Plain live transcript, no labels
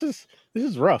This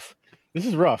is rough. This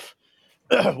is rough.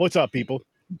 What's up, people?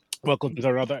 Welcome to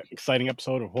another exciting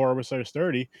episode of Horror Research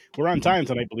 30. We're on time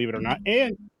tonight, believe it or not,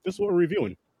 and this is what we're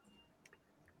reviewing.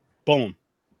 Boom.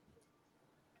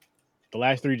 The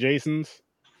last three Jasons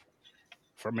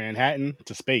from Manhattan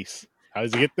to space. How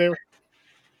does he get there?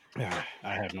 I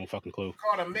have no fucking clue.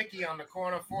 Caught a Mickey on the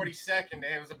corner of 42nd, and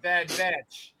it was a bad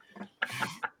batch.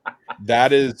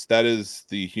 That is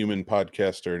the human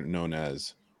podcaster known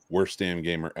as Worst Damn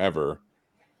Gamer Ever,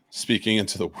 speaking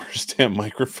into the worst damn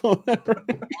microphone ever.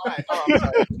 Why? Oh, I'm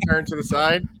sorry. Turn to the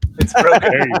side. It's broken.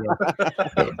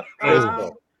 There you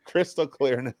go. Crystal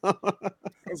clear now. I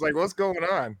was like, what's going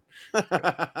on?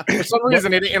 For some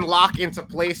reason, it didn't lock into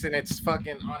place, and it's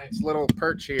fucking on its little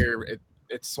perch here.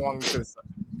 It swung to the side.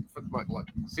 Look.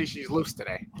 See, she's loose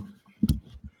today.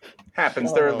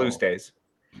 Happens. There are loose days.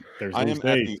 There's I no am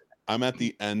stage. I'm at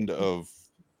the end of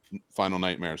Final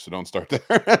Nightmare, so don't start there.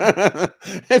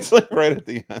 It's like right at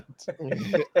the end.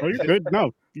 Oh, you're good.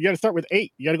 No, you got to start with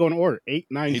 8. You got to go in order. 8,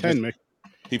 9, 10, Mick.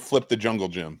 He flipped the jungle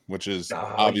gym, which is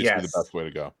obviously the best way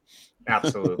to go.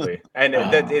 Absolutely. And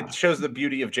it shows the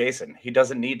beauty of Jason. He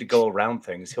doesn't need to go around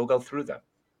things. He'll go through them.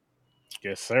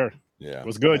 Yes, sir. Yeah.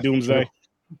 What's good, Doomsday?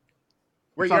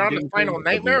 Wait, you're on the Final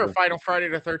Nightmare or Final Friday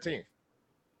the 13th?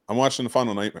 I'm watching the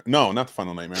Final Nightmare. No, not the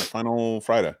Final Nightmare. Final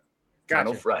Friday,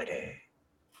 Final Friday.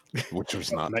 which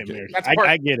was not the Nightmare. case. That's I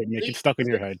part- get it, Mick. It's stuck in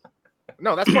your head.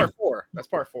 No, that's part 4. That's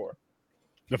part 4.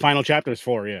 The final chapter is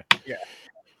 4, yeah.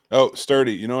 Oh,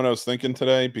 Sturdy. You know what I was thinking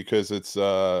today? Because it's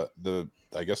I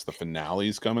guess the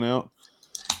finale's coming out.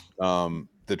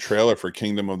 The trailer for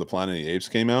Kingdom of the Planet of the Apes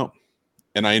came out.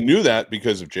 And I knew that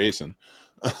because of Jason,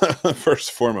 first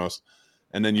and foremost.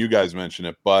 And then you guys mentioned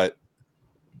it. But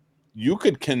you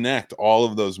could connect all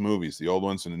of those movies, the old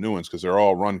ones and the new ones, because they're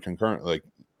all run concurrent. Like,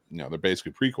 they're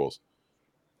basically prequels.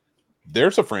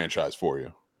 There's a franchise for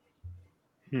you.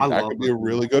 That could be a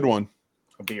really good one.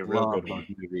 It'll be a real good one.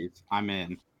 Movies. I'm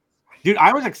in. Dude,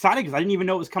 I was excited because I didn't even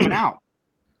know it was coming out.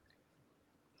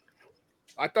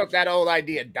 I thought that old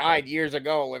idea died years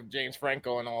ago with James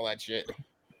Franco and all that shit.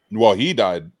 Well, he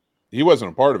died. He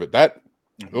wasn't a part of it.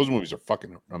 Those movies are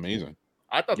fucking amazing.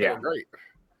 I thought they Yeah. were great.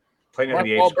 Planet Mark of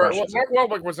the Apes crushes Mark it.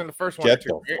 Wahlberg was in the first one Get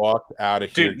too. the fuck out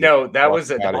of here. Dude, no, Get the that fuck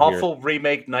was an outta awful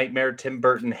remake, nightmare, Tim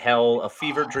Burton hell, a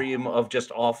fever dream of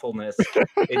just awfulness.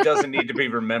 It doesn't need to be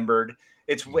remembered.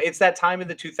 It's that time in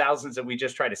the 2000s that we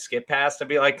just try to skip past and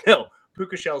be like, no,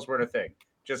 puka shells weren't a thing.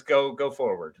 Just go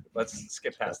forward. Let's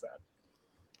skip past that.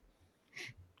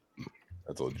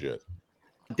 That's legit.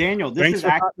 Daniel, this Thanks is for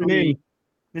popping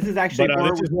in. actually But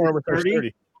Horror this is Research more Research 30,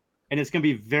 30. and it's going to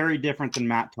be very different than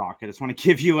Matt Talk. I just want to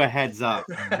give you a heads up.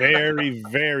 Very,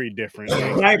 very different.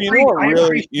 And I You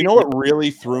know what appreciate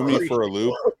really threw me for a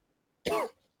loop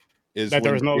is That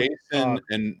there when was no,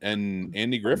 Jason and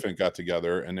Andy Griffin got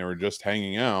together and they were just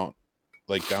hanging out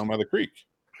like down by the creek.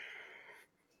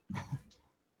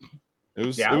 It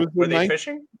was Were they nice.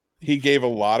 fishing? He gave a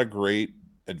lot of great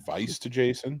advice to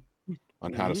Jason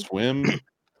on how to swim,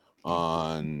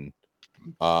 on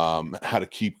how to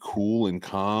keep cool and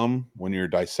calm when you're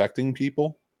dissecting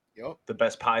people. Yep. The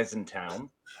best pies in town.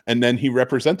 And then he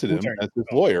represented him as his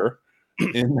lawyer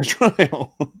in the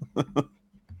trial.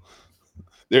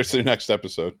 There's the next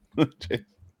episode.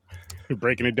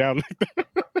 breaking it down like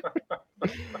that.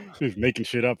 Just making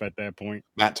shit up at that point.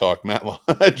 Matt Talk, Matt Law,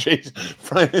 Jason,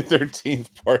 Friday the 13th,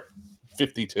 part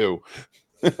 52.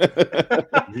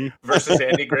 Versus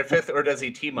Andy Griffith, or does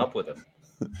he team up with him?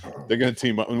 They're going to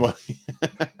team up.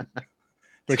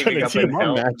 They're Teaming gonna up team in up.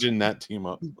 hell. Imagine that team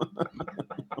up.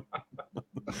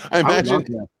 I would love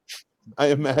I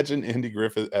imagine Andy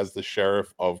Griffith as the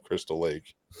sheriff of Crystal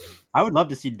Lake. I would love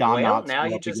to see Don Well, Knotts now go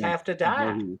you up just against have to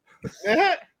die.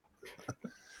 Voorhees.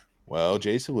 Well,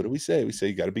 Jason, what do we say? We say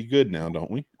you got to be good now,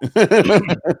 don't we?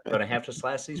 Gonna have to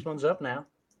slice these ones up now.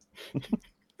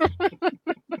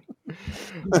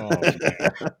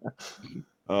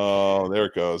 Oh, there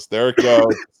it goes. There it goes.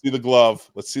 Let's see the glove.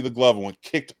 Let's see the glove. And what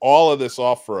kicked all of this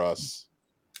off for us,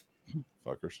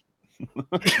 fuckers.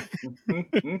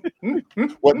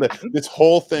 This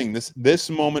whole thing, this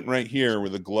moment right here, where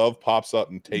the glove pops up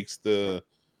and takes The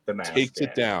mask,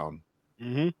 it down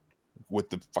Mm-hmm. with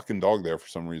the fucking dog there for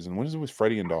some reason. What is it with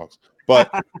Freddy and dogs?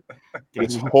 But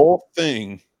this whole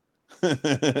thing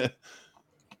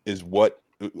is what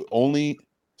only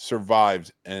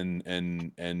survives and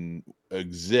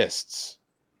exists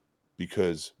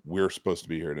because we're supposed to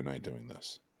be here tonight doing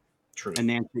this. True.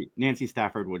 And Nancy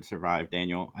Stafford would survive,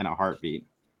 Daniel, in a heartbeat.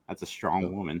 That's a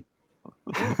strong woman.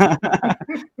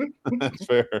 That's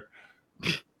fair.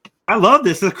 I love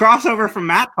this. The crossover from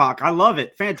Matt Talk. I love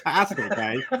it. Fantastic,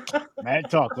 guys. Mad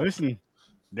Talk. Listen,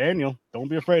 Daniel, don't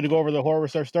be afraid to go over to the Horror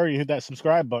Research 30 and hit that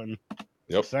subscribe button.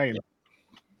 Yep. Just saying. Don't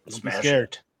be Smash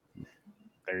scared. it.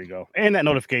 There you go. And that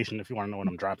notification if you want to know when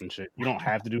I'm dropping shit. You don't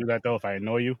have to do that though if I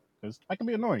annoy you, because I can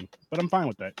be annoying, but I'm fine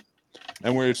with that.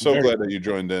 And we're so Very glad that you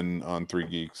joined in on Three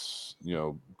Geeks,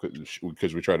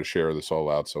 because we try to share this all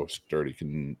out so Sturdy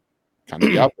can kind of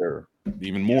be out there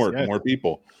even more, Yes. more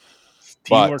people.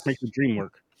 Teamwork But makes the dream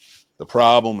work. the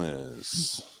problem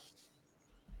is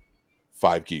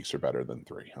 5 geeks are better than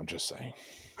 3. I'm just saying.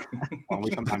 Well,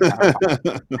 we sometimes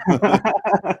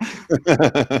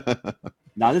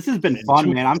No, this has been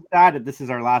fun, man. I'm sad that this is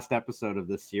our last episode of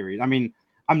this series. I mean,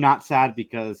 I'm not sad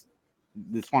because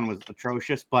this one was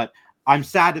atrocious, but I'm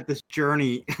sad that this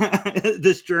journey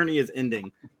is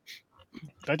ending.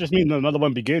 That just means another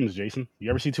one begins, Jason. You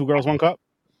ever see Two Girls, One Cup?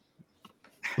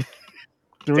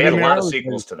 They had a lot of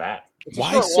sequels to that.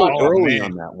 Why short so watch. early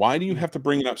man. on that? Why do you have to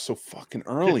bring it up so fucking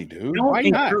early, dude? Why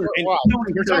not? Short And watch.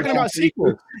 you're talking about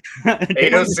sequels.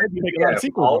 806 You make a lot of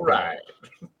sequels. All right.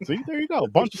 See, there you go. A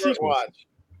bunch of Short sequels. watch.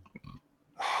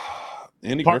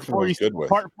 Andy Part Griffin was good with.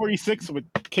 Part 46 with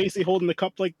Casey holding the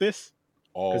cup like this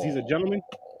because he's a Oh. gentleman.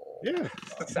 Yeah,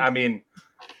 I mean,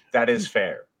 that is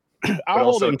fair. I'll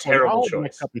also hold it in 40 terrible I'll hold the choice.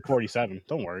 next cup in 47.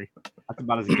 Don't worry. That's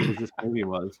about as good as this movie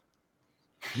was.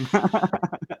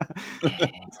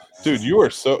 Dude, you are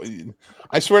so.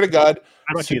 I swear to God,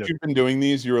 How about since you? you've been doing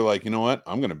these, you were like, you know what?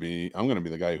 I'm gonna be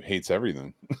the guy who hates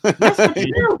everything.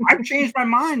 I've changed my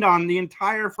mind on the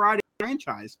entire Friday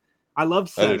franchise. I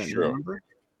love That is 7. true. Remember?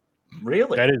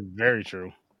 Really? That is very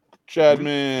true.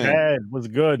 Chadman. Dad was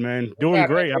good, man. Doing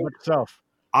great. How about yourself?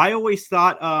 I always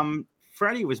thought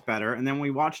Freddy was better, and then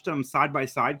we watched them side by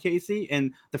side, Casey,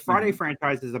 and the Friday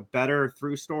franchise is a better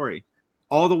through story,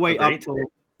 all the way Agreed. up to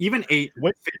even 8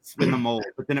 What- fits in the mold,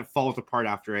 but then it falls apart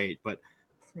after 8. But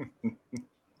I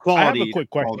quality, have a quick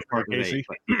question falls apart for you, with 8,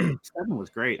 but 7 was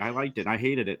great. I liked it. I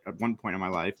hated it at one point in my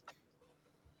life.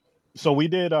 So we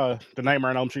did the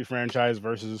Nightmare on Elm Street franchise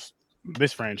versus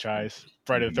this franchise,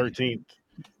 Friday the 13th.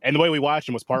 And the way we watched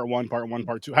them was part 1,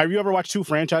 part 2. Have you ever watched 2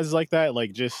 franchises like that?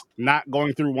 Like just not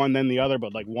going through one then the other,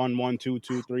 but like 1, 1, 2,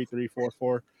 2, 3, 3, 4,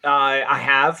 4. I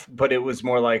have, but it was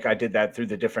more like I did that through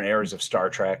the different eras of Star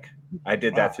Trek. I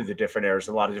did that through the different eras,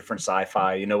 a lot of different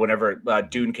sci-fi. You know, whenever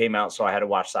Dune came out, so I had to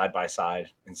watch side by side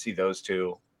and see those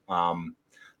two.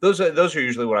 Those are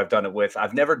usually what I've done it with.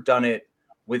 I've never done it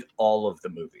with all of the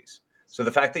movies. So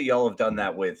the fact that y'all have done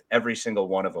that with every single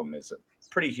one of them is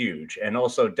pretty huge. And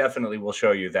also definitely will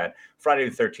show you that Friday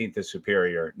the 13th is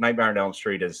superior. Nightmare on Elm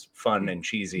Street is fun and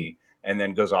cheesy and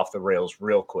then goes off the rails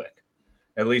real quick.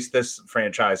 At least this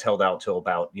franchise held out till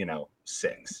about,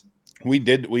 6. We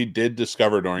did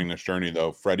discover during this journey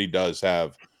though, Freddy does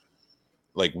have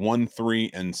like 1,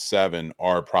 3, and 7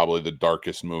 are probably the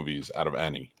darkest movies out of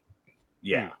any.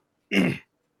 Yeah.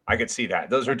 I could see that.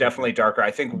 Those are definitely darker.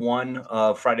 I think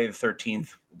Friday the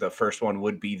 13th, the first one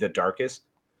would be the darkest.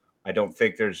 I don't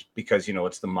think there's because,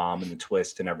 it's the mom and the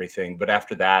twist and everything. But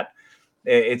after that,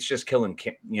 it's just killing,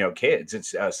 kids.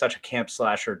 It's such a camp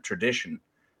slasher tradition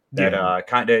that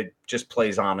kind of just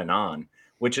plays on,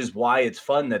 which is why it's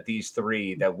fun that these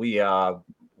 3 that we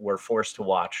were forced to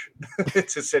watch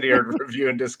to sit here and review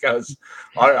and discuss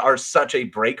are such a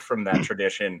break from that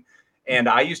tradition. And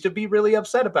I used to be really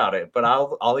upset about it, but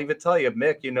I'll even tell you,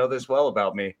 Mick, you know this well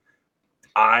about me.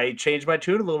 I changed my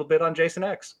tune a little bit on Jason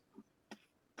X.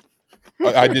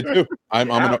 I did too.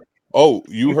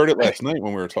 You heard it last night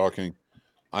when we were talking.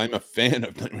 I'm a fan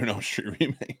of Nightmare on Elm Street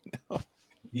remake now.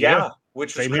 Yeah,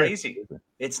 which was Same here. crazy.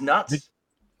 It's nuts.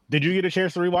 Did you get a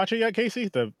chance to rewatch it yet, Casey?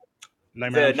 The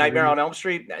Nightmare on Elm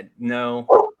Street?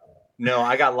 No,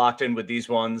 I got locked in with these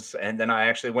ones, and then I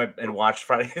actually went and watched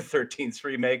Friday the 13th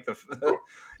remake,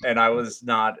 and I was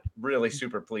not really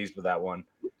super pleased with that one.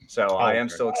 So I am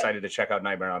still excited to check out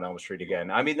Nightmare on Elm Street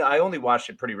again. I mean, I only watched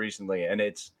it pretty recently, and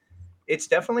it's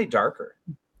definitely darker,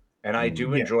 and I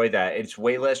do enjoy that. It's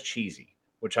way less cheesy,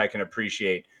 which I can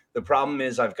appreciate. The problem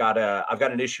is I've got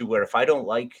an issue where if I don't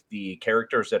like the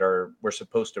characters that we're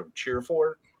supposed to cheer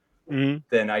for,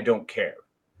 then I don't care.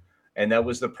 And that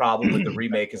was the problem with the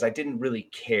remake is I didn't really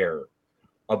care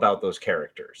about those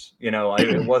characters.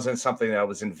 It wasn't something that I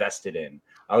was invested in.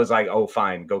 I was like, oh,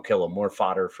 fine, go kill him. More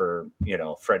fodder for,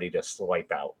 Freddy to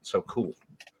swipe out. So cool.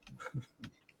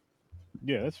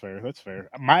 Yeah, that's fair. That's fair.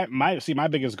 My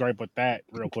biggest gripe with that,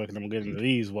 real quick, and then we'll get into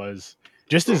these, was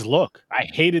just his look. I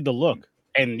hated the look.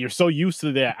 And you're so used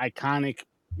to that iconic,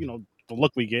 the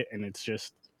look we get, and it's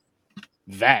just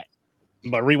that.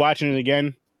 But rewatching it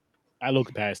again, I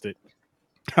looked past it.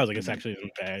 I was like, it's actually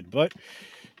isn't bad. But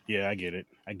yeah, I get it.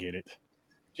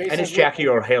 Jason, And it's Jackie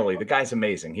O'Haley. The guy's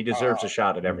amazing. He deserves a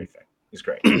shot at everything. He's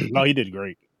great. No, he did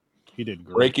great. He did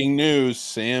great. Breaking news: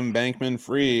 Sam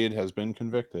Bankman-Fried has been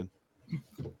convicted.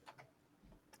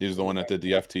 He's the one that did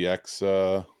the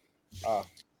FTX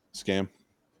scam.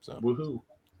 So Woohoo!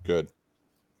 good.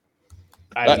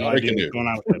 I have no Breaking idea news. what's going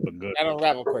on with that, but good. I don't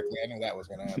unravel quickly. I knew that was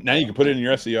gonna happen. Now you can put it in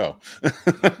your SEO.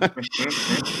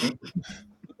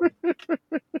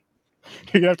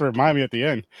 You have to remind me at the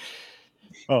end.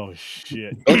 Oh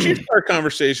shit! Don't you start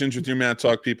conversations with your Matt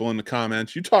Talk people in the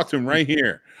comments. You talk to them right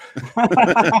here. I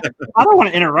don't want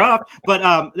to interrupt,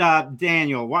 but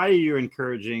Daniel, why are you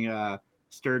encouraging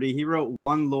Sturdy? He wrote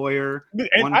one lawyer,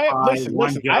 And one I pie, listen,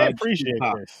 one listen. I judge, appreciate two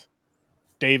cops. this,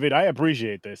 David. I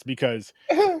appreciate this because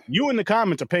you in the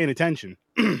comments are paying attention.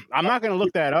 I'm not going to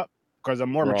look that up because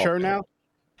I'm more We're all mature paying. now,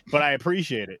 but I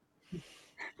appreciate it.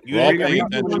 We're all read paying the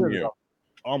attention one- to you.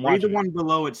 Oh, I'm Read the watching it. one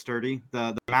below it, Sturdy.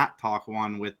 The Matt Talk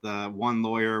one with one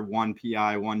lawyer, one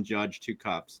PI, one judge, two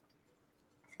cops.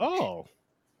 Oh,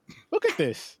 look at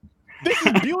this. This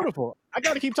is beautiful. I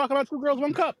got to keep talking about Two Girls,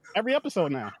 One Cup every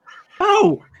episode now.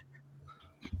 Oh,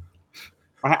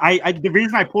 I the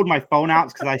reason I pulled my phone out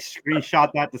is because I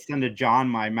screenshot that to send to John,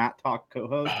 my Matt Talk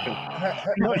co-host. 'cause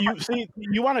No, you see,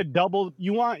 you want to double.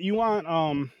 You want.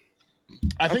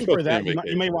 I think supposed for to that be on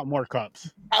you may want more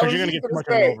cups I because was you're gonna just get too much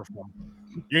gonna of an say. overflow.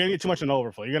 You're gonna get too much of an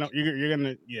overflow. You're gonna.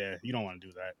 Yeah, you don't want to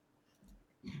do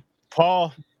that.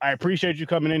 Paul, I appreciate you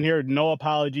coming in here. No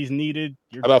apologies needed.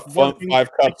 You're How about working. 5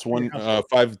 cups, Take care of one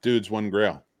 5 dudes, 1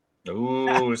 grail?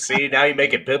 Ooh, see, now you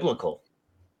make it biblical.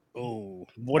 Oh,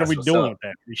 what That's are we what's doing up. with that?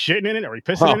 Are we shitting in it? Are we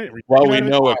pissing Huh. in it? Are we Well, drinking we out of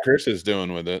know what Chris is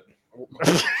doing with it.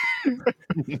 it?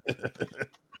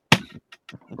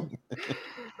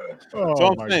 Oh So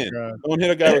I'm my saying, god! don't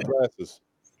hit a guy with glasses.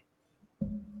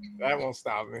 That won't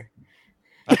stop me.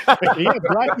 He has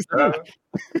glasses too.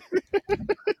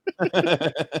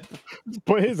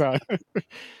 Put his on.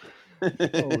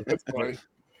 Oh, That's funny.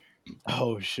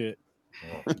 oh shit!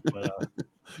 But,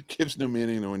 Gives no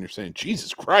meaning to when you're saying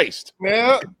Jesus Christ.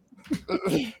 Yeah.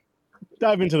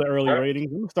 dive into the early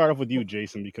ratings. I'm gonna start off with you,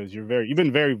 Jason, because you've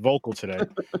been very vocal today.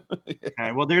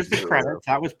 Okay, well, there's the credits.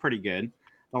 That was pretty good.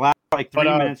 The last like 3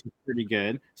 But, minutes was pretty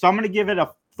good. So I'm gonna give it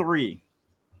a 3.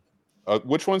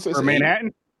 Which one says For 8?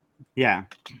 Manhattan. Yeah,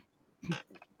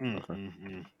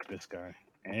 This guy.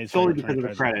 And his solely favorite because of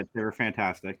the franchise, credits. They were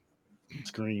fantastic.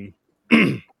 Scream.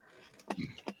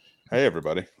 Hey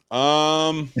everybody.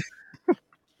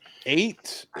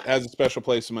 8 has a special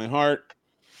place in my heart.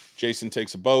 Jason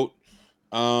takes a boat.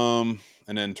 And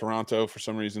then Toronto for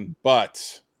some reason,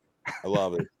 but I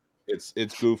love it.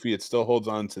 It's goofy. It still holds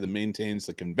on to maintains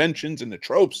the conventions and the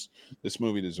tropes this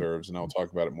movie deserves, and I'll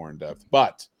talk about it more in depth.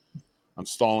 But I'm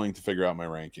stalling to figure out my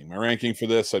ranking. My ranking for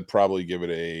this, I'd probably give it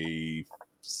a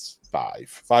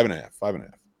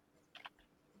 5.5.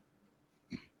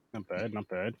 Not bad. Not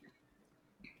bad.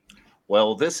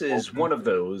 Well, this is one of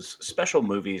those special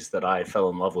movies that I fell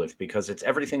in love with because it's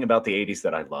everything about the 80s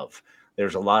that I love.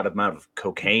 There's a lot of amount of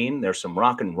cocaine. There's some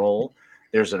rock and roll.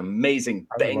 There's an amazing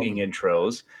banging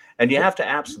intros. And you have to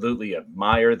absolutely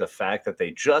admire the fact that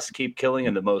they just keep killing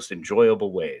in the most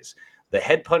enjoyable ways. The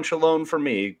head punch alone for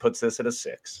me puts this at a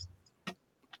 6.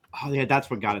 Oh yeah, that's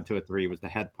what got it to a 3 was the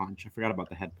head punch. I forgot about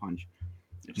the head punch.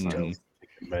 It's dope.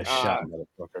 Best shot,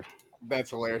 motherfucker.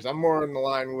 That's hilarious. I'm more in the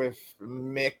line with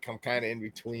Mick. I'm kind of in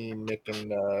between Mick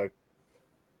and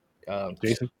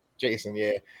Jason,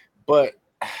 yeah. But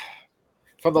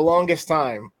for the longest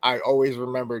time, I always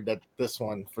remembered that this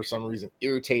one, for some reason,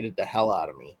 irritated the hell out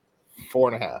of me.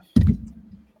 4.5.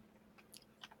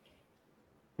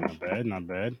 Not bad. Not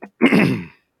bad.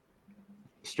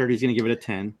 Sturdy's gonna give it a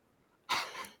 10.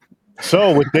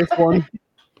 So with this one,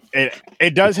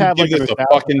 it does have Give like this a nostalgia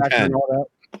fucking factor 10. and all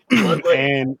that.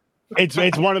 And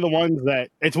it's one of the ones that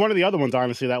it's one of the other ones,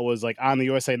 honestly, that was like on the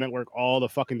USA Network all the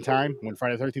fucking time when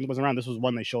Friday the 13th was around. This was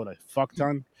one they showed a fuck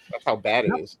ton. That's how bad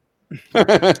it is.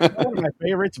 It's one of my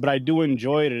favorites, but I do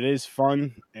enjoy it. It is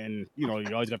fun, and you know,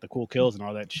 you always got the cool kills and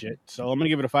all that shit. So I'm gonna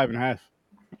give it a 5.5.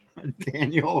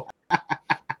 Daniel.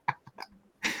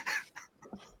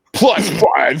 Plus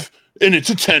 5, and it's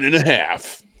a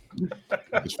 10.5.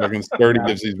 It's fucking 30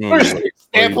 gives these movies. Like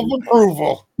Stamp of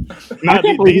approval. Now,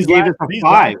 can't believe you gave last, this a these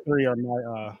 5. last 3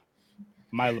 are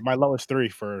my lowest 3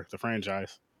 for the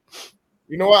franchise.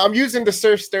 You know what? I'm using the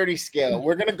Sir Sturdy scale.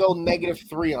 We're gonna go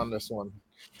 -3 on this one.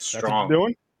 That's what Strong. you're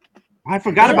doing? I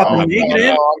forgot about the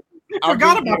negative. I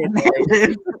forgot about the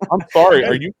negative. I'm sorry.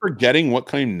 Are you forgetting what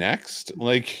came next?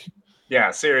 Like, Yeah,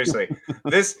 seriously.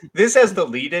 This as the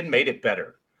lead-in made it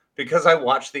better because I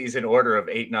watched these in order of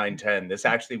 8, 9, 10. This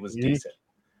actually was Mhm. decent,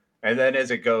 and then as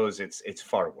it goes, it's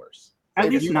far worse. At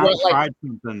If least you not went, like- tried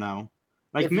something though.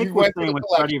 Like If Mick you was went to saying the with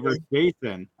Freddy collection- vs.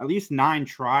 Jason, at least 9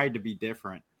 tried to be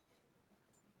different.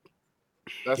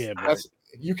 That's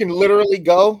you can literally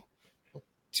go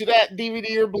to that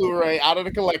DVD or Blu-ray out of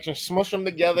the collection, smush them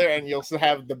together, and you'll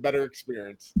have the better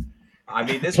experience. I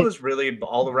mean, this was really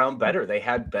all around better. They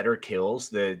had better kills.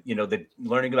 The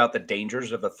learning about the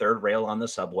dangers of the third rail on the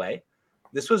subway.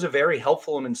 This was a very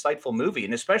helpful and insightful movie,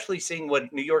 and especially seeing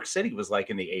what New York City was like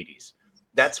in the 80s.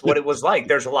 That's what it was like.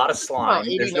 There's a lot of slime.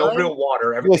 There's no 89? real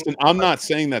water. Listen, I'm not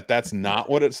saying that that's not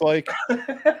what it's like,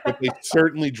 but they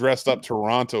certainly dressed up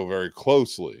Toronto very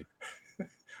closely.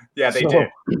 Yeah, they So-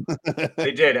 did.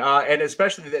 They did. And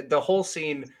especially the whole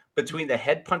scene between the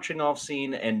head punching off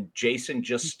scene and Jason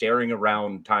just staring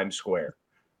around Times Square.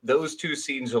 Those 2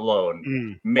 scenes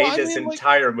alone made Well, I this mean, like-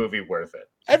 entire movie worth it.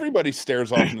 Everybody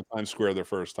stares off into Times Square the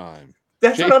first time.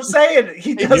 That's what I'm saying.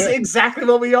 He does Yeah. exactly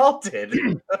what we all did.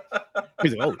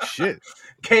 He's like, oh shit.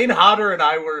 Kane Hodder and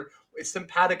I were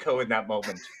simpatico in that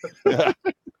moment.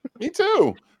 Me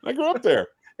too. I grew up there.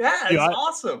 Yeah, it's Yeah,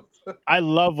 awesome. I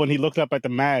love when he looked up at the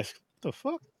mask. What the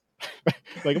fuck?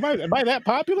 Like, am I that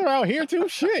popular out here too?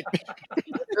 Shit.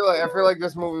 I feel like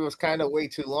this movie was kind of way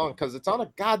too long because it's on a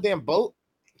goddamn boat.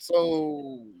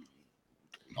 So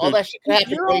all Dude, that shit can happen.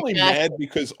 You're way only fast. mad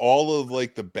because all of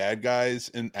like the bad guys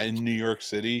in New York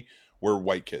City were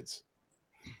white kids.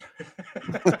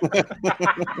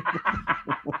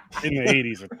 In the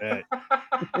 80s with that.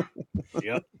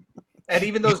 Yep. And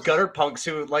even those gutter punks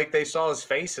who they saw his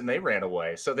face and they ran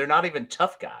away. So they're not even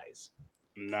tough guys.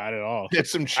 Not at all. Get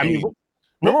some I mean, change. what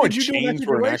Remember when would you do in that chains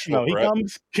were an situation, actual though? He threat?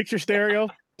 comes, kicks your stereo,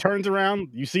 turns around.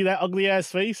 You see that ugly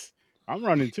ass face? I'm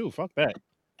running too. Fuck that.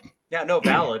 Yeah, no,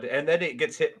 valid. And then it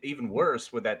gets hit even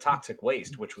worse with that toxic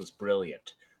waste, which was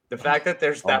brilliant. The fact that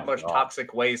there's that my much God.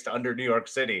 toxic waste under New York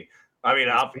City. I mean,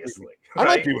 obviously. I might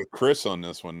Right? be with Chris on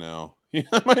this one now.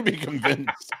 I might be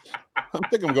convinced. I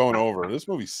think I'm going over. This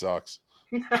movie sucks.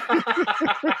 You'll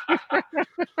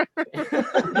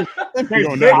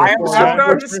Nick, never after fall our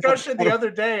out. discussion the other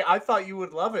day, I thought you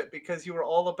would love it because you were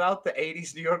all about the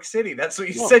 80s New York City. That's what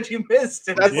you No, said you missed.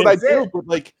 And That's this what I is do. it. But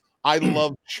like, I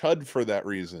love Chud for that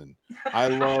reason. I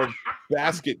love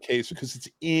Basket Case because it's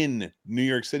in New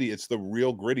York City. It's the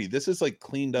real gritty. This is like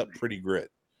cleaned up pretty grit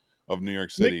of New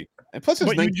York City. And plus, it's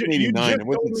But you 1989. just It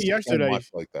wasn't told me so yesterday- much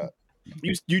like that.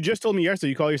 You just told me yesterday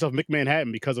you call yourself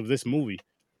McManhattan because of this movie.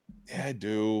 Yeah, I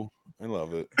do. I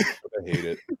love it. But I hate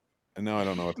it. And now I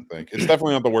don't know what to think. It's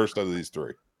definitely not the worst of these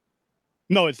 3.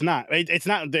 No, it's not. It's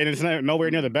not. And it's not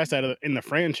nowhere near the best in the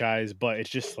franchise. But it's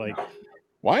just like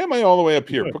Why am I all the way up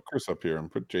here? Good. Put Chris up here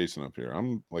and put Jason up here.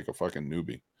 I'm like a fucking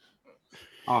newbie.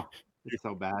 Oh, it's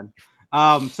so bad.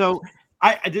 So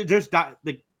there's that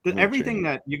everything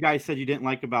that you guys said you didn't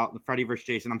like about the Freddy vs.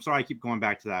 Jason. I'm sorry I keep going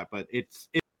back to that, but it's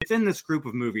in this group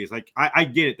of movies. Like I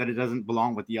get it that it doesn't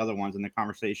belong with the other ones in the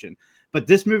conversation, but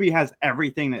this movie has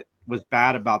everything that was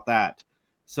bad about that.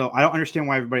 So I don't understand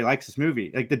why everybody likes this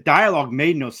movie. Like the dialogue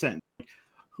made no sense.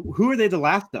 Who are they the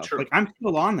last of? True. Like I'm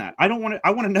still on that. I want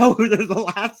to know who they're the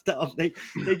last of. They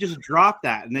just dropped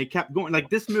that and they kept going. Like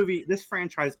this movie, this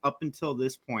franchise up until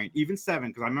this point, even 7,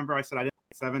 because I remember I said I didn't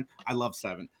like 7. I love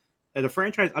 7. The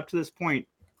franchise up to this point,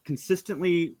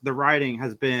 consistently the writing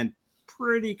has been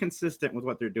pretty consistent with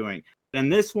what they're doing.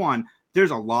 And this one,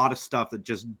 there's a lot of stuff that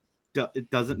just it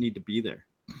doesn't need to be there.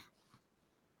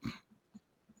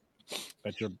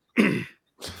 that you're,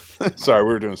 Sorry, we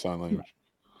were doing sign language.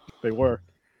 they were.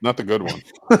 Not the good one.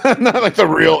 Not like the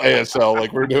real ASL.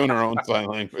 Like we're doing our own sign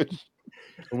language.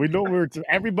 We know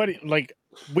everybody like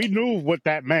we knew what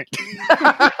that meant.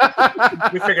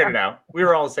 We figured it out. We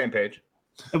were all on the same page.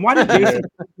 And why did Jason?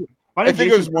 Why did I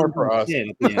think it was Jason more turn for into a us. kid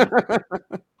at the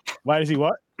end? Why does he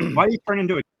what? Why did he turn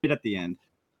into a kid at the end?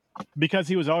 Because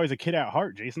he was always a kid at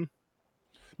heart, Jason.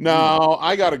 No,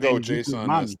 I gotta go with And Jason on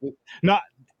Mom. this. Not.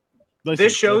 Listen,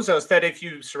 This shows us that if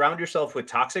you surround yourself with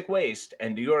toxic waste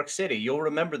and New York City, you'll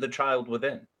remember the child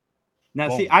within. Now,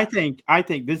 Boom. see, I think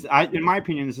this. in my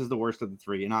opinion, this is the worst of the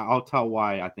 3, and I'll tell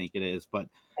why I think it is. But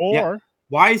Or yeah.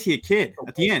 Why is he a kid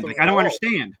at the end? Like I don't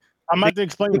understand. I'm about to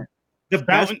explain it. The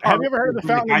best. Fountain- have you ever heard of the was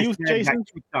when Fountain of guy Youth, said got Jason?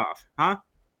 kicked off, huh?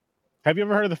 Have you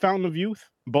ever heard of the Fountain of Youth?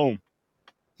 Boom.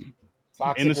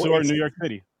 Toxic In the sewer in waste. New York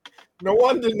City. No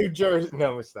wonder New Jersey.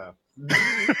 No, it's not.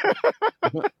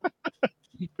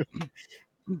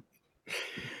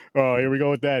 Oh, here we go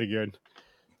with that again.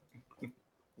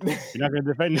 You're not gonna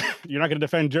defend. You're not gonna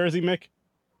defend Jersey, Mick.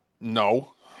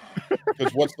 No.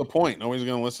 Because what's the point? Nobody's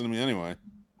gonna listen to me anyway.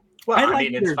 Well, I,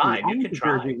 liked mean, it's Jersey. fine. I You went can to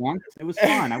try. Jersey once. It was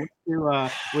fun. I went to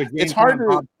where James It's hard and to-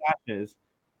 Bob Sash.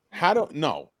 How do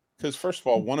no? Because first of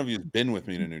all, one of you's been with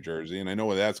me to New Jersey, and I know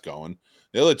where that's going.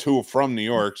 The other 2 are from New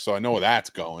York, so I know where that's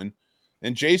going.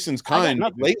 And Jason's I got kind.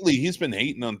 nothing. Lately, he's been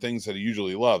hating on things that he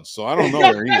usually loves. So I don't know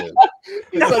where he is.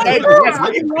 It's a I nice-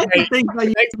 like the things that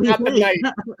you Thanks, not the night.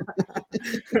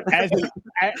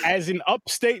 As an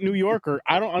upstate New Yorker,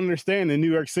 I don't understand the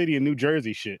New York City and New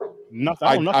Jersey shit. Nothing.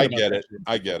 I, don't know I nothing about get that it. shit.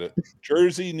 I get it.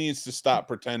 Jersey needs to stop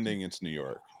pretending it's New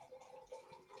York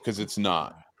because it's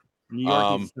not. New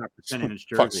York needs to stop pretending it's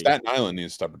Fuck, Jersey. Staten Island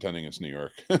needs to stop pretending it's New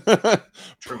York.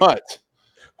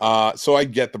 But so I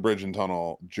get the bridge and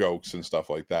tunnel jokes and stuff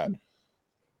like that.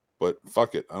 But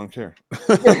fuck it, I don't care.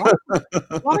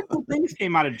 A lot of cool things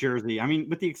came out of Jersey. I mean,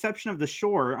 with the exception of the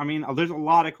shore, I mean, there's a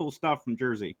lot of cool stuff from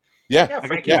Jersey. Yeah,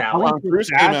 Frankie yeah. Valli. Tom Cruise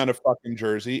came out of fucking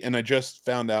Jersey, and I just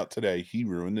found out today he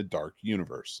ruined the Dark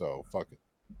Universe. So fuck it.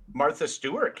 Martha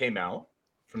Stewart came out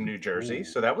from New Jersey,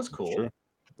 so that was cool. Sure.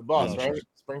 The boss, Oh, right?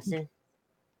 Springsteen.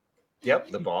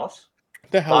 Yep, the boss.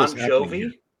 What the hell Bon is happening Jovi.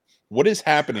 here? What is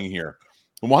happening here?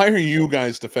 Why are you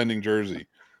guys defending Jersey?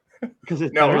 Because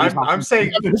it's No, better than I'm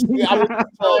saying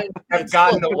have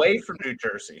gotten away from New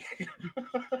Jersey.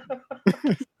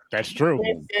 That's true. I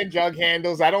don't understand jug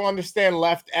handles. I don't understand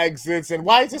left exits. And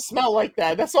why does it smell like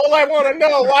that? That's all I want to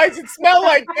know. Why does it smell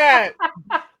like that?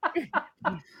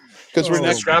 Because we're Oh,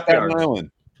 next to Staten scrapyard.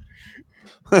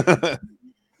 Island.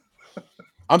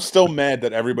 I'm still mad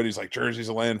that everybody's like Jersey's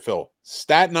a landfill.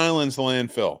 Staten Island's the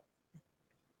landfill.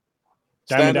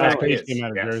 Diamond Staten Dallas Island Page is, came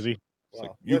out of yes. Jersey. It's like,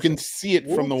 Well, you can see it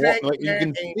from the wall. Wu-Tang Like, you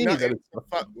can Clan ain't see nothing that it's to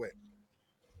fuck with.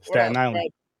 Staten What up,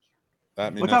 Island.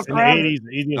 that. What's That's up, In the Brad? 80s, the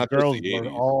easiest Not just girls the were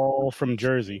 80s. all from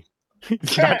Jersey.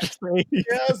 It's Yeah. not just the 80s.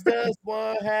 Girls just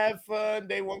want to have fun.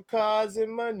 They want cars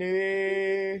and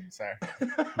money. Sorry.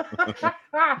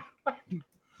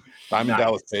 Diamond Nice.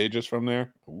 Dallas Page is from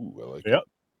there. Ooh, I like Yep.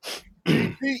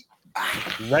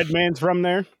 Redman's from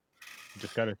there.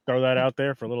 Just got to throw that out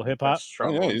there for a little hip hop. That's it.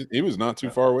 trouble. Oh, yeah, he was not too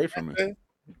far away from me.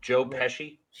 Joe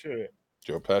Pesci. Sure.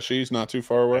 Joe Pesci's not too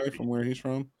far away from where he's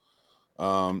from.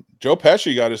 Joe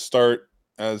Pesci got his start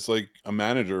as like a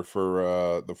manager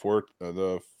for the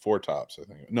Four Tops, I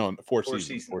think. No, Four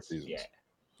Seasons. Four Seasons. Yeah.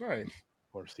 Right.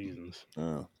 4 seasons.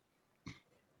 Yeah.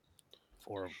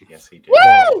 4 of them. Yes, he did.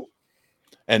 Woo!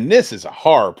 And this is a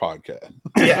horror podcast.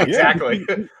 Yeah, exactly.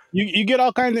 You get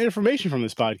all kinds of information from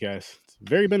this podcast. It's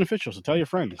very beneficial, so tell your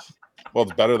friends. Well,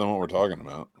 it's better than what we're talking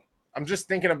about. I'm just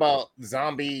thinking about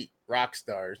zombie rock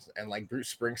stars and like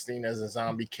Bruce Springsteen as a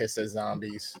zombie kisses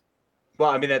zombies. Well,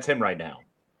 I mean, that's him right now.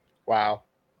 Wow.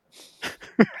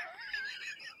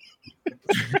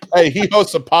 Hey, he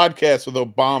hosts a podcast with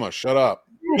Obama. Shut up.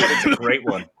 It's a great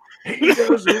one. He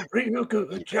does a real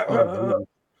good job.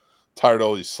 Tired of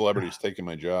all these celebrities taking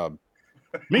my job.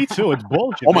 Me too. It's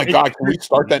bullshit. Oh my God, can we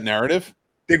start that narrative?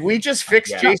 Did we just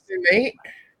fix Yeah. Jason Nate?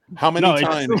 How many No, it's-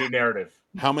 times? New narrative.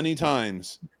 How many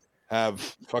times have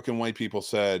fucking white people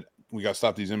said we got to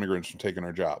stop these immigrants from taking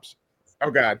our jobs? Oh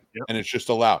God. And it's just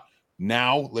allowed.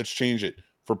 Now let's change it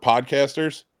for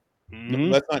podcasters.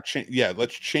 Mhm. Let's not change. Yeah,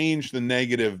 let's change the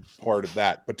negative part of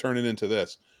that, but turn it into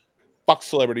this. Fuck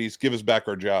celebrities. Give us back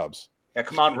our jobs. Yeah,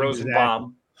 come on,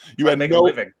 Rosenbaum. You Try to had make a no.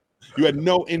 living. You had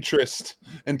no interest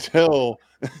until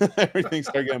everything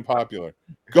started getting popular.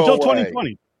 Go Until away.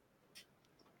 2020.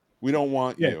 We don't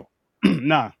want Yeah. you.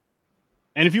 Nah.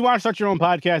 And if you want to start your own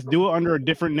podcast, do it under a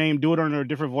different name, do it under a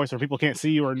different voice, so people can't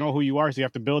see you or know who you are. So you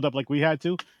have to build up like we had to.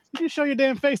 You just show your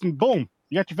damn face, and boom,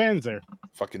 you got your fans there.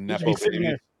 Fucking You just nepo be sitting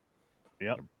baby. there.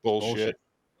 Yep, Bullshit.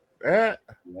 Eh.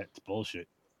 that's bullshit.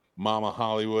 Mama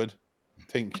Hollywood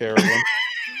taking care of them.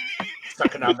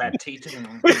 Sucking on that teeth.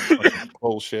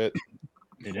 Bullshit.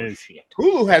 It is. Shit.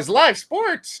 Hulu has live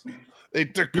sports. They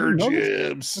took her No.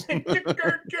 jibs.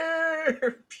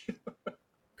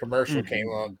 Commercial came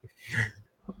on.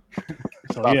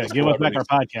 So Stop yeah, the give us back our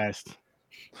celebrities. podcast.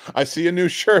 I see a new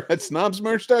shirt at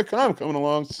snobsmerch.com coming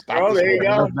along. Stop Oh, the there you Give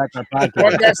go. us back our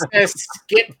What podcast. that says,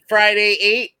 skip Friday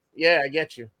 8. Yeah, I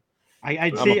get you. I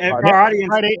I'm see a if Friday- our audience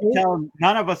Friday can tell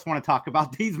none of us want to talk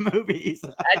about these movies.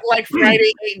 Act like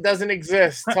Friday 8 doesn't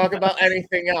exist. Talk about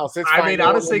anything else. It's I fine. mean, No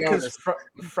one honestly, will because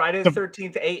notice. Friday the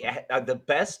 13th 8, the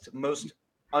best, most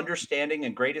understanding,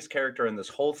 and greatest character in this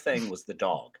whole thing was the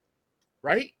dog.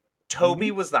 Right?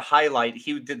 Toby was the highlight.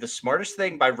 He did the smartest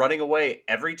thing by running away.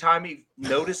 Every time he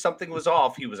noticed something was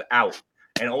off, he was out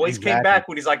and always came Exactly. back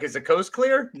when he's like, is the coast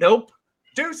clear? Nope.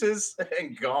 Deuces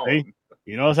and gone. See?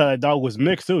 You notice how that dog was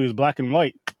mixed too. He was black and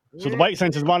white. So the white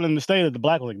senses wanted him to stay. That the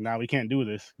black was like, "Nah, we can't do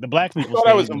this." The black I people. thought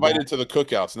I was stayed. invited to the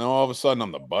cookouts. Now all of a sudden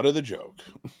I'm the butt of the joke.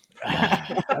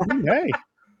 Hey,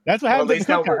 that's what Well, at happens. least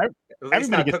at now the we're cookout. at least Everybody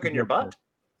not gets cooking to your do butt.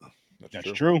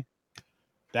 That's true.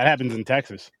 That happens in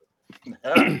Texas.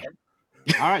 All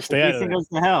right, so Stay out of Jason there. goes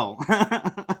to hell.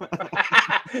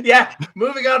 Yeah,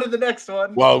 moving on to the next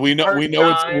one. Well, we know Part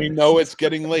it's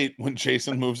getting late when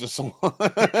Jason moves us along.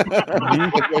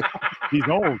 He's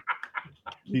old.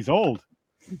 He's old.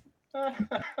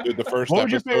 Dude, the first What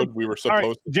was your episode favorite- we were All right,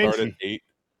 supposed to start Jason. at 8.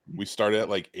 We started at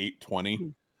like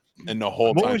 8:20, and the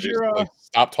whole What time was your, Jason's like,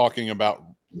 stop talking about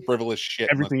frivolous shit.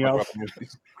 and let's Everything talk else. about the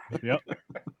movies." Yep.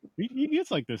 He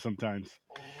gets like this sometimes.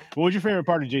 What was your favorite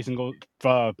part of Jason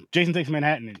Jason Takes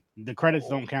Manhattan? The credits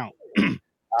don't count.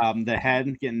 The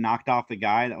head getting knocked off the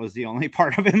guy. That was the only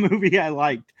part of the movie I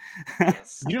liked.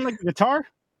 Yes. You didn't like the guitar?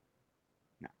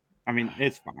 I mean,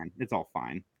 it's fine. It's all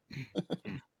fine.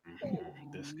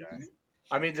 This guy.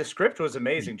 I mean, the script was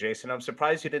amazing, Jason. I'm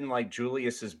surprised you didn't like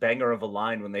Julius's banger of a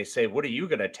line when they say, "What are you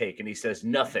gonna take?" and he says,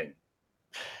 "Nothing,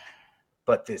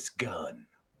 but this gun."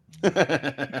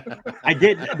 I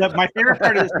did. My favorite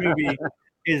part of this movie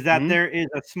is that there is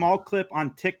a small clip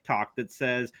on TikTok that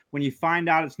says, when you find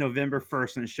out it's November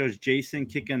 1st and it shows Jason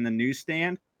kicking the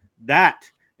newsstand, that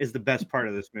is the best part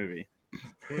of this movie.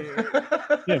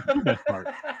 Yeah, two best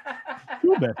parts.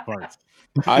 Two best parts.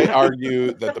 I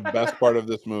argue that the best part of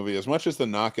this movie, as much as the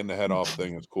knocking the head off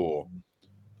thing is cool,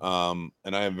 and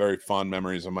I have very fond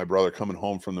memories of my brother coming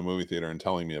home from the movie theater and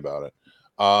telling me about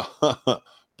it.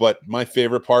 But my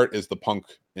favorite part is the punk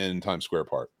in Times Square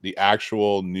part. The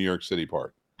actual New York City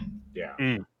part Yeah.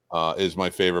 is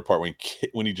my favorite part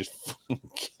when he just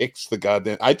kicks the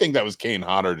goddamn. I think that was Kane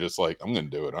Hodder just like, I'm going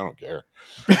to do it. I don't care.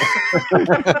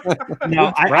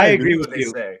 No, I Right, agree That's with what they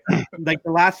you. say. Like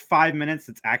the last 5 minutes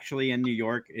that's actually in New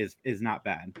York is not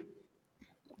bad.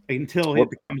 Until it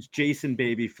becomes Jason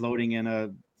Baby floating in a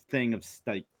thing of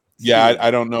like. Yeah, sewer. I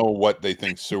don't know what they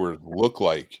think sewers look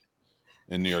like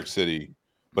in New York City,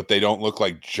 but they don't look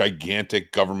like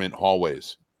gigantic government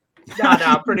hallways. No,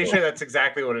 I'm pretty sure that's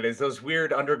exactly what it is. Those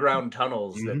weird underground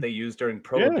tunnels that they used during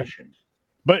Prohibition.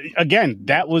 But again,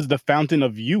 that was the fountain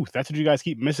of youth. That's what you guys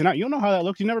keep missing out. You don't know how that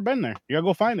looks. You've never been there. You gotta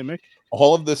go find it, Mick.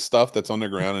 All of this stuff that's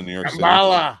underground in New York City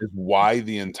Kamala. is why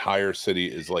the entire city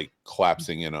is like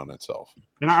collapsing in on itself.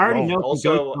 And I already know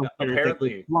Also, from Ghostbusters that apparently-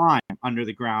 there's slime under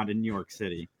the ground in New York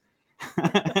City.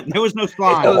 There was no Like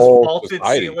slime. those whole vaulted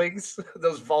society. ceilings,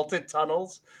 those vaulted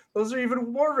tunnels, those are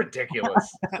even more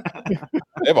ridiculous.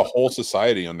 They have a whole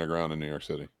society underground in New York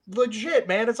City. Legit,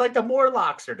 man. It's like the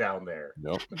Morlocks are down there.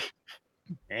 Nope.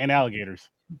 And alligators.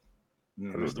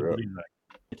 Mm. Still believe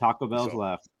that. Taco Bell's So-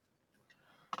 left.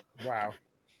 Wow.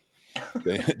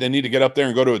 They need to get up there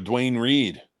and go to a Dwayne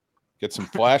Reed, get some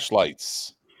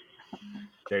flashlights.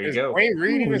 There you Is go. Wayne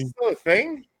Reed even still a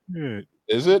thing? Good.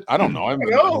 Is it? I don't know. I've been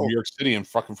in know. New York City in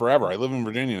fucking forever. I live in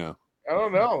Virginia now. I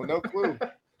don't know. No clue.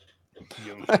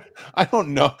 I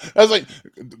don't know. I was like,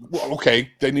 well, okay,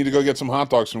 they need to go get some hot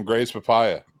dogs from Gray's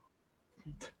Papaya.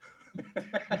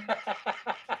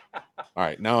 All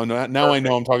right, now I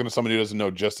know I'm talking to somebody who doesn't know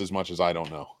just as much as I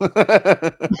don't know.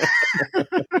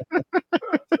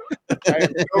 I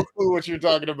have no clue what you're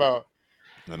talking about.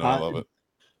 I know, I love it.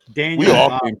 Daniel, We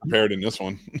all came prepared in this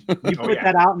one. you Oh, put yeah.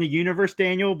 that out in the universe,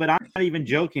 Daniel, but I'm not even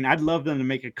joking. I'd love them to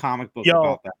make a comic book Yo,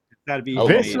 about that. That'd be Oh,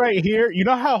 This amazing. right here, you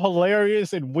know how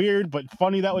hilarious and weird but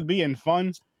funny that would be and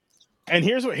fun? And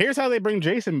here's how they bring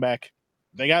Jason back.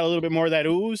 They got a little bit more of that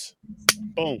ooze.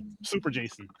 Boom. Super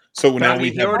Jason. So I now mean, we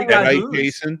he have already got Deadite moves.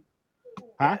 Jason.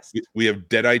 Huh? We have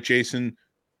Deadite Jason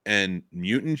and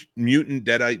mutant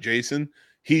Deadite Jason.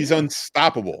 He's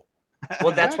unstoppable.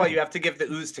 Well, that's why you have to give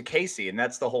the ooze to Casey, and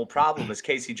that's the whole problem. Is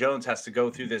Casey Jones has to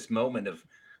go through this moment of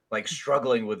like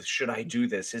struggling with, should I do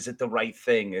this? Is it the right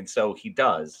thing? And so he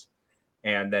does,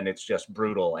 and then it's just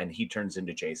brutal, and he turns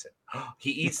into Jason. He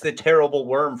eats the terrible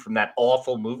worm from that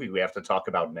awful movie we have to talk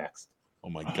about next. Oh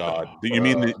my god! Do you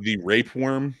mean the rape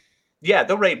worm? Yeah,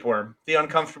 the rape worm, the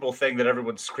uncomfortable thing that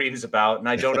everyone screams about, and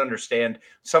I don't understand.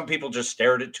 Some people just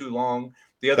stare at it too long.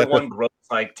 The other one grows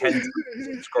like 10 times.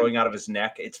 It's growing out of his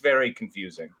neck. It's very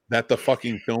confusing. That the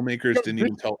fucking filmmakers didn't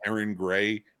even tell Erin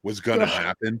Gray was gonna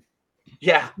happen.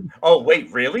 Yeah. Oh,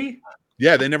 wait, really?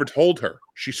 Yeah, they never told her.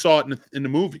 She saw it in the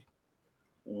movie.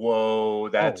 Whoa,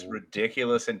 that's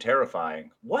ridiculous and terrifying.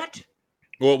 What?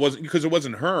 Well, it wasn't because it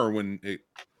wasn't her when it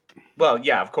Well,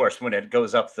 yeah, of course, when it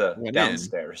goes up the Went in.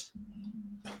 downstairs.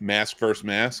 Mask First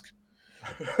Mask,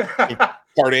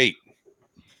 Part 8.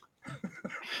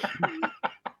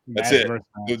 That's it.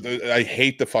 I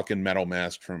hate the fucking metal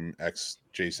mask from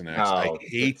Jason X. I Oh,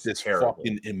 hate it's this terrible.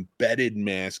 fucking embedded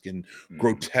mask and Mm.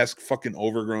 grotesque fucking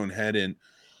overgrown head. And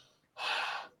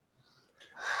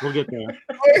We'll get there.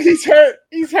 Oh, he's hurt.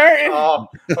 He's hurting. Oh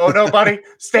no, buddy.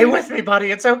 Stay with me,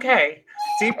 buddy. It's okay.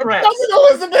 Deep breaths.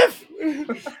 Elizabeth.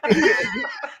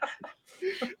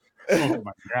 Oh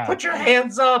my god. Put your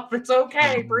hands up. It's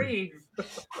okay. Breathe.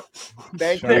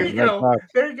 Thank There you. you go.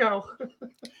 There you go.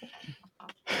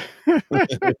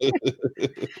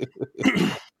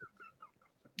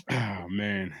 Oh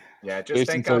man. Yeah, just Jason's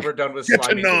thank God like, we're done with "Get to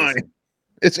Slimy 9." Jason.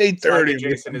 It's 8:30. Slimy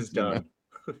Jason is done.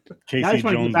 Casey I just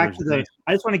want to Jones get back versus to the. Jason.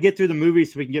 I just want to get through the movie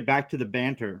so we can get back to the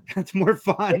banter. That's more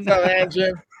fun. What's up,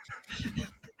 Andrew?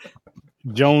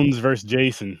 Jones versus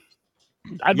Jason.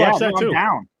 I'd Yeah, watch that no, I'm too.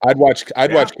 down. I'd watch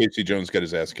Yeah. Casey Jones get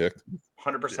his ass kicked.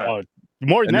 100%. Oh,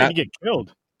 more than And that, that- he get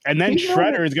killed. And then He's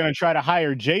Shredder not- is going to try to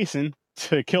hire Jason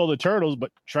to kill the turtles,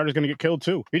 but Shredder's going to get killed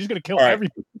too. He's just going to kill All right.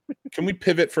 everything. Can we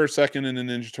pivot for a second in the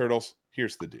Ninja Turtles?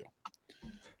 Here's the deal.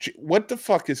 What the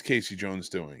fuck is Casey Jones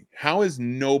doing? How is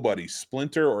nobody,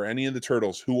 Splinter or any of the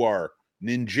turtles who are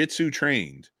ninjutsu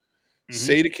trained,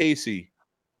 say to Casey,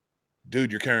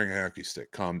 dude, you're carrying a hockey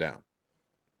stick. Calm down.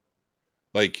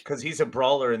 Like, Because he's a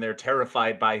brawler and they're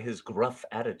terrified by his gruff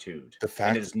attitude the and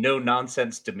fact his no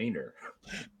nonsense demeanor.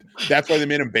 that's why they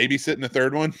made him babysit in the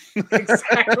third one.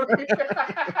 Exactly.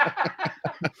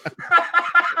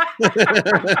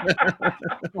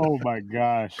 Oh my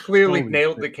gosh. Clearly Holy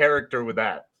nailed shit. the character with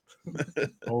that.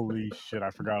 Holy shit.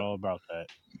 I forgot all about that.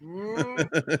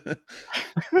 Mm,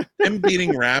 Him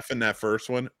beating Raph in that first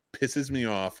one pisses me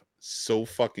off so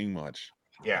fucking much.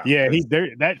 Yeah. Yeah, because-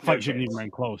 that fight no shouldn't chance. even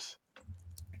been close.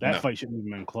 That No. fight shouldn't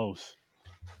even been close.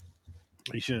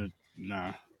 He should.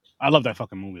 Nah. I love that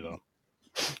fucking movie though.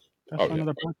 That's Oh, yeah.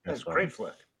 another That's podcast. a great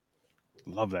flick.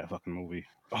 Love that fucking movie.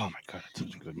 Oh my god, it's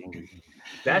such a good movie.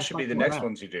 That should be the fuck next that?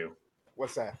 ones you do.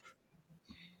 what's that?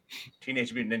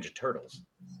 Teenage Mutant Ninja Turtles.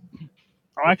 Oh,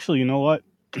 actually, you know what?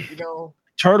 You know?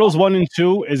 Turtles 1 and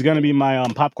 2 is gonna be my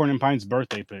Popcorn and Pines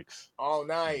birthday picks. Oh,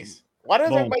 nice. Why does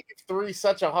Boom. everybody give 3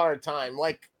 such a hard time?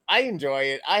 Like, I enjoy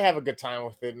it. I have a good time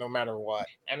with it no matter what.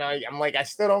 And I'm like, I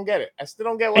still don't get it. I still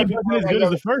don't get why It people wasn't as are good as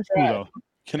like, the first two trash. though.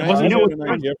 Can It I wasn't throw as out good. an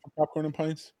idea for Popcorn and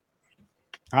Pints?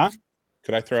 Huh?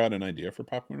 Could I throw out an idea for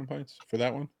Popcorn and Pints for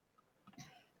that one?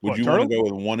 Would What, you want to Turtles?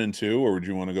 go with 1 and 2, or would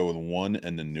you want to go with 1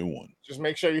 and the new one? Just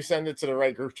make sure you send it to the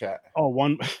right group chat. Oh,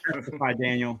 one. By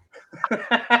Daniel.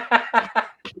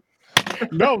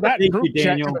 No, that Thank group you,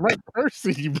 chat to Daniel. the right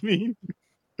person. You mean?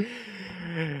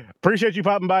 Appreciate you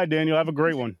popping by, Daniel. Have a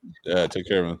great one. Yeah, take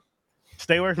care, man.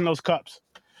 Stay away from those cups.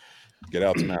 Get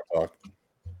out to Map Talk.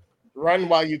 Run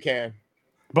while you can.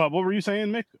 But what were you saying,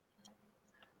 Mick?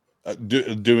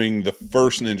 Doing the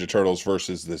first Ninja Turtles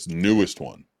versus this newest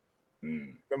one. Hmm.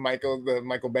 The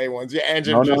Michael Bay ones. Yeah,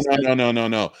 Andrew. No, just said-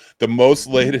 no. The most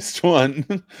latest one.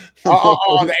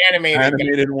 the animated.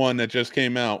 animated one that just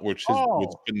came out, which was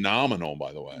Oh. phenomenal,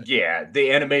 by the way. Yeah,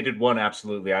 the animated one,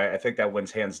 absolutely. I think that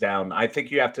wins hands down. I think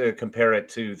you have to compare it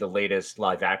to the latest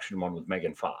live action one with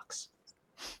Megan Fox.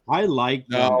 I like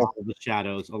No. Out of the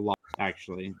Shadows a lot,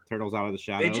 actually. Turtles Out of the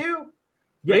Shadows. Did you?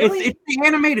 Yeah, Really? it's the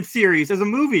animated series as a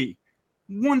movie.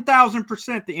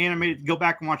 1,000% the animated. Go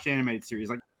back and watch the animated series.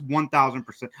 Like 1,000%.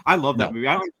 I love that No. movie.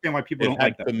 I don't understand why people It don't had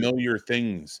like that. familiar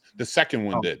things. The second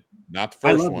one Oh. did, not the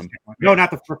I first love one. the second one. No,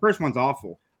 not the first one's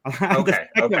awful. The Okay,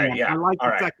 second okay, one, yeah, I like all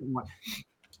the right. second one.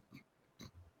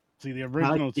 See, the I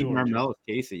original like Steve two. are just- Marmel as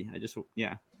Casey.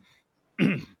 Yeah.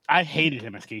 I hated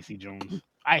him as Casey Jones.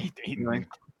 I hate Right.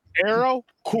 Arrow,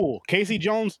 cool. Casey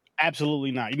Jones,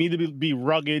 absolutely not. You need to be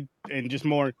rugged and just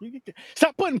more.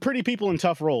 Stop putting pretty people in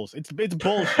tough roles. It's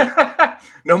bullshit.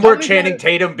 No more many Channing times-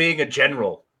 Tatum being a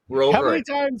general. We're How over many it.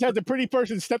 times has a pretty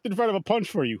person stepped in front of a punch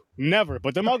for you? Never.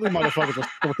 But them ugly motherfuckers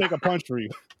will take a punch for you.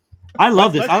 I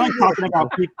love this. Let's I like do talking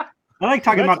about people. I like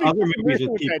talking Let's about be other movies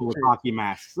commercial with people with type hockey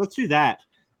masks. Let's do that.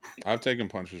 I've taken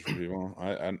punches from people.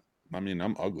 I mean,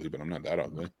 I'm ugly, but I'm not that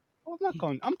ugly. I'm not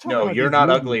going. I'm talking. No, about you're these not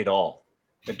movies. ugly at all.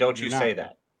 And don't you You're say not.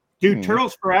 that. Dude, Hmm.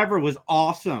 Turtles Forever was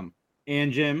awesome.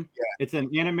 And Jim, Yeah. it's an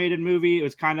animated movie. It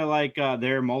was kind of like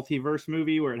their multiverse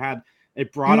movie where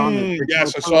it brought on the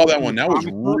Yes, I original saw Turtles that from one. the That was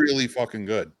comic book. really fucking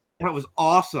good. That was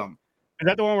awesome. Is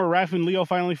that the one where Raph and Leo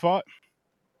finally fought?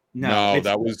 No, it's-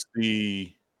 that was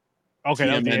the Okay,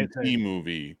 that was TMNT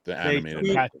movie, the animated.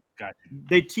 They- Gotcha, gotcha.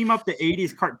 they team up the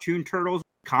 80s cartoon turtles,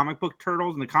 comic book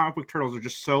turtles, and the comic book turtles are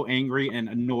just so angry and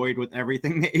annoyed with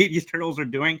everything the 80s turtles are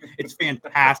doing. It's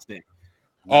fantastic.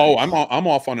 Oh, I'm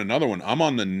off on another one. I'm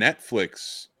on the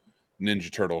Netflix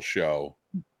Ninja Turtle show,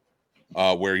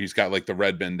 where he's got like the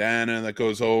red bandana that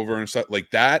goes over and stuff like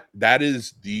that. That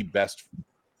is the best.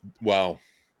 Well,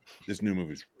 this new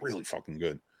movie is really fucking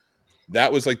good.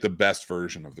 That was like the best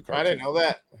version of the cartoon. I didn't know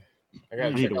that. I I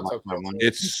gotta need check to out watch Tokyo that one. too.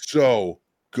 It's so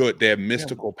good. They have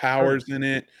mystical powers in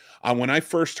it. When I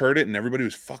first heard it, and everybody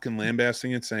was fucking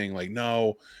lambasting it, saying like,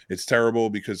 "No, it's terrible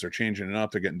because they're changing it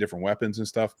up. They're getting different weapons and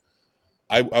stuff."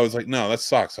 I was like, "No, that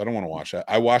sucks. I don't want to watch that."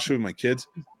 I watched it with my kids.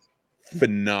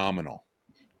 Phenomenal,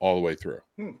 all the way through.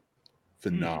 Hmm.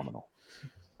 Phenomenal.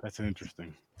 That's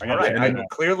interesting. All right, I'm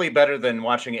clearly better than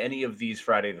watching any of these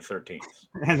Friday the 13th.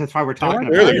 And that's why we're talking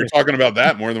about Clearly, it. you're talking about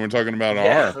that more than we're talking about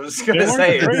Yeah, our. I was gonna weren't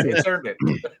say great. it's earned it.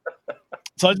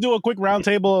 So let's do a quick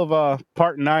roundtable of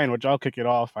part 9, which I'll kick it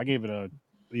off. I gave it a,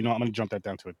 I'm going to jump that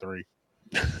down to a 3.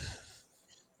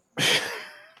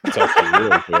 It's actually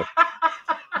really cool.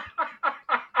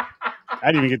 I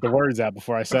didn't even get the words out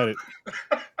before I said it.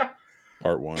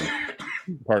 Part 1,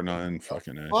 part 9,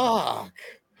 fucking A. Fuck.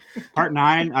 Part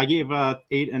 9, I gave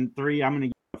 8 and 3. I'm gonna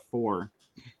give a 4.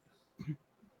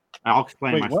 I'll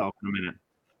explain Wait, myself in a minute.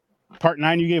 Part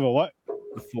 9, you gave a what?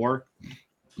 A 4,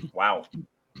 Wow.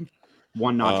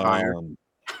 1 notch higher.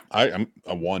 I'm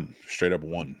a 1, straight up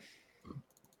 1.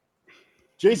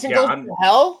 Jason Yeah, goes I'm- to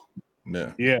hell?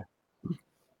 Yeah. Yeah.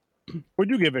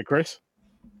 What'd you give it, Chris?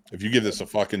 If you give this a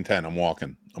fucking 10, I'm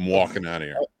walking. I'm walking out of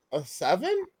here. A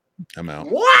 7? I'm out.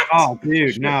 What? Oh,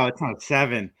 dude, no, it's not a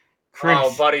 7. Chris,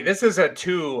 Oh, buddy, this is a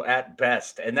 2 at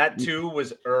best, and that 2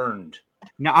 was earned.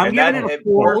 no, I'm And giving that it a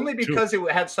 4. only because it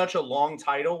had such a long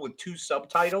title with 2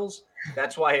 subtitles.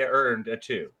 That's why it earned a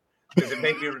 2, because it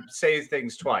made me say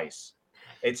things twice.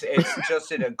 It's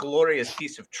just a glorious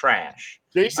piece of trash.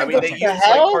 Jason I mean, goes they to use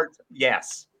hell? like parts.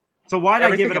 Yes, So why did I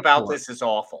everything give it a about 4? this is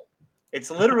awful. It's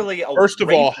literally a First of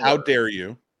rape all, how horror. dare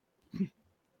you?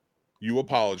 You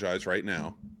apologize right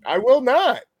now. I will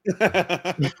not.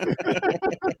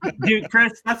 Dude,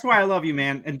 Chris, that's why I love you,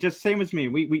 man. And just same as me,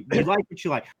 we like what you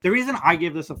like. The reason I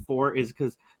give this a 4 is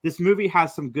because this movie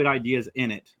has some good ideas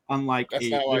in it. Unlike That's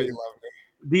not why you love me.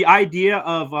 the idea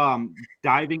of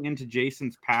diving into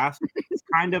Jason's past is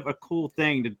kind of a cool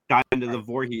thing to dive into the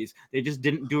Voorhees. They just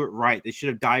didn't do it right. They should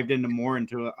have dived into more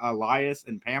into Elias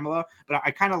and Pamela, but I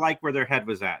kind of like where their head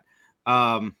was at.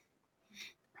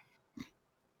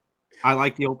 I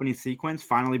like the opening sequence.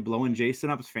 Finally blowing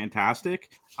Jason up is fantastic.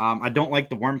 I don't like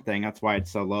the worm thing. That's why it's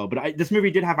so low. But this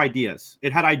movie did have ideas.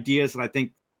 It had ideas that I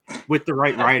think with the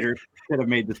right writers should have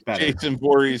made this better. Jason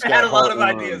Voorhees I had a got lot of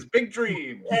heartworm. ideas, big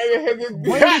dreams.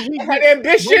 Had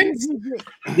ambitions.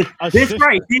 This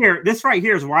right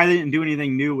here is why they didn't do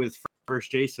anything new with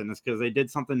first Jason. It's because they did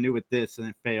something new with this and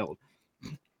it failed.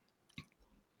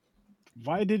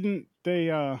 Why didn't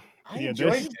they? I Yeah,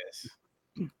 enjoyed this- this.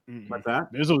 What's that?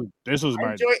 This was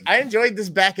my. I enjoyed this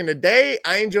back in the day.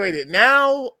 I enjoyed it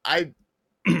now. All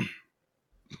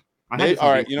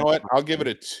right, you know what? I'll give it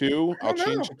a 2. I I'll don't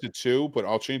change know. it to 2, but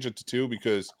I'll change it to 2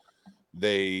 because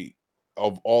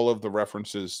of all of the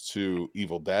references to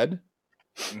Evil Dead.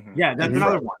 Mhm. Yeah, that's Mhm.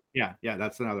 another one. Yeah,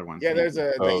 that's another one. Yeah, there's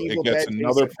a So the it Evil gets Dead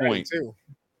another Jason Friday point. too.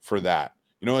 For that.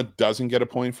 You know what doesn't get a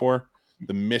point for?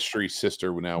 The mystery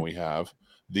sister now we have.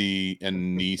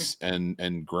 And niece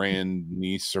and grand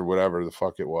niece or whatever the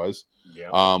fuck it was.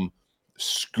 Yeah.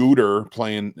 Scooter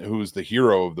playing who's the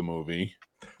hero of the movie.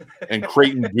 And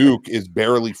Creighton Duke is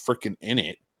barely freaking in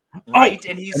it. Right,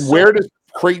 and he's And so- where does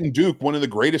Creighton Duke, one of the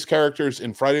greatest characters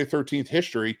in Friday the 13th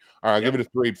history, all right, I'll Yep. give it a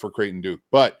 3 for Creighton Duke.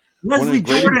 But Leslie one of the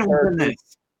greatest Jordan was in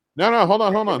this. no, hold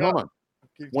on.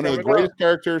 Keep One of the coming greatest up.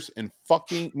 characters in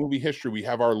fucking movie history. We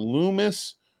have our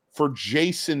Loomis for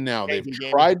Jason now. They've Jason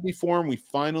James. tried before and we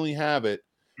finally have it.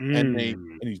 And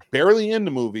Mm. he's barely in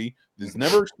the movie. There's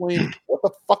never explained what the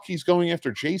fuck he's going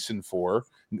after Jason for,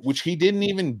 which he didn't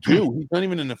even do. He's not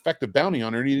even an effective bounty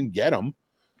hunter, and he didn't get him.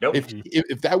 Nope.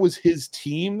 If that was his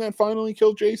team that finally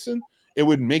killed Jason, it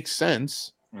would make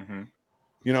sense. Mhm.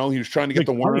 You know, he was trying to get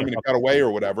the Like, worm and it got away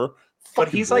or whatever. But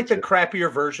Fucking he's like the bullshit.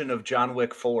 crappier version of John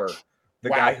Wick 4, the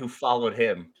Wow. guy who followed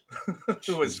him,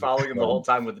 who was following him the whole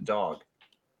time with the dog.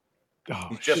 Oh,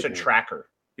 He's just a shit. tracker.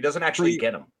 He doesn't actually you-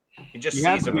 get him. He just you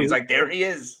have sees him. He's to- like, there he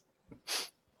is.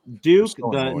 Duke,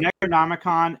 So the annoying.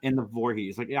 Necronomicon, and the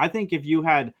Voorhees. Like, I think if you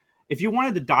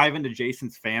wanted to dive into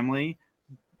Jason's family,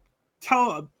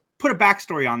 put a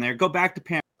backstory on there. Go back to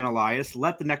Pam and Elias.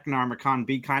 Let the Necronomicon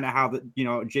be kind of how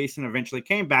Jason eventually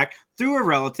came back through a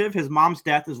relative. His mom's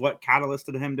death is what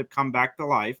catalyzed him to come back to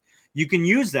life. You can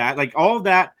use that. Like, all of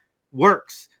that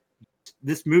works.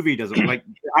 This movie doesn't. Like,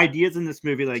 the ideas in this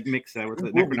movie, like Mick said, with the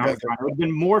Movie Necronomicon, doesn't. it would have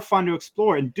been more fun to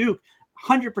explore. And Duke,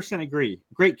 100% agree.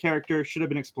 Great character, should have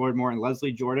been explored more. And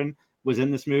Leslie Jordan was in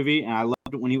this movie, and I loved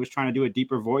it when he was trying to do a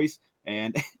deeper voice.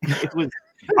 And it was,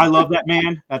 I love that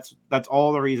man. That's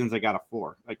all the reasons I got a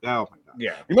 4. Like, oh my god.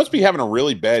 Yeah, You must be having a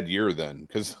really bad year then,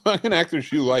 because fucking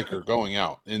actors you like are going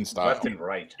out in style. left and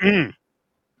right. Mm.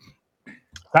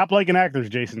 Stop liking actors,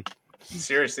 Jason.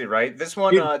 Seriously, right? This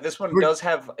one does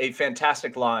have a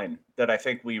fantastic line that I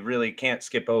think we really can't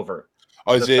skip over.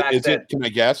 Oh, is The it? fact Is that- it? Can I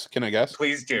guess? Can I guess?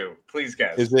 Please do. Please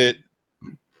guess. Is it?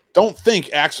 Don't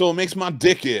think, Axel. It makes my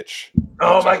dick itch.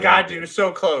 Oh my god, dude,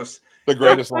 so close. The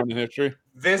greatest line in history.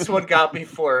 This one got me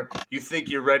for, you think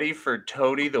you're ready for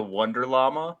Tony the Wonder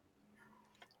Llama?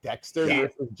 Dexter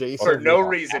versus Jason. For no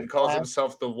reason calls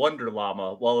himself the Wonder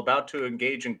Llama while about to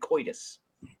engage in coitus.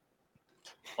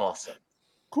 Awesome.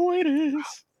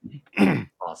 Coitus.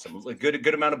 Awesome. A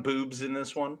good amount of boobs in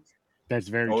this one. That's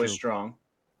very Always true. strong.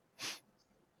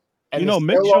 And Mick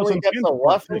still shows only some gets skin a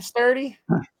what support, from too. Sturdy?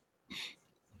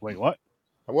 Wait, what?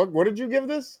 What did you give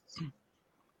this?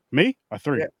 Me? A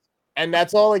 3. Yeah. And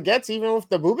that's all it gets, even with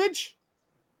the boobage?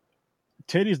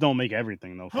 Titties don't make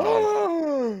everything, though.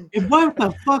 What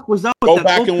the fuck was up with Go that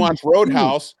back and open watch scene?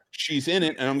 Roadhouse. She's in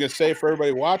it, and I'm gonna say for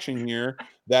everybody watching here,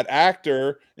 that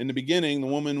actor in the beginning, the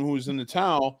woman who's in the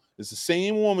towel, is the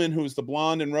same woman who's the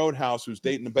blonde in Roadhouse who's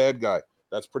dating the bad guy.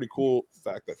 That's pretty cool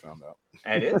fact I found out.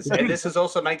 It is. And this is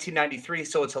also 1993,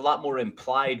 so it's a lot more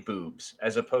implied boobs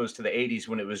as opposed to the 80s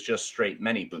when it was just straight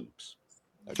many boobs.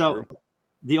 That's So true.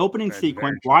 the opening That's sequence,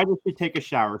 very true. why did she take a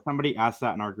shower? Somebody asked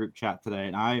that in our group chat today,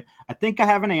 and I think I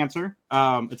have an answer.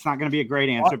 It's not going to be a great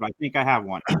answer, but I think I have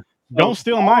one. Don't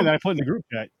steal mine that I put in the group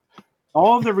chat.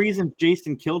 All of the reasons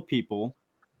Jason killed people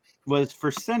was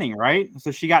for sinning, right? So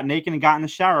she got naked and got in the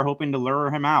shower hoping to lure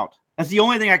him out. That's the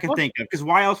only thing I can think of, because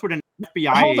why else would an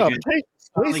FBI Hold up. agent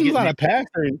suddenly Jason's get not a naked?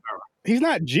 pastor. He's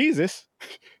not Jesus.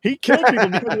 He killed people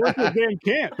because they went to the damn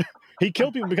camp. He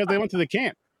killed people because they went to the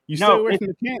camp. You stay away from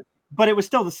the camp. But it was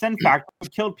still the sin factor. He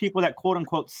killed people that quote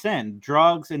unquote sin,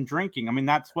 drugs and drinking. I mean,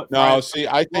 that's what. No, see,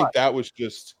 I think that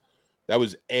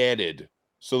was added.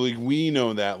 So like we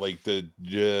know that like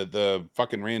the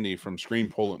fucking Randy from Scream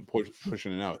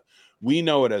pushing it out. We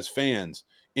know it as fans.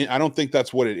 And I don't think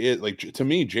that's what it is. Like to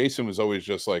me, Jason was always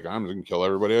just like, I'm just gonna kill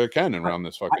everybody I can around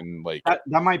this fucking lake.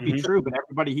 That might be true, but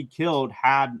everybody he killed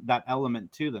had that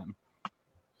element to them.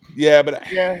 Yeah, but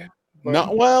Yeah.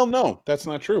 no, that's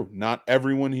not true. Not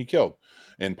everyone he killed.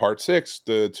 In part 6,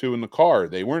 the 2 in the car,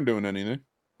 they weren't doing anything.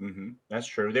 Mm-hmm. That's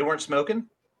true. They weren't smoking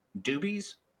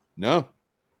doobies. No.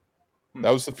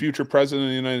 That was the future president of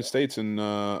the United States in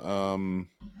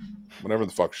whatever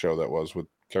the fuck show that was with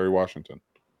Kerry Washington.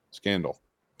 Scandal.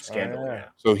 Yeah.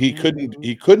 So he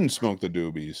couldn't smoke the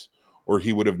doobies, or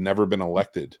he would have never been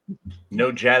elected.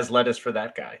 No jazz lettuce for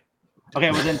that guy. Okay,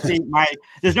 well then see,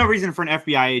 there's no reason for an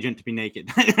FBI agent to be naked.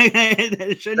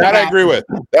 That I agree with.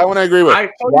 That one I agree with. I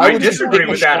would you disagree take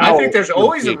a with that. I shower think there's with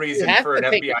always a me? reason You have for an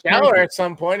to take FBI a shower agent. at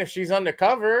some point if she's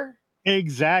undercover.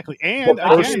 Exactly. And The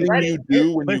first again, thing you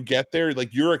do when you get there,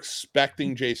 like you're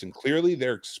expecting Jason. Clearly,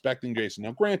 they're expecting Jason.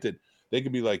 Now, granted, they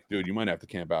could be like, dude, you might have to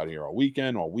camp out here all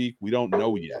weekend, all week. We don't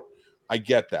know yet. I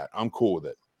get that. I'm cool with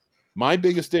it. My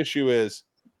biggest issue is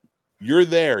you're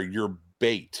there. You're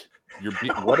bait.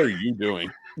 What are you doing?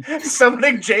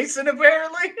 Summoning Jason,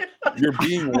 apparently. You're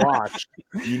being watched.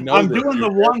 You know I'm this. doing the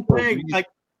You're there one for a thing. reason. Like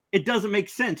it doesn't make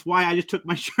sense why I just took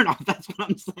my shirt off. That's what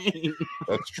I'm saying.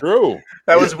 That's true.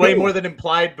 That was way more than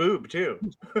implied boob, too.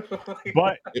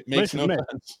 but It makes Listen, no Mick.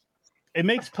 sense. it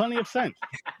makes plenty of sense.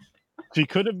 It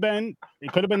could have been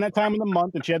that time of the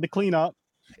month and she had to clean up.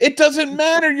 It doesn't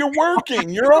matter. You're working.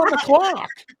 You're on the clock.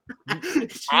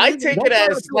 I take it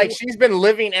as like she's been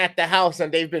living at the house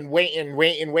and they've been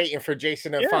waiting for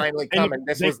Jason to Yeah, finally and come. And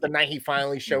this was the night he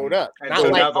finally showed up. And Not so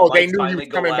like, now the oh, they lights knew he finally was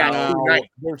go coming back out. tonight.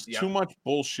 There's Yeah. too much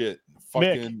bullshit.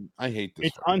 Mick, Fucking, I hate this.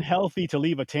 It's unhealthy to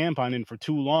leave a tampon in for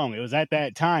too long. It was at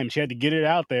that time she had to get it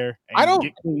out there. And I don't-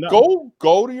 get cleaned up.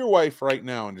 Go to your wife right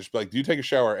now and just be like, do you take a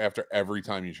shower after every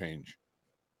time you change?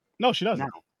 No, she doesn't.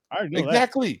 No. I already know that.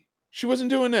 Exactly. She wasn't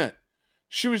doing that.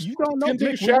 She was You don't know, gonna take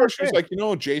a Mick, we shower. weren't She was there. like, you know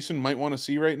what Jason might want to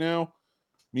see right now?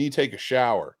 Me take a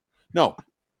shower. No,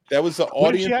 that was the What if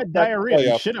audience. she had effect diarrhea and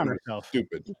playoff shit on was herself?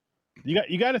 Stupid.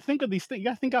 You got to think of these things. You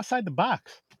got to think outside the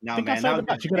box. No, Think man, outside the that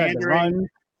box. was You could have to pandering run.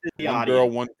 to the One audience. girl,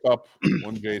 one cup,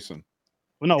 one Jason.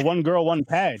 Well, no, one girl, one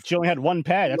pad. She only had one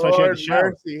pad. That's why she had Lord to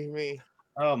shower. mercy me.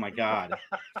 Oh my god!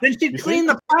 Then she'd You see? clean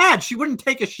the pad. She wouldn't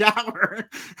take a shower.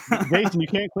 Jason, you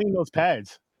can't clean those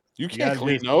pads. You gotta can't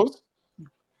clean just- those.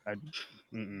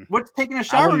 Mm-mm. What's taking a I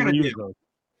shower wouldn't gonna use do? those.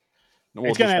 No,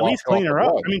 we'll It's gonna just at wash least clean off her the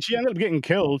up. blood. I mean, she ended up getting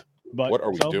killed. But What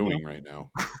are we so, you know. doing right now?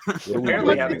 What are we Apparently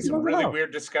doing? having some really Wow.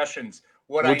 weird discussions.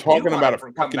 What We're I do talking wanna about a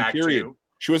come fucking back period. to,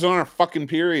 She was on her fucking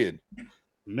period.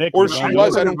 Mick, Or you're she wrong.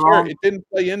 was. I you're don't care. wrong. It didn't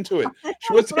play into it.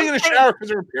 She was taking a shower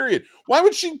because of her period. Why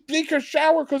would she take a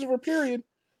shower because of her period?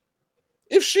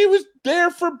 If she was there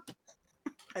for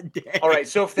all right.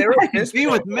 So if they're at this Be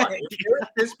point, with Mick. if they're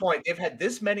at this point, they've had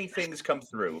this many things come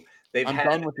through. They've I'm had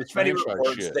done with this this many franchise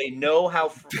reports. shit. They know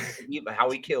how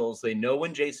he kills. They know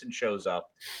when Jason shows up,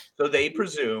 so they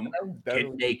presume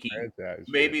get naked.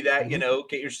 Maybe that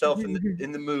get yourself in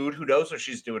the mood. Who knows what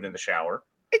she's doing in the shower?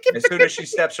 As soon as she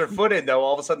steps her foot in, though,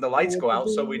 all of a sudden the lights go out,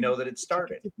 so we know that it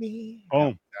started.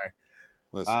 Oh,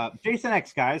 Listen, Jason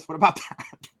X, guys. What about that?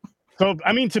 So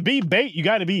I mean, to be bait, you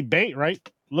got to be bait, right?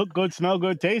 Look good, smell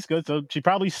good, taste good. So she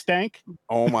probably stank.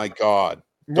 oh my God.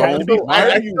 Why Don't- still- why I are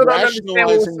still you don't understand what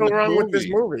was rationalizing so the wrong with this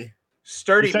movie? movie.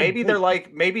 Sturdy, You said maybe bait. they're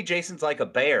like, maybe Jason's like a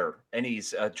bear and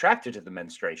he's attracted to the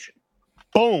menstruation.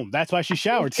 Boom. That's why she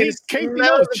showered. You See, can Casey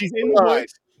smell knows the she's in the blood.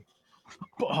 woods.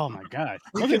 Oh my God!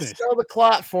 You Look can at this. smell the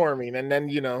clot forming, and then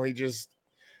he just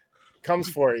comes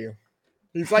for you.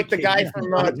 He's like the guy from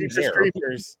Jeepers There.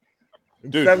 Creepers.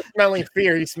 Dude. Instead of smelling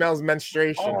fear, he smells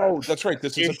menstruation. Oh, that's right.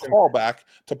 This is a Jason. callback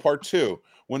to part 2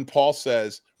 when Paul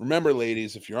says, "Remember,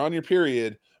 ladies, if you're on your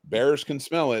period, bears can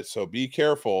smell it, so be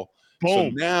careful." So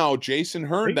Boom. now Jason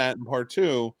heard that in part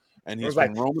 2, and It he's was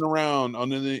been like- roaming around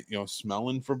under the,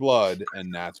 smelling for blood,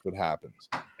 and that's what happens.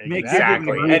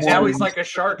 Exactly. Really And now wanted- he's like a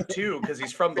shark too, because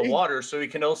he's from the water, so he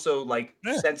can also like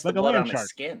Yeah, sense like the a blood land on shark. his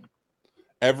skin.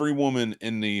 Every woman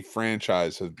in the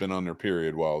franchise has been on their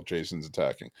period while Jason's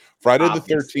attacking. Friday the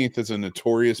Obviously. 13th is a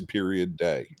notorious period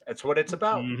day. That's what it's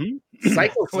about. Mhm.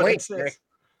 Psycho's What linked, it Nick. says.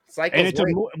 Psycho's And it's a,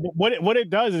 linked. what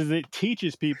it does is it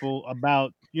teaches people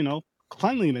about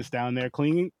cleanliness down there,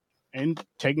 cleaning and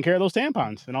taking care of those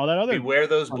tampons and all that other. Beware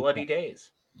those bloody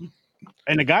days.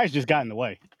 And the guys just got in the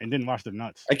way and didn't wash their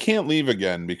nuts. I can't leave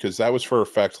again because that was for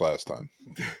effect last time.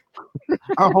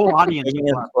 Our whole audience is Isn't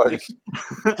it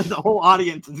left. The whole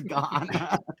audience is gone.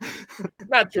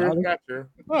 Not true. Not true.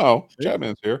 Oh,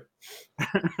 Chapman's here.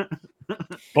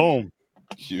 Boom!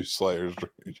 You Slayers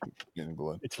getting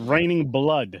blood. It's raining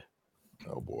blood.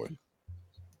 Oh boy.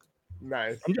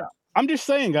 Nice. I'm just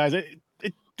saying, guys.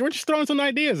 We're just throwing some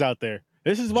ideas out there.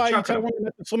 This is why you chucking tell 'em. women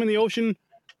not to swim in the ocean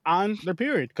on their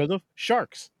period because of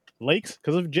sharks, lakes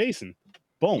because of Jason.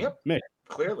 Boom, Yep. Mick.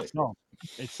 Clearly.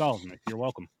 It's solved, Mick. You're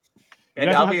welcome. You And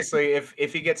guys don't have obviously,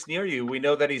 if he gets near you, we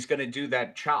know that he's going to do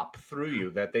that chop through you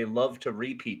that they love to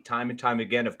repeat time and time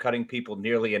again of cutting people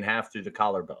nearly in half through the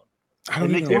collarbone. I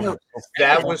don't It even makes know. one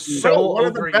That was Bro, so one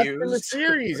of the best in the overused.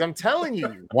 series. I'm telling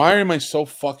you. Why am I so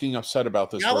fucking upset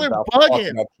about this? Y'all We're are about to talk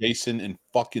bugging. about Jason in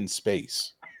fucking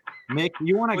space. Mick,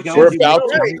 you want to Which go? We're and do about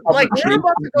what- to- Right, like we're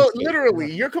about to go. Jason-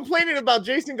 Literally, you're complaining about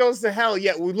Jason Goes to Hell.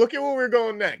 Yet we look at where we're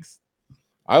going next.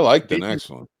 I like the Jason- next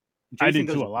one. I Jason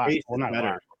did too Goes a to lot. Space Well, is not a better.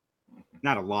 lot.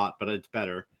 Not a lot, but it's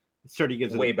better. It sort of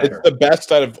gives Way it better. It's the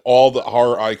best out of all the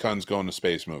horror icons going to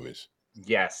space movies.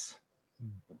 Yes.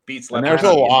 Beats And there's a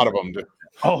Leprechaun. lot of them.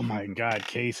 Oh my God,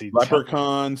 Casey!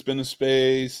 Leprechaun's been to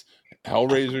space.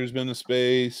 Hellraiser's been to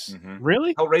space. Mhm.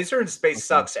 Really? Hellraiser in space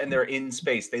sucks, and they're in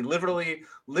space. They literally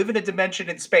live in a dimension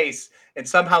in space, and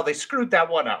somehow they screwed that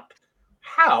one up.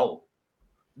 How?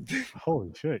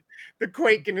 Holy shit! The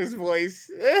quake in his voice.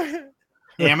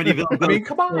 Amityville. I mean, goes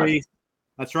come to on. space.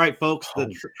 That's right, folks.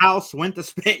 The house went to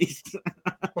space.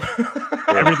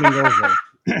 Everything goes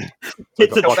there.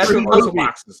 It's a No, that's true in puzzle movie.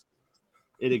 boxes.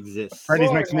 It exists. Freddy's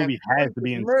Lord next movie have has to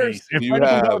be in mercy. space. If You Freddy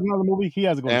comes out have with another movie, he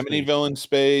has to go to space. Amityville in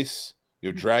space. You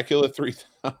have Dracula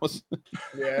 3000.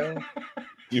 Yeah.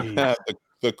 You Jeez. have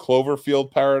the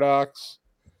Cloverfield paradox.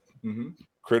 Mhm.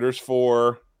 Critters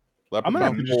 4. I'm gonna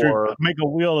have to Leprechaun just 4. make a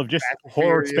wheel of just Fast and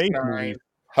horror Furious space 9. movies.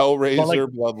 Hellraiser, But, like-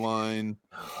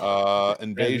 Bloodline,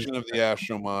 Invasion of the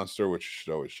Astro Monster, which you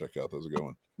should always check out. Those are a good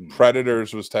one. Hmm.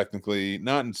 Predators was technically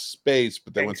not in space,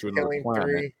 but they went to another Thanksgiving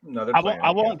planet. 3. Another I won't, planet, I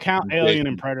yeah. won't count Jason. Alien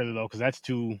and Predator though, because that's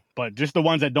too. But just the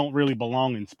ones that don't really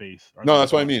belong in space. are No, the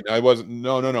that's what I ones. mean. I wasn't.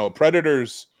 No.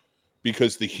 Predators,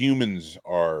 because the humans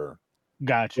are.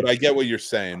 Gotcha. But I get what you're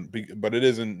saying. But it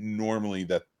isn't normally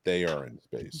that they are in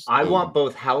space. I So- want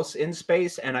both House in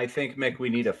space, and I think, Mick, we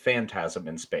need a Phantasm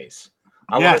in space.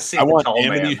 I want to Yes, see I the want tall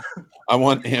Amity, man. I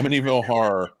want Amityville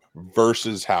Horror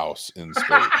versus House in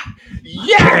space.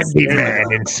 Yes!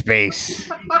 Candyman in space.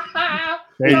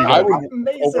 There you I go. would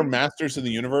Amazing. over Masters of the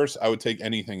Universe. I would take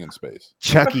anything in space.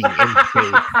 Chucky in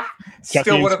space.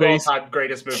 Still in one of all space. time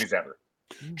greatest movies ever.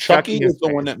 Chucky in is the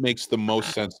space. one that makes the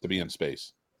most sense to be in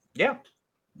space. Yeah.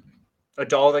 A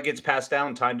doll that gets passed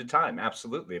down time to time.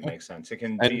 Absolutely. It makes sense. It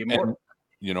can be And immortal.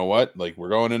 you know what? Like we're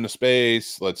going into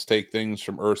space. Let's take things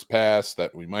from Earth's past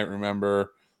that we might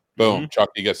remember. Boom!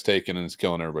 Chucky gets taken and is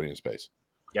killing everybody in space.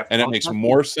 Yep. And it makes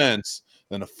more sense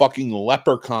than a fucking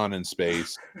leprechaun in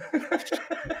space.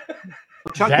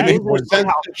 Chucky That is more a Sense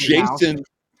house than in house. Jason.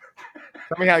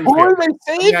 Tell me how you Who feel. are they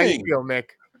Tell me how you saving? feel, Mick.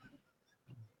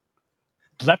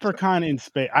 Leprechaun in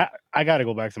space. I got to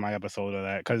go back to my episode of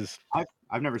that because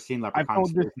I've never seen Leprechaun. told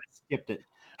in this- space. I skipped it.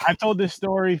 I've told this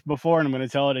story before and I'm going to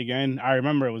tell it again. I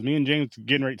remember it was me and James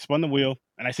getting ready to spin the wheel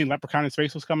and I seen Leprechaun in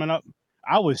space was coming up.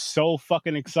 I was so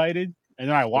fucking excited. And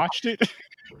then I watched it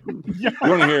Yeah.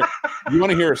 You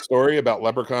want to hear a story about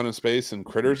Leprechaun in space and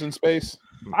critters in space?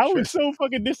 I was so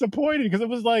fucking disappointed because it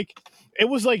was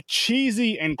like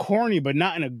cheesy and corny, but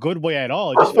not in a good way at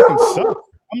all. It just fucking sucked.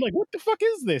 I'm like, what the fuck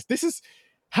is this? This is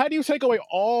how do you take away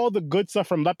all the good stuff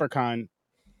from Leprechaun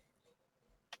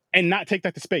and not take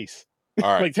that to space?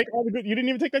 All right. Like take all the good. You didn't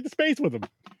even take that to space with them.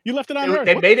 You left it on Earth.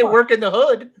 They What made the it fuck? work in the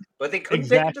hood, but they couldn't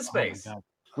take it to Exactly. Oh my space. God.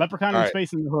 Leprechaun All in right.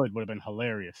 space in the hood would have been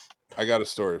hilarious. I got a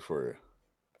story for you.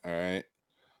 All right.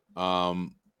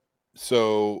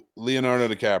 So Leonardo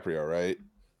DiCaprio, right,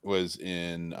 was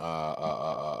in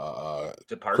Departed.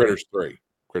 Critters 3.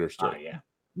 Critters 3. Ah, yeah.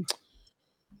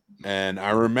 And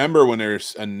I remember when they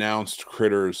announced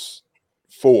Critters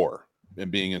 4 and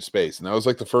being in space. And that was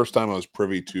like the first time I was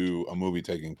privy to a movie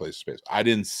taking place in space. I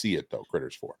didn't see it though,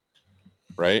 Critters 4.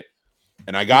 Right?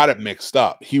 And I got it mixed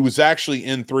up. He was actually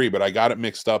in 3, but I got it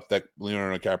mixed up that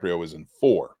Leonardo DiCaprio was in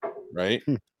 4, right?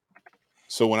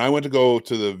 So when I went to go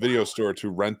to the video store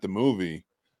to rent the movie,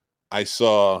 I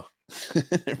saw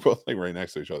they're both like right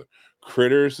next to each other.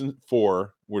 Critters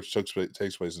 4, which takes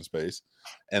place in space,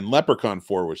 and Leprechaun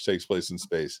 4, which takes place in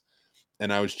space.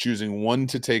 And I was choosing one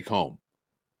to take home.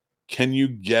 Can you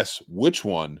guess which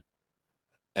one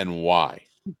and why?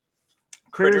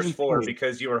 Critters 4,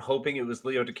 because you were hoping it was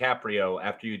Leo DiCaprio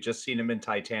after you'd just seen him in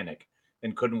Titanic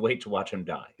and couldn't wait to watch him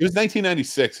die. It was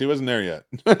 1996. He wasn't there yet.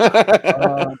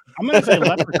 I'm gonna say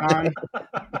Leprechaun.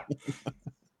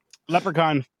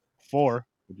 Leprechaun 4.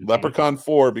 Leprechaun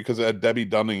 4 because it had Debbie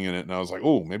Dunning in it, and I was like,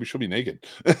 "Oh, maybe she'll be naked."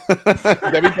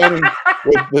 Debbie Dunning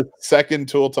was the second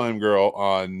Tool Time girl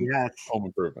on Home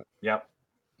Improvement. Yep.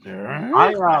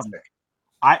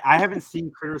 I haven't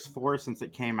seen Critters 4 since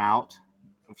it came out.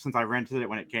 Since I rented it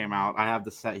when it came out, I have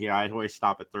the set here. I always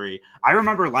stop at 3. I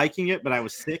remember liking it, but I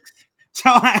was 6. So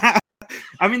I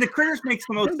mean, the Critters makes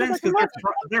the most sense because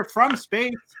they're from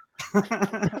space.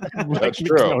 That's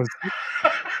true.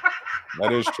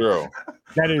 That is true.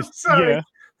 That is Sorry. yeah.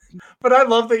 But I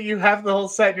love that you have the whole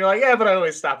set and you're like, yeah, but I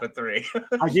always stop at 3.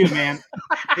 I do, man.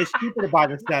 It's cheaper to buy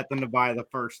the set than to buy the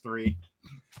first 3.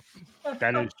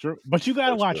 That is true. But you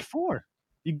gotta watch 4.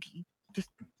 You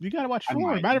gotta watch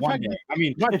 4. Matter of fact, I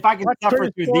mean, watch- if I can watch suffer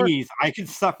Critters through 4 these, I can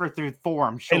suffer through 4,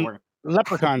 I'm sure.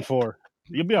 Leprechaun 4.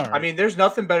 You'll be all right. I mean, there's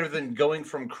nothing better than going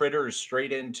from Critters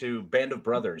straight into Band of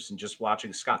Brothers and just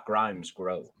watching Scott Grimes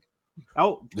grow.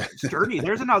 Oh, Sturdy.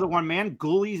 There's another one, man.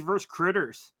 Ghoulies versus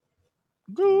Critters.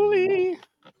 Ghoulie.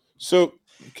 So,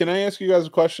 can I ask you guys a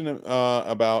question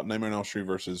about Nightmare on Elm Street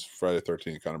versus Friday the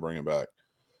 13th? Kind of bring it back.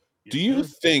 Do you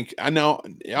think? I know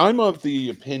I'm of the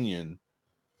opinion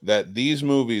that these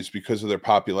movies, because of their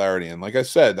popularity, and like I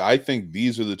said, I think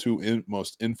these are the two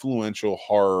most influential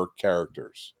horror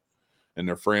characters, and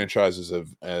their franchises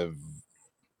have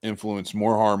influenced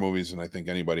more horror movies than I think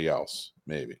anybody else,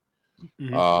 maybe.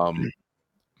 Mhm.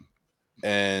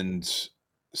 And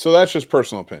so that's just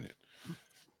personal opinion.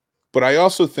 But I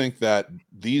also think that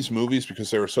these movies,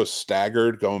 because they were so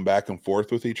staggered going back and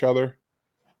forth with each other,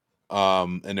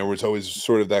 and there was always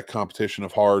sort of that competition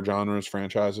of horror genres,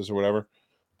 franchises, or whatever.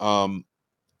 I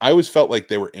always felt like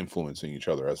they were influencing each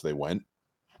other as they went.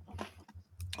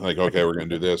 Like, okay, we're going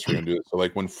to do this, we're going to do this. So,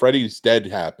 like, when Freddy's Dead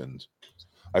happened,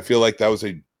 I feel like that was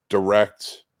a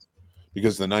direct,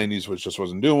 because the 90s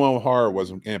wasn't doing well with horror, it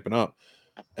wasn't amping up.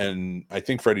 And I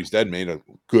think Freddy's Dead made a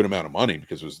good amount of money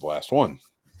because it was the last one,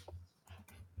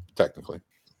 technically.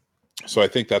 So I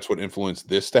think that's what influenced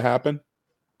this to happen.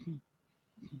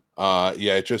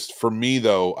 Yeah, it just, for me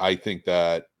though, I think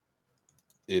that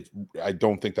I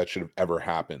don't think that should have ever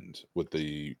happened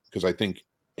because I think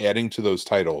adding to those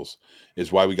titles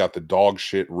is why we got the dog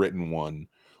shit written one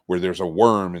where there's a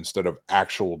worm instead of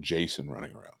actual Jason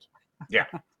running around. Yeah.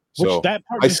 So that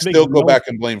part I just still makes go no back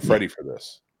and blame Freddy for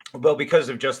this. Well, because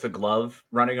of just the glove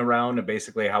running around and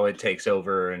basically how it takes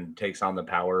over and takes on the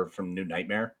power from New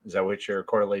Nightmare. Is that what your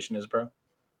correlation is, bro?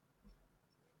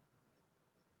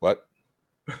 What?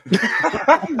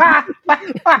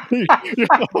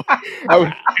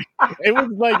 It was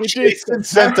like Jason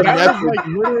sent the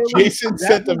message. Jason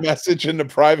sent the message in the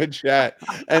private chat,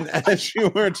 and as you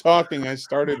were talking, I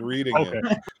started reading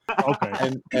it.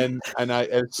 Okay. And I,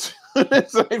 as soon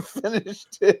as I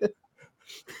finished it,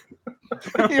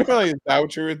 you're like, "Is that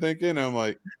what you were thinking?" I'm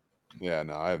like, "Yeah,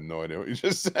 no, I have no idea what you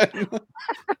just said."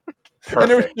 And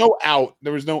there was no out.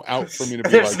 There was no out for me to be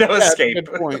There's like, no "Yeah, escape."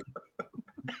 Good point.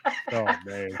 Oh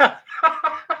man,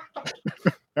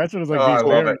 that's what it's like. Oh, I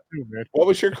love it. Too, man. What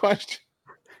was your question?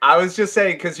 I was just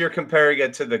saying, because you're comparing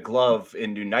it to the glove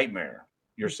in New Nightmare.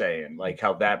 You're saying like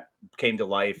how that came to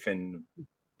life and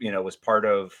was part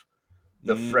of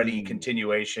the Freddy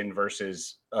continuation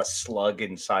versus a slug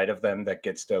inside of them that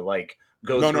gets to like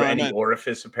goes No, through I any meant-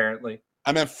 orifice, apparently.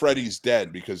 I meant Freddy's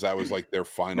Dead because that was like their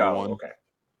final No, one. okay.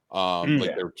 Like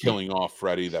Yeah. they were killing off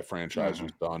Freddy. That franchise Mm-hmm.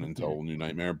 was done until New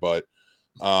Nightmare. But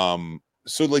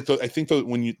so like I think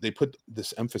when they put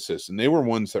this emphasis, and they were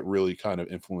ones that really kind of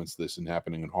influenced this and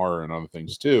happening in horror and other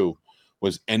things too,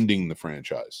 was ending the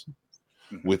franchise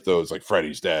with those like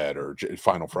Freddy's Dead or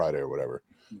Final Friday or whatever.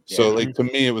 So Yeah. like to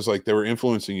me, it was like they were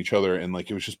influencing each other, and like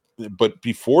it was just. But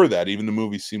before that, even the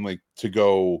movie seemed like to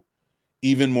go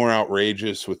even more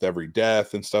outrageous with every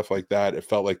death and stuff like that. It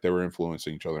felt like they were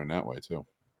influencing each other in that way too.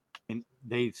 And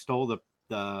they stole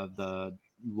the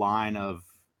line of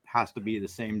has to be the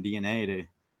same DNA to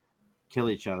kill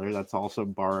each other. That's also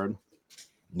borrowed.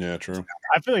 Yeah, true.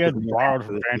 I feel like that's Yeah, borrowed for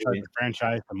from the franchise movie. to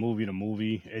franchise, to movie to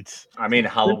movie. I mean,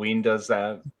 Halloween does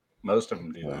that. Most of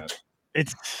them do that.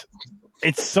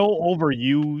 It's so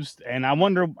overused, and I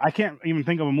wonder. I can't even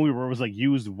think of a movie where it was like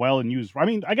used well and used. I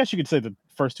mean, I guess you could say the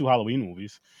first two Halloween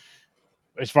movies,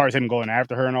 as far as him going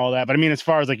after her and all that. But I mean, as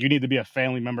far as like you need to be a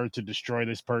family member to destroy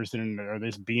this person or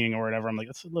this being or whatever, I'm like,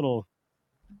 it's a little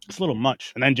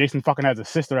much. And then Jason fucking has a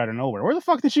sister out of nowhere. Where the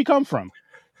fuck did she come from?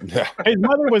 Yeah. His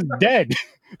mother was dead.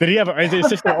 Did he have? Is his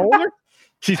sister older?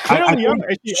 She's clearly younger.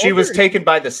 Is She was older? taken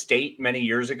by the state many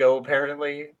years ago,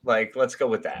 apparently. Like, let's go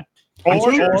with that.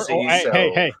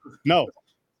 Hey, no,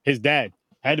 his dad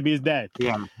had to be his dad.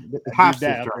 Yeah, His half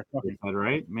dad sister, out there fucking.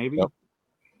 right? Maybe. Yep.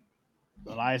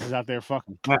 Elias is out there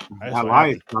fucking. That That's what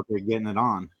Elias out there getting it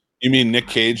on. You mean Nick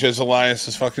Cage as Elias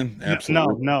is fucking?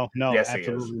 Absolutely. No, Yes, he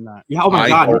absolutely not. Yeah. Oh my I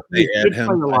God. hope they Nick add Cage him.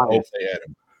 played I hope Elias. they add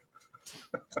him.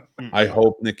 I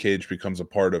hope Nick Cage becomes a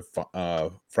part of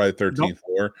Friday the 13th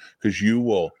lore, because you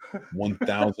will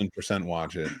 1000%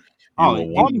 watch it. Oh,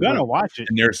 I'm gonna watch it.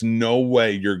 And there's no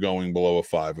way you're going below a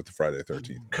 5 with the Friday the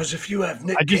 13th. Because if you have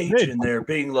Nick I just Cage did. in there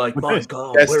being like, With my this.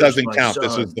 God, This where's doesn't my count. son?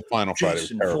 This is the final Friday. It was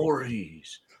Jason terrible.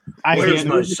 Voorhees. I Where's can't-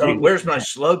 my son? Where's my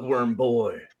slugworm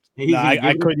boy? He's No, I gonna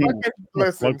give it- couldn't.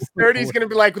 Listen, Sturdy's gonna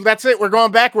be like, that's it. We're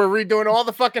going back. We're redoing all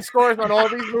the fucking scores on all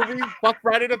these movies. Fuck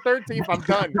Friday the 13th. I'm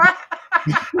done.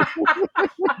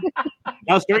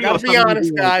 Now, I Sturdy gotta was be something to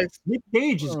honest, be like, guys. Nick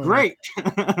Cage is great.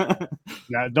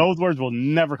 Now, those words will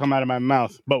never come out of my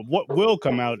mouth. But what will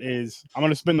come out is I'm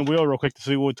gonna spin the wheel real quick to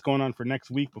see what's going on for next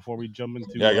week before we jump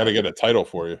into. Yeah, I got to get a title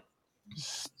for you.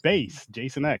 Space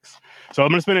Jason X. So I'm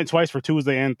gonna spin it twice for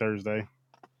Tuesday and Thursday.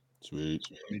 Sweet.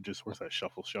 Let me just where's that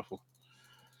shuffle?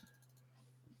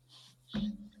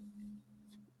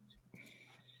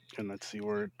 And let's see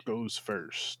where it goes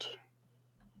first.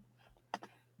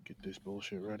 Get this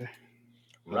bullshit ready.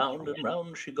 Round and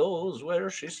round she goes. Where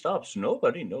she stops,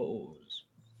 nobody knows.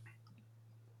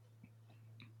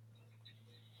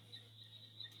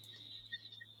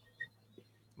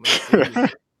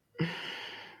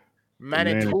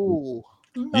 Manitou.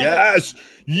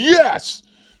 Yes.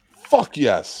 Fuck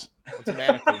yes. What's a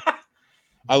Manitou?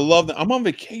 I love that. I'm on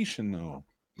vacation though.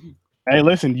 Hey,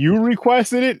 listen, you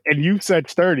requested it and you said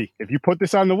sturdy. If you put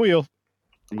this on the wheel,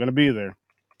 I'm gonna be there.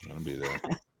 I'm gonna be there.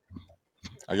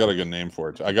 I got a good name for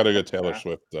it. I got a good Taylor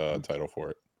Swift title for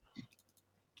it.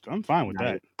 I'm fine with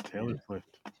that. Taylor Swift.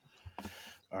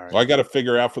 All right. Well, I got to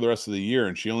figure out for the rest of the year,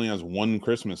 and she only has one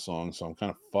Christmas song, so I'm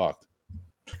kind of fucked.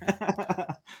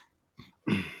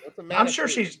 What's a Manitou? I'm sure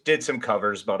she did some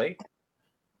covers, buddy.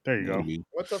 There you go. Maybe.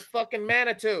 What's a fucking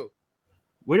Manitou?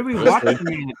 Where do we watch the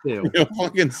movie to? You'll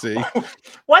fucking see.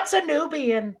 What's a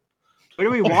Nubian? Where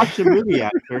do we watch the movie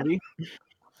at, Sturdy?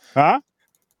 Huh?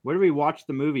 Where do we watch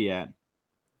the movie at?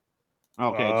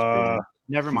 Okay, it's streaming.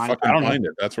 Never You mind. fucking I don't know. find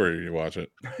it. That's where you watch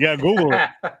it. Yeah, Google it.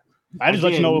 I just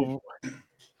let you know.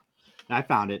 I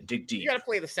found it. Dig You deep. gotta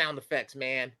play the sound effects,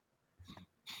 man.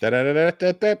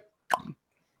 Da-da-da-da-da-da.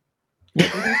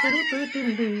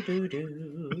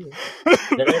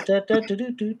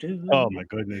 Oh my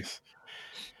goodness.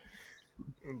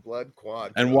 Blood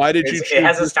quad. And why did you choose It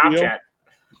has a this stop wheel? chat.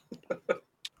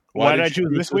 Why did I you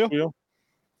choose this wheel?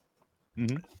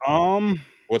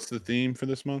 What's the theme for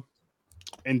this month?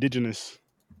 Indigenous,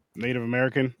 Native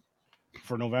American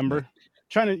for November.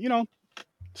 Trying to,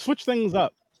 switch things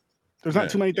up. There's not Yeah.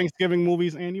 too many Thanksgiving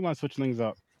movies, and you want to switch things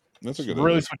up. That's a good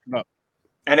Really idea. switch it up.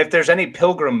 And if there's any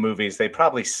Pilgrim movies, they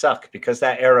probably suck because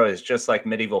that era is just like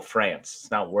medieval France.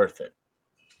 It's not worth it.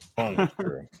 Oh, That's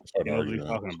true. It's hard to what are argue you that.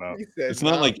 talking about? He said, It's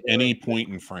not "Wow, like boy." any point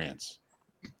in France.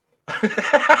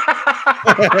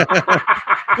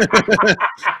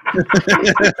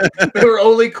 They were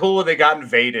only cool when they got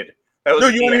invaded. That was No,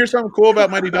 you want to hear something cool about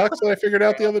Mighty Ducks that I figured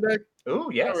out the other day? Ooh,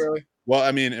 Not yes. really. Well,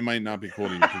 I mean, it might not be cool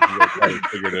to you because you guys probably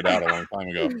figured it out a long time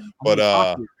ago.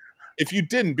 But if you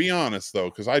didn't, be honest though,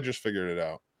 because I just figured it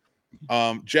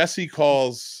out. Jesse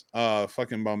calls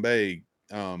fucking Bombay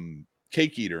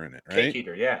Cake Eater in it, right? Cake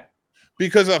Eater, yeah.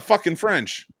 Because of fucking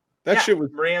French. That Yeah, shit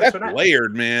was Marie that's Antoinette.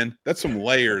 layered, man. That's some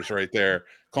layers right there.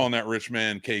 Calling that rich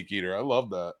man Cake Eater. I love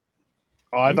that.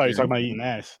 Oh, I thought you were talking about eating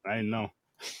ass. I didn't know.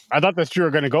 I thought that's you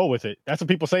were going to go with it. That's what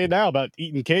people say now about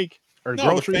eating cake or No, the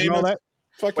groceries and all famous that.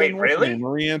 Fucking Wait, what's her really? name?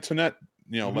 Marie Antoinette.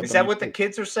 You know, let Is them that eat what the cake.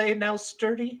 kids are saying now,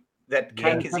 Sturdy? That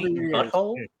Yeah. cake is eating Years.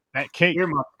 butthole? That cake.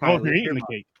 Earmuff, Oh, if Kylie, you're eating the earmuff.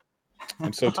 cake.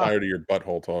 I'm so tired of your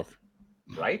butthole talk.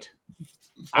 Right?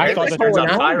 I Maybe thought this that one's was on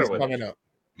Now fire he's with coming it. up.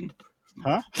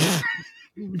 Huh?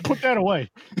 Put that away.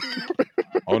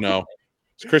 Oh no.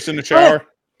 Is Chris in the shower?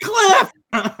 Cliff.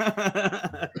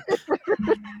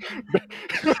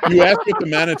 You asked what the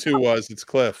Manitou was. It's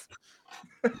Cliff.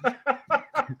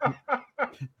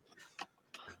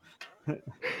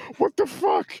 What the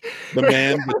fuck? The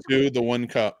man, the two, the one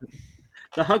cup.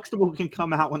 The Huxtable can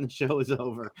come out when the show is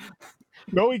over.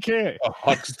 No, he can't. A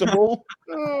Huxtable?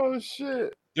 Oh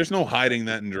shit! There's no hiding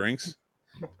that in drinks.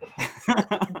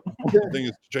 The thing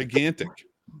is gigantic.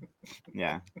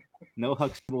 Yeah. No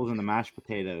Huxtables in the mashed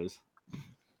potatoes. You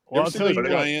Well, ever I'll see tell those you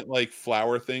what. giant like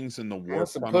flower things in the warp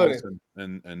some tunnels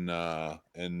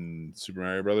and Super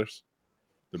Mario Brothers?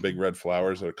 The big red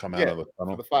flowers that come out Yeah, of the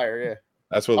tunnel. The fire, yeah.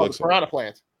 That's what it Oh, looks the like. piranha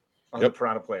plants. On Yep. the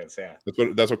piranha plants, yeah.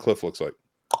 That's what Cliff looks like.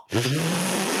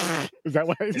 Is that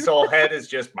what? His whole head is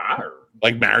just bar.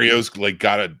 Like Mario's like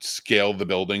gotta scale the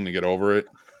building to get over it.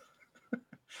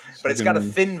 But it's got a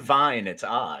thin vine. It's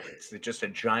odd. It's just a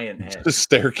giant head. The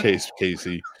staircase,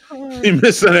 Casey. You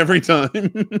miss that every time.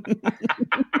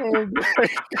 Oh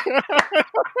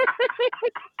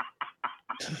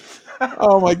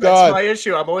Oh my That's god. my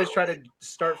issue. I'm always trying to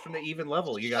start from the even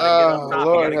level. You gotta get up top.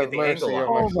 Lord You gotta have get the angle mercy on.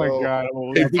 on Oh my god!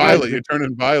 Well, Hey, you guys Violet, did- you're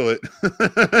turning violet. If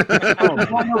you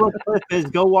don't know what Cliff is,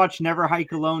 go watch Never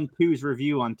Hike Alone 2's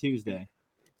review on Tuesday.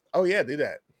 Oh yeah, do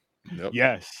that. Yep.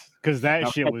 Yes, because that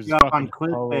I'll shit catch was you up on fucking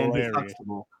Cliff and his hilarious.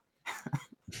 Huxtable.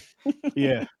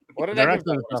 Yeah, What did The I rest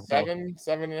give of that the one? stuff,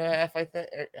 Seven and a half, I think.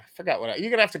 I forgot what you're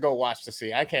gonna have to go watch to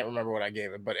see. I can't remember what I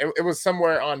gave it, but it was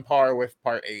somewhere on par with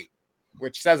part 8,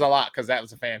 which says a lot because that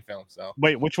was a fan film. So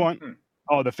wait, which one? Hmm.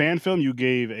 Oh, the fan film. You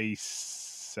gave a.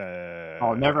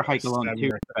 Oh, Never Hike Alone 2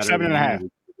 is better seven than and a the half.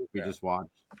 movie we just watched.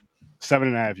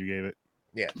 7.5. You gave it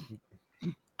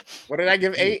what did I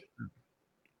give 8?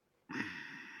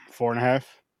 4.5.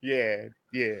 Yeah.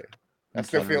 I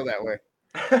still feel that way.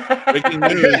 Breaking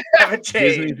news. Haven't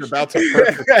Disney's changed. about to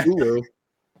purchase Hulu.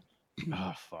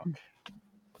 Oh fuck!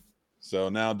 So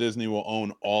now Disney will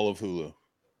own all of Hulu. Oh,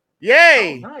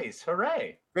 Yay! nice.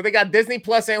 Hooray. So they got Disney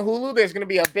Plus and Hulu. There's gonna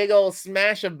be a big old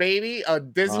smash of baby, a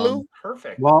Dislu.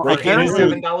 Perfect. Well, For Breaking news.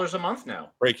 $87 a month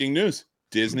now. Breaking news.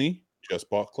 Disney just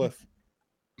bought Cliff.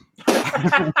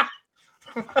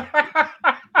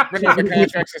 Renewed the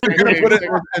contracts They're gonna put it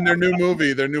to in their new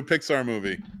movie, their new Pixar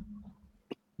movie.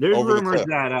 There's Over the rumors cliff.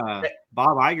 that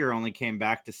Bob Iger only came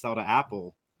back to sell to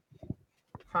Apple.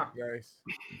 Huh. Nice.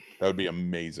 That would be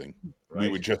amazing. We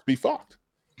Right. would just be fucked.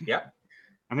 Yep.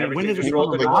 I mean, when Everything does just it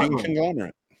rolled come The into out? King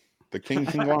Conglomerate. The King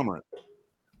Conglomerate.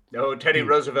 No, Teddy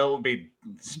Roosevelt will be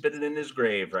spitting in his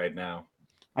grave right now.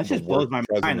 That The just blows worst my mind.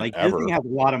 president Like ever. Disney has a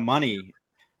lot of money,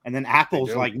 and then Apple's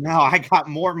do. like, "No, I got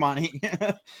more money."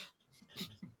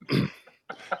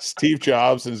 Steve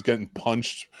Jobs is getting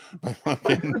punched by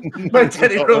fucking By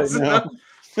Teddy right Roosevelt. now.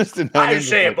 Just in I heaven,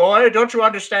 say, just boy, don't you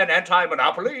understand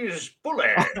anti-monopoly is bully?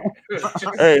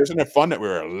 like, hey, isn't it fun that we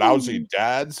were lousy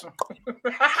dads?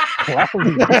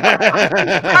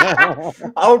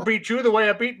 I'll beat you the way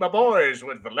I beat my boys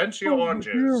with Valencia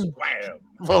oranges. Wham!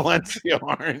 Valencia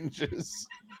oranges.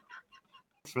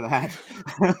 For that,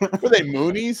 Were they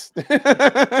Moonies?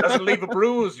 Doesn't leave a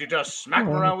bruise. You just smack him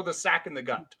around with a sack in the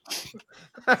gut.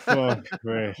 Fuck,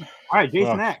 man. all right,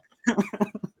 Jason Fuck. X.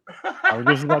 I was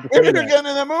just about to We say didn't that. get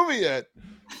in that movie yet.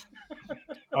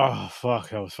 Oh fuck,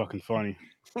 that was fucking funny.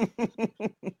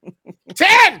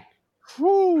 10!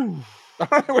 Whew. All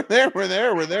right, we're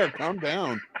there. Calm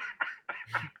down.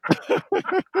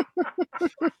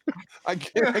 I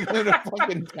give it a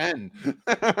fucking 10.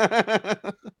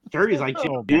 Dirty's like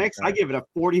Oh, Jason X. my I give it a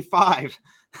 45.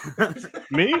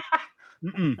 Me?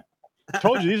 Mm-mm.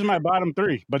 Told you these are my bottom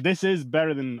 3, but this is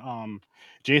better than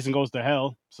Jason Goes to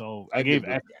Hell. So I give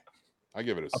it I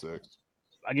give it a 6.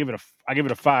 I give it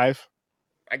a 5.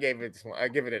 I give it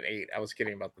an 8. I was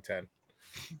kidding about the 10.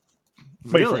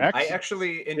 Wait, for Really? X? I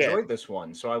actually enjoyed this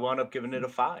one, so I wound up giving it a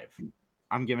 5.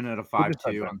 I'm giving it a 5 just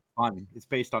too. On fun. It's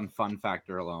based on fun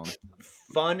factor alone.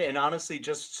 Fun and honestly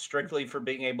just strictly for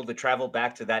being able to travel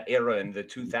back to that era in the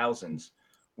 2000s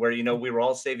where, you know, we were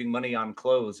all saving money on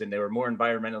clothes and they were more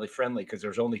environmentally friendly because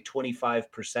there's only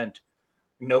 25%,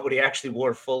 nobody actually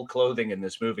wore full clothing in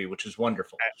this movie, which is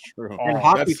wonderful. That's true. And Oh,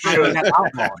 hockey that's finally got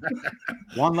outlawed.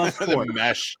 One less the sport.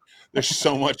 mesh. There's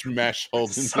so much mesh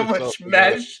holding So this much up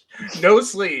together. mesh, no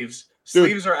sleeves. Dude.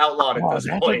 Sleeves are outlawed at Oh, this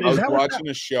that's point. I was Is that what watching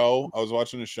a show. I was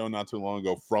watching a show not too long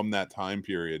ago from that time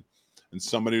period, and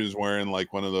somebody was wearing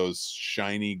like one of those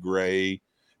shiny gray.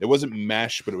 It wasn't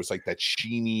mesh, but it was like that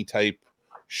sheeny type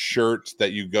shirt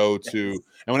that you go to. Yes.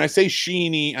 And when I say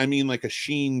sheeny, I mean like a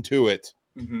sheen to it.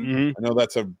 Mhm. Mhm. I know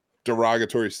that's a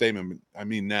derogatory statement, but I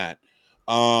mean that.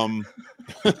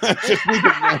 Just need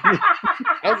to-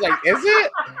 I was like, is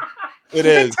it? it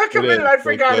is. It took a it minute. is. I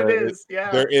forgot Like, it is.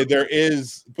 Yeah. there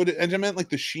is, but and I meant like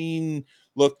the sheen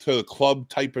look to the club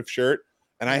type of shirt.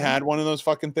 And I had one of those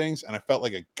fucking things, and I felt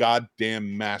like a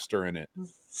goddamn master in it.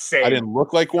 Same. I didn't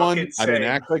look like one. Fucking I didn't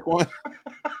same. act like one,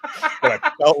 but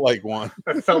I felt like one.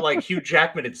 I felt like Hugh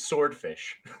Jackman in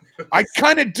Swordfish. I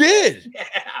kind of did, Yeah.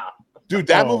 dude.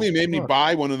 That Oh, movie made me fuck.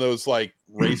 buy one of those like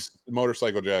race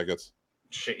motorcycle jackets.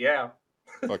 Shit, yeah.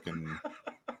 Fucking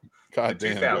The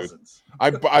goddamn, dude. 2000s.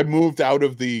 I moved out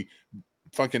of the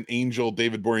fucking Angel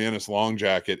David Boreanaz long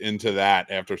jacket into that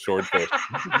after Swordfish.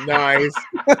 Nice.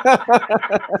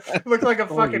 Looked like a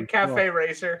Holy fucking cafe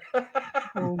racer.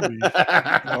 Holy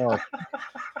Oh.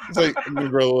 It's like I'm gonna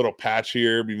grow a little patch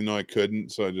here, even though I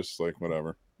couldn't. So I just like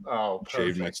whatever, Oh,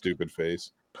 shaved my perfect. stupid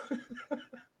face.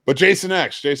 But Jason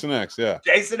X, yeah.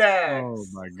 Jason X. Oh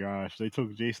my gosh, they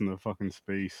took Jason to fucking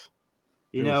space.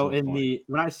 You It was know, so in funny.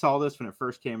 when I saw this when it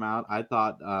first came out, I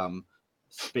thought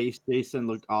Space Jason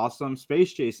looked awesome.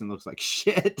 Space Jason looks like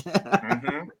shit.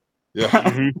 Mhm. Yeah,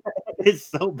 Mhm. It's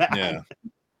so bad. yeah.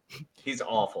 He's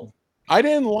awful. I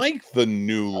didn't like the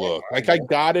new look. Like I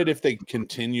got it if they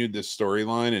continued this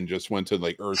storyline and just went to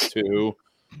like Earth 2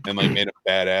 and like made a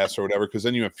badass or whatever, because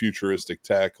then you have futuristic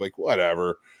tech, like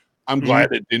whatever. I'm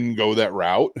glad it didn't go that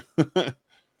route.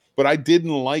 But I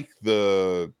didn't like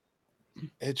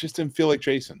it just didn't feel like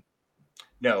Jason.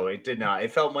 No, it did not.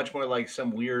 It felt much more like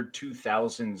some weird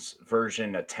 2000s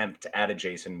version attempt at a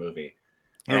Jason movie.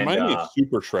 It reminded me of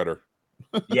Super Shredder.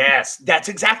 Yes, that's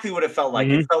exactly what it felt like.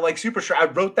 It felt like Super Shredder.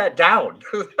 I wrote that down.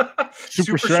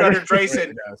 Super Shredder. Shredder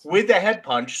Jason with a head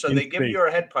punch. So In they give space. you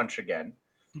a head punch again.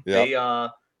 Yeah.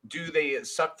 They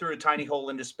suck through a tiny hole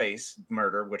into space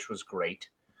murder, which was great.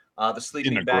 The In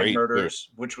sleeping a bag great, murders,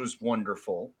 which was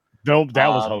wonderful. Dope. That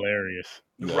was Um, hilarious.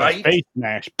 Right? Space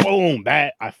Smash. Boom.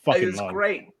 That I It fucking was love.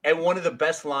 great. And one of the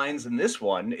best lines in this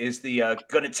one is the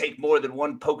gonna take more than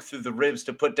one poke through the ribs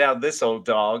to put down this old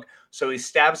dog. So he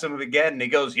stabs him again and he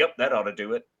goes, "Yep, that ought to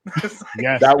do it."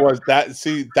 Yes. That was that.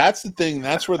 See, that's the thing.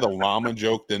 That's where the llama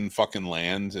joke didn't fucking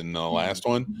land in the last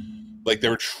one. Like they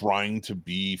were trying to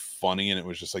be funny, and it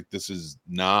was just like, this is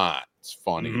not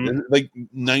funny. Mhm. Like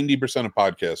 90% of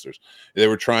podcasters, they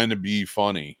were trying to be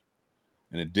funny,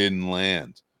 and it didn't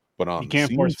land. But on You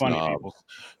can't force funny Snobs, people.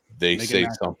 they Make it say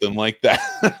natural. something like that.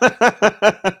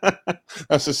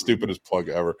 That's the stupidest plug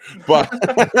ever. But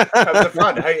That was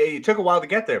fun. It took a while to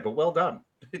get there, but well done.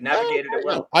 Navigated it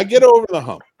well. I get over the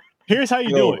hump. Here's how you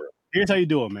Get do over it. Here's how you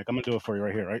do it, Mick. I'm gonna do it for you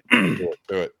right here, right? Do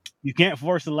it. You can't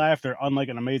force the laughter, unlike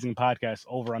an amazing podcast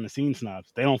over on the Scene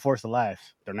Snobs. They don't force the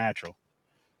laughs; they're natural.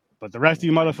 But the rest of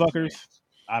you motherfuckers,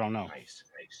 I don't know. Nice.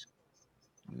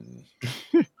 Mm.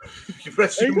 You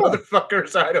rest There you you go.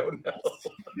 motherfuckers, I don't know.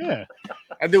 Yeah,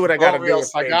 I do what I gotta Well, do. we'll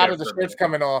If I stay got there it, the for a shirt's minute.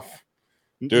 coming off.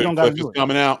 you Dude, don't gotta Cliff is do it.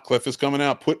 coming out. Cliff is coming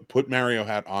out. Put Mario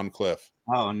hat on Cliff.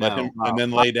 Oh no! Let him Wow. and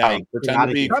then lay down. Get Pretend outta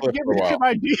to be here. Stop Cliff for a giving while. him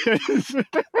ideas.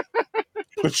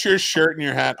 Put your shirt and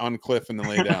your hat on Cliff and then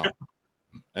lay down.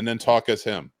 And then talk as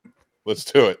him. Let's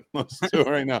do it. Let's do it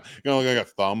right now. You're gonna look like a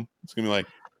thumb. It's gonna be like,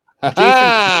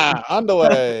 ha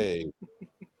underway.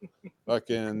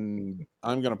 Fucking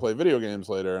I'm gonna play video games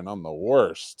later and I'm the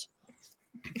worst.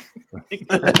 Oh my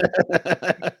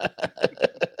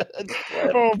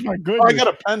Oh, I goodness! got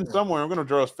a pen somewhere. I'm gonna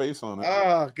draw his face on it.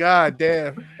 Oh god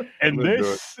damn. And I'm gonna do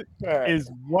this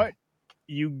is what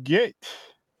you get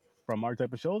from our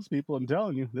type of shows, people. I'm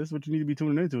telling you, this is what you need to be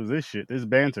tuning into. Is this shit? This is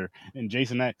banter and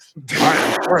Jason X.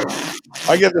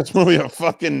 I get this movie a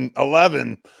fucking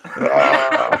 11.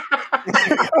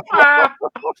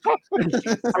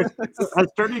 Has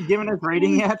Sturdy given us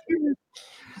rating yet?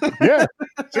 Yeah,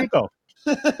 Cinco.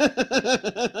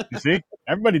 You see,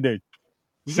 everybody did.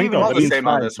 Cinco. All that the means same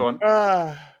on five. this one.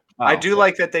 Ah. I Oh. do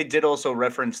like that they did also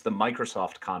reference the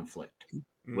Microsoft conflict.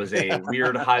 Was a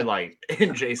weird highlight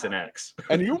in Jason X.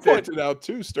 And you pointed out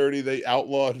too, Sturdy, they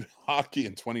outlawed hockey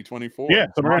in 2024. Yeah,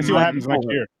 so we're gonna see what happens next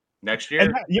year. Next year.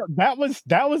 And that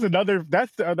was another.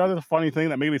 That's another funny thing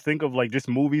that made me think of like just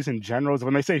movies in general. Is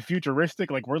when they say futuristic,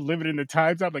 like we're living in the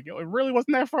times. I'm like, yo, it really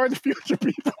wasn't that far in the future,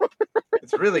 people.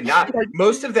 It's really not.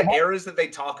 Most of the eras that they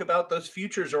talk about, those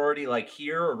futures are already like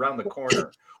here around the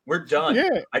corner. We're done.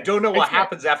 Yeah. I don't know what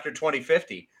happens after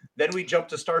 2050. Then we jump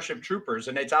to Starship Troopers,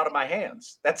 and it's out of my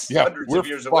hands. That's hundreds of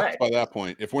years away. By that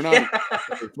point, if we're not,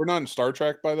 if we're not in Star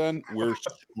Trek by then, we're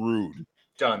screwed.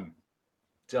 Done.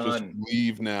 Just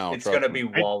leave now. It's gonna be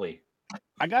Wally.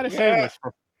 I gotta say this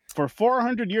for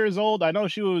 400 years old. I know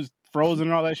she was frozen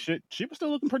and all that shit. She was still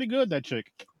looking pretty good. That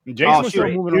chick. And Jason was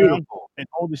still moving around as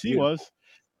old as he was.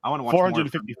 I want to watch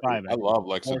 455. I love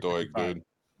Lexa Doig, dude.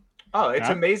 Oh, it's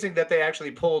amazing that they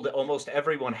actually pulled almost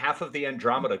everyone, half of the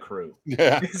Andromeda crew.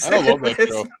 Yeah, I love that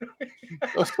show.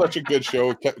 That was such a good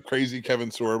show. Crazy Kevin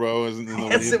Sorbo, isn't it?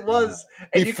 Yes, it was.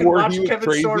 And you can watch Kevin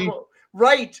Sorbo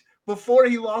right before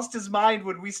he lost his mind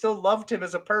when we still loved him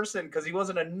as a person because he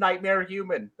wasn't a nightmare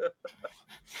human.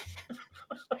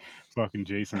 Fucking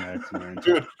Jason X, man.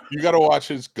 Dude, you got to watch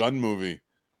his gun movie.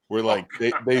 Where like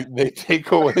they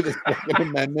take away the Second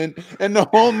Amendment and the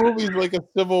whole movie's like a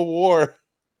civil war.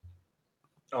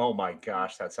 Oh my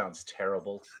gosh, that sounds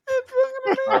terrible. It's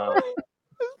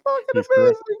fucking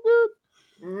amazing, dude.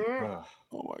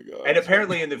 Oh my god. And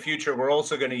apparently in the future we're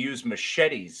also going to use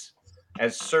machetes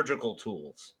as surgical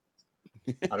tools.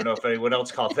 I don't know if anyone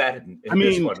else called that in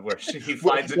this one where he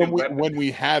finds a new weapon. When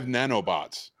we have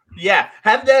nanobots. Yeah,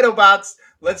 have nanobots.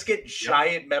 Let's get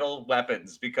giant metal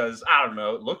weapons because I don't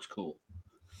know, it looks cool.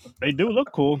 They do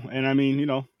look cool, and I mean,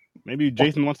 maybe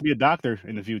Jason wants to be a doctor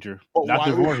in the future.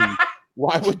 Dr. Voorhees.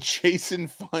 Why would Jason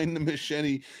find the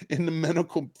machete in the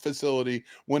medical facility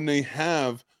when they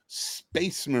have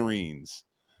space marines?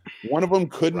 One of them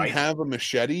couldn't have a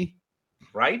machete,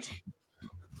 right?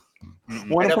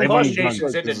 One of course,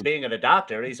 Jason's into being a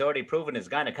doctor. He's already proven his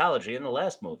gynecology in the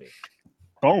last movie.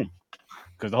 Boom,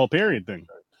 because the whole period thing.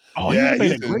 Oh yeah,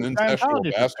 he's an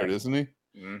incestual bastard, isn't he?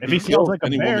 If he smells like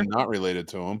any a bear, woman not related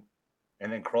to him,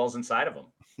 and then crawls inside of him,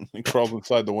 he crawls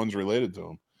inside the ones related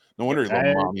to him. No wonder he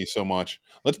loved mommy so much.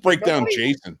 Let's break down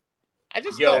Jason.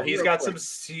 He's got some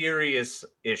serious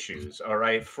issues. All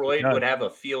right, Freud would have a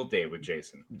field day with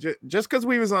Jason. Just because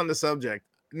we was on the subject,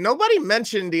 nobody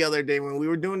mentioned the other day when we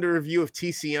were doing the review of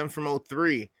TCM from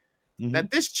 03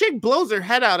 that this chick blows her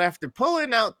head out after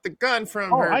pulling out the gun from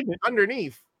her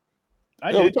underneath.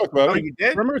 We talked about it. You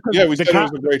did? Remember? Yeah, we said it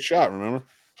was a great shot. Remember?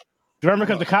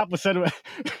 Because the cop was said.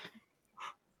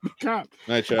 The cop.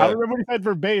 Nice I remember he said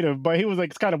verbatim, but he was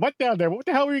like, "It's kind of wet down there. What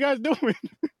the hell were you guys doing?"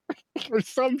 Or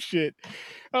some shit.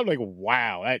 I'm like,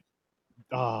 "Wow,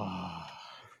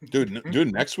 dude,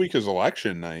 next week is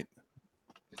election night.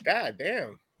 God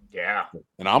damn. Yeah.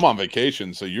 And I'm on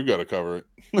vacation, so you got to cover it.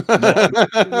 Let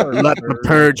the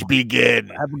purge begin.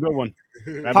 Have a good one.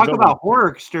 Talk about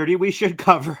horror, Sturdy. We should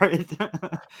cover it.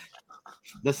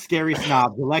 The Scary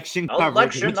Snobs election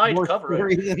coverage. Election night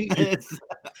coverage.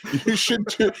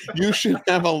 You should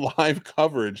have a live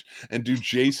coverage and do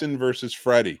Jason versus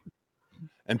Freddy,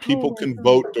 and people can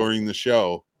vote during the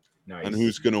show on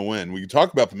who's going to win. We can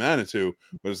talk about the Manitou,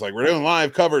 but it's like we're doing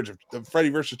live coverage of Freddy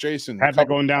versus Jason. Have that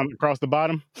going down across the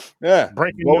bottom. Yeah,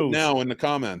 breaking vote news now in the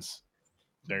comments.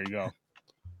 There you go.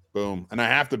 Boom, and I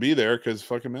have to be there because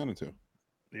fucking Manitou.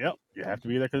 Yep, you have to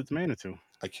be there because it's Manitou.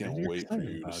 I can't wait for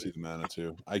you to see the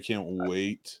Manitou. I can't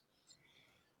wait.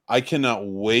 I cannot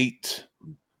wait.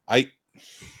 I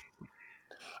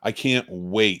can't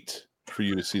wait for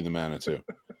you to see the Manitou.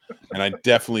 And I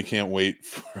definitely can't wait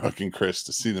for fucking Chris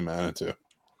to see the Manitou.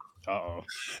 Uh-oh.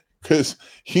 Because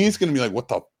he's going to be like, what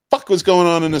the fuck was going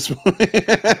on in this movie?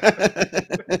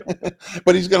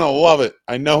 But he's going to love it.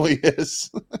 I know he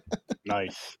is.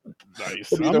 Nice.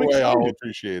 But either way, I'll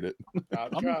appreciate it.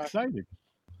 I'm excited.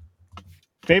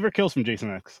 Favorite kills from Jason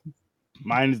X?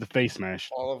 Mine is the face smash.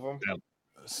 All of them. Yep.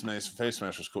 Face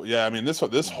smash was cool. Yeah, I mean, this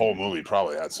whole movie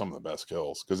probably had some of the best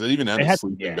kills because it even had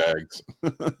sleeping bags.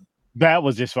 That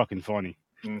was just fucking funny.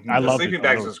 I love sleeping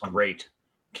bags was great.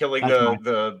 Killing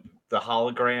the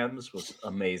holograms was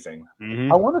amazing.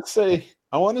 I want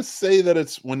to say that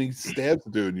it's when he stabs the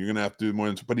dude, you're gonna have to do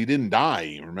more. But he didn't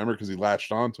die, remember, because he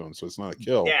latched onto him, so it's not a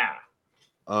kill. Yeah.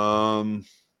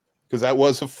 Because that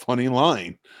was a funny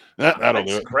line. That'll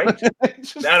do it. Great.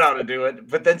 That ought to do it.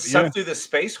 But then suck through the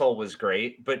space hole was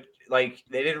great, but like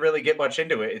they didn't really get much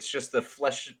into it. It's just the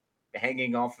flesh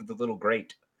hanging off of the little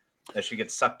grate as she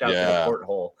gets sucked out to the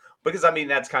porthole. Because I mean,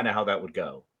 that's kind of how that would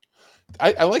go.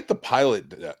 I like the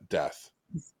pilot death.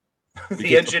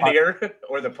 The engineer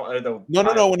or the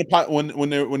no.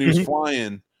 When he was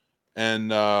flying,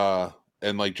 and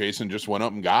and like Jason just went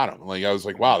up and got him. Like I was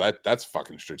like, wow, that's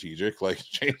fucking strategic. Like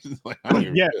Jason's like, I don't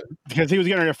give a shit. Because he was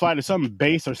getting ready to fly to some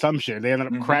base or some shit. They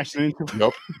ended up crashing into him.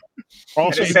 Nope.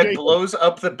 Also, and it said blows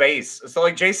up the base. So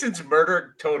like Jason's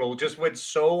murder total just went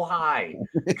so high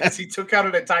because he took out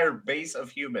an entire base of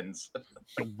humans.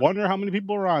 I wonder how many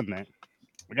people are on that.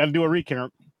 We got to do a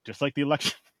recount, just like the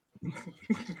election.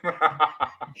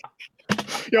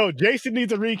 Yo, Jason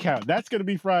needs a recount. That's gonna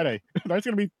be Friday. That's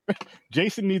gonna be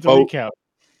Jason needs a recount.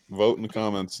 Vote in the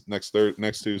comments next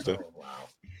Tuesday. Oh, wow.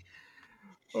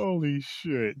 Holy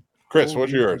shit. Chris,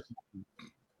 what's yours?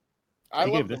 I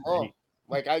love them all.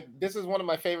 Like this is one of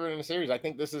my favorite in the series. I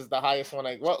think this is the highest one.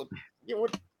 What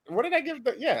did I give?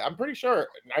 I'm pretty sure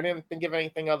I didn't give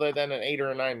anything other than an 8 or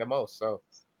a 9 the most. So,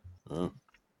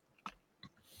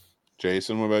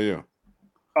 Jason, what about you?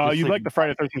 You like the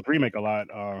Friday the 13th remake a lot,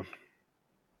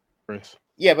 Chris.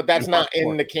 Yeah, but that's not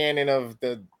in the canon of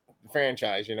the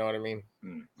franchise. You know what I mean?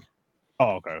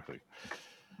 Oh, okay.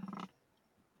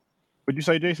 What'd you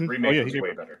say, Jason? Remake was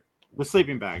way better. The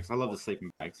sleeping bags. I love the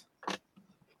sleeping bags.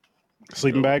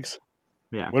 Sleeping bags?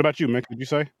 Yeah. What about you, Mick? Did you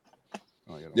say?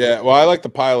 Yeah, well, I like the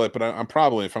pilot, but I'm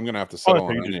probably, if I'm going to have to settle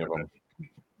on any of them,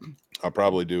 I'll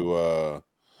probably do,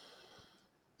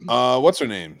 what's her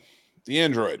name? The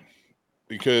android.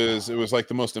 Because it was like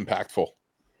the most impactful.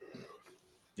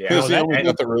 Yeah. It's the only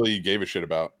that really gave a shit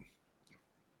about.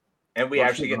 And we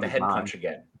actually get the head punch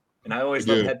again. And I always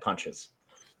love head punches.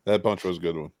 That punch was a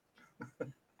good one.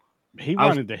 He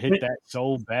wanted to hit that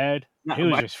so bad. He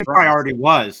was just I already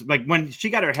was. Like when she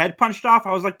got her head punched off,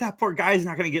 I was like, that poor guy's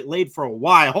not going to get laid for a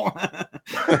while.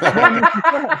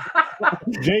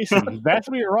 Jason, that's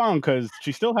where you're wrong because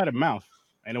she still had a mouth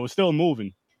and it was still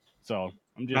moving. So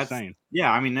I'm just saying. Yeah,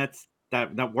 I mean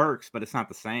that works, but it's not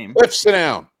the same. Let's sit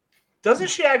down. Doesn't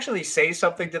she actually say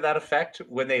something to that effect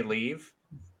when they leave?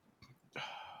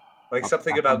 Like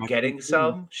something about getting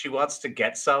some. She wants to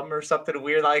get some or something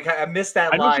weird. Like I missed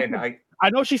that line. I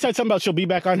know she said something about she'll be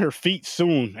back on her feet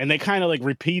soon, and they kind of like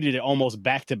repeated it almost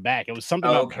back to back. It was something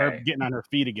about her getting on her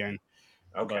feet again.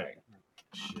 Okay.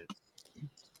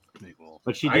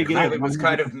 But she did was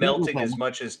kind of melting as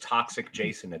much as toxic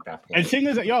Jason at that point. And thing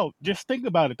is that, just think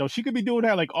about it though. She could be doing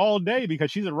that like all day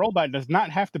because she's a robot and does not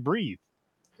have to breathe.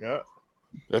 Yeah.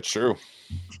 That's true.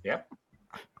 Yep.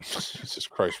 Jesus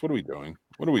Christ, what are we doing?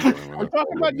 What are we doing? We're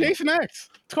talking about Jason X.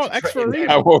 It's called X for a reason.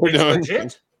 What we're doing?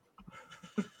 Legit.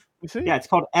 You see? Yeah, it's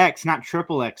called X, not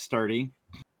triple X, Sturdy.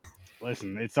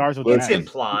 Listen, it starts with it's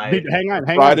implied. Hang on.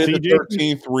 Friday the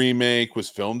 13th remake was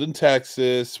filmed in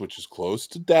Texas, which is close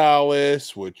to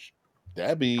Dallas. Which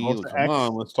Debbie, come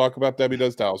on, let's talk about Debbie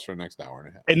Does Dallas for the next hour and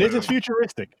a half. And this is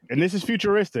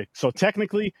futuristic. So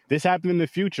technically, this happened in the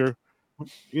future.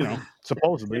 You know,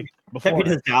 supposedly. Before. Debbie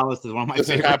Does Dallas is one of my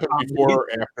favorite. Does it happen before or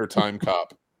after Time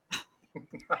Cop?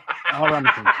 All around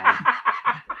the same time.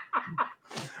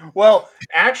 Well,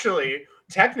 actually,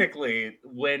 technically,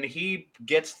 when he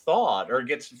gets thawed or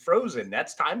gets frozen,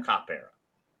 that's Time Cop era.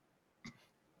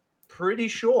 Pretty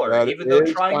sure, even though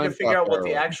trying to figure out what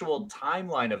the actual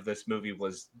timeline of this movie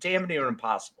was damn near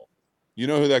impossible. You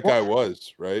know who that guy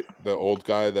was, right? The old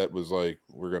guy that was like,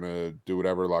 we're going to do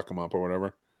whatever, lock him up or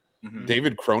whatever. Mm-hmm.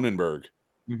 David Cronenberg.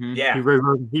 Mm-hmm. Yeah.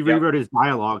 He rewrote his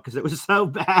dialogue because it was so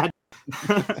bad.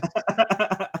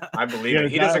 I believe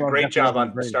it. He does a great job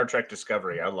on Star Trek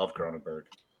Discovery. I love Cronenberg.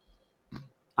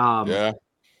 Yeah.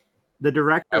 The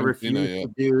director refused to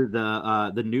do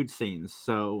the nude scenes,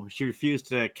 so she refused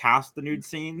to cast the nude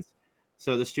scenes.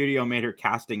 So the studio made her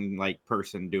casting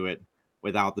person do it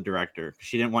without the director.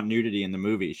 She didn't want nudity in the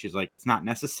movie. She's like, it's not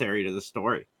necessary to the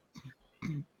story.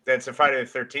 That's a Friday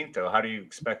the 13th, though. How do you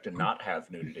expect to not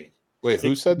have nudity? Wait,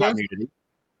 who said that? Nudity.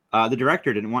 The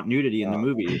director didn't want nudity in the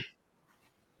movie,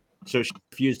 so she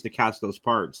refused to cast those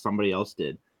parts. Somebody else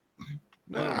did.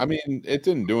 I mean, it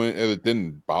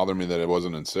didn't bother me that it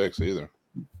wasn't in 6 either.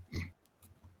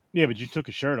 Yeah, but you took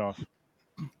his shirt off.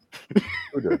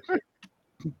 Who did?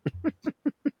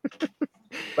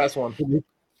 Best one.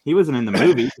 He wasn't in the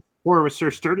movie. Or with Sir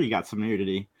Sturdy got some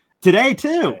nudity today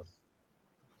too.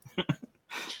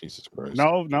 Jesus Christ!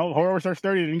 No, Horror with Sir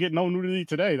Sturdy didn't get no nudity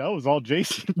today. That was all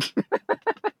Jason.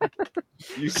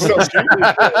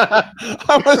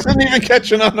 I wasn't even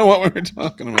catching on to what we were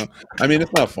talking about. I mean,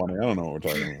 it's not funny. I don't know what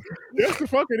we're talking about. Yes, the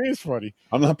fuck it is funny.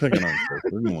 I'm not picking on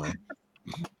him.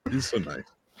 He's so nice.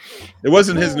 It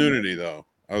wasn't his nudity though.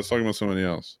 I was talking about somebody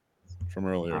else from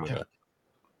earlier today.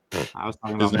 I was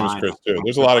talking his about name's Chris too.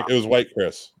 There's a lot of. It was White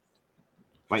Chris.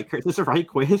 White Chris. Is this a right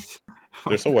quiz?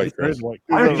 There's a White Chris.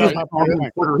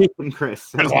 Puerto Rican Chris.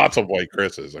 There's lots of White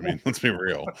Chris's. I mean, let's be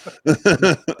real.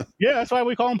 Yeah, that's why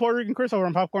we call him Puerto Rican Chris over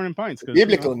on Popcorn and Pints.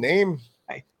 Biblical name.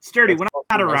 Hey, Sturdy. When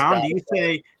not around, do you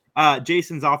say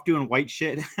Jason's off doing white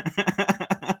shit?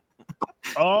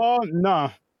 Oh, no.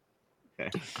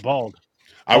 Okay. Bald.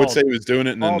 I would say he was doing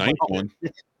it in the Bald. ninth one.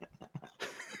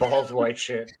 Bald white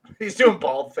shit. He's doing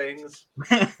bald things.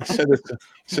 Said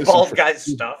Bald guy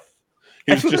stuff.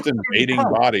 He's just invading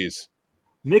bodies.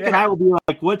 Nick and I will be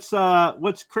like,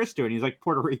 what's Chris doing? He's like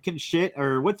Puerto Rican shit,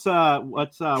 or what's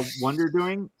Wonder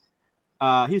doing?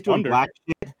 He's doing Wonder. black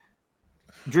shit.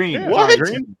 Dreams. Yeah, What?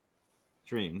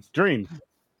 Dreams.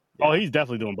 Yeah. Oh, he's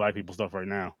definitely doing black people stuff right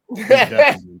now. He's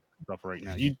definitely doing stuff right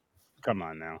now. You come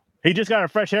on now. He just got a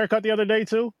fresh haircut the other day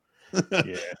too.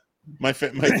 Yeah. My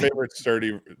favorite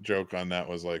Sturdy joke on that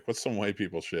was like, "What's some white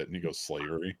people shit?" And he goes,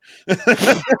 "Slavery."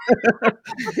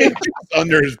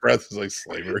 Under his breath is like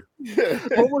slavery.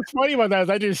 What was funny about that is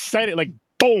I just said it like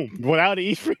boom without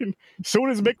even. As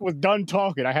soon as Mick was done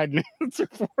talking, I had an answer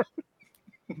for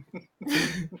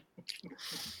it.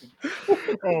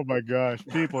 Oh my gosh,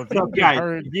 people! So,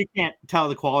 guys, if you can't tell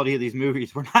the quality of these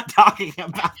movies, we're not talking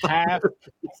about half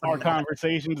our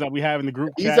conversations that we have in the group.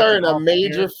 These are in a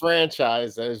major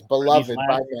franchise that is beloved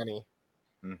by many.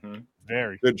 Mm-hmm.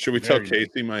 Very. Good. Should we tell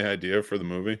Casey my idea for the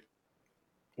movie?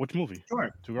 Which movie?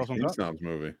 Sure. Two Girls One Teen Cup. Snobs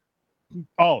movie.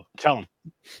 Oh, tell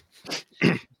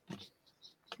him.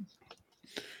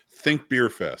 Think Beer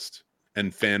Fest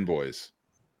and Fanboys.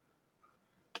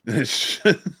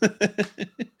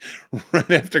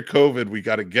 Right after COVID, we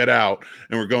got to get out,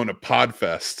 and we're going to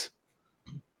Podfest.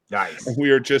 Nice. And we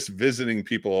are just visiting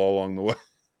people all along the way.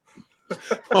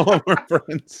 All of our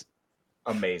friends.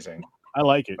 Amazing. I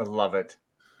like it. I love it.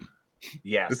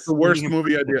 Yes. It's the worst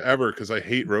movie idea ever because I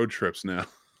hate road trips now.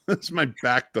 My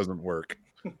back doesn't work.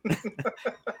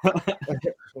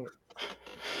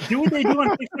 Do what they do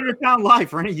on 600-pound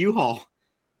Life. Rent a U-Haul.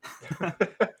 Why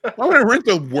would I rent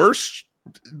the worst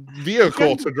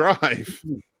vehicle to drive?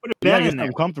 Put a Yeah, bed in there.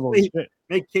 I'm comfortable with shit.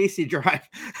 Make Casey drive.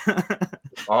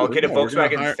 Oh, get a No, we're gonna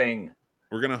Volkswagen hire- thing.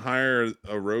 We're gonna hire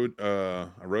a road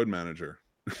manager.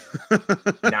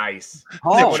 Nice.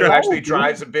 Oh, Someone who wow, actually dude.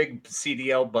 drives a big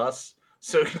CDL bus,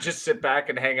 so you can just sit back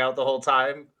and hang out the whole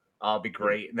time. It'll be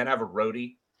great. And then have a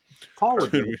roadie. Paul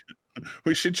would do Dude, it.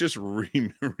 we should just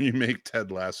remake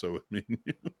Ted Lasso with me.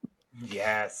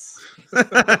 Yes. And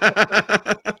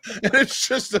it's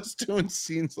just us doing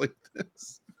scenes like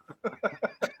this.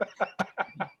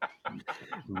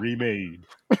 Remade.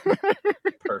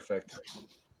 Perfect.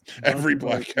 Every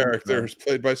black character is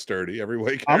played by Sturdy. Every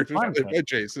white character fine is with played by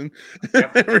Jason.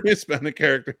 Yep. Every Hispanic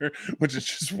character, which is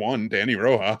just one, Danny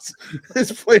Rojas,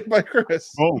 is played by Chris.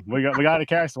 Boom. We got a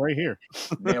cast right here.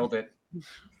 Nailed it.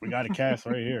 We got a cast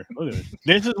right here. Look at this.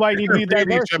 This is why you need to be Repeat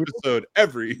diverse. each episode.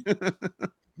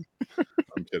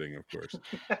 I'm kidding, of course.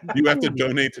 You have to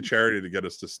donate to charity to get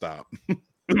us to stop.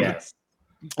 Yes.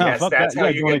 Oh, Yes, fuck that's that. how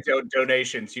Yeah, you get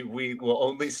donations. We will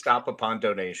only stop upon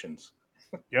donations.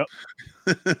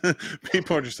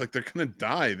 People are just like, they're gonna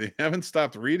die. They haven't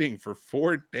stopped reading for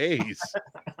 4 days.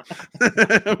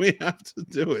 We have to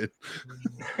do it.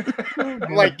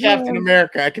 I'm like Captain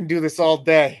America. I can do this all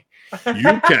day.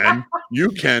 You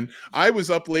can. I was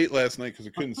up late last night because I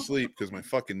couldn't sleep because my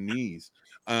fucking knees.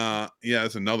 Yeah,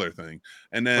 that's another thing.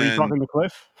 And Were you then talking to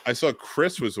Cliff? I saw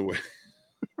Chris was away.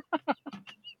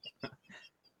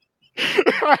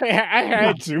 I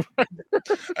had to.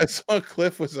 I saw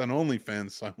Cliff was on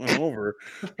OnlyFans, so I went over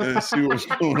and see what was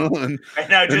going on.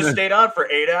 And I just then- stayed on for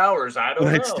 8 hours. I don't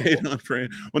And I know. stayed on for.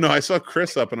 Well, no, I saw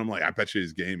Chris up, and I'm like, I bet you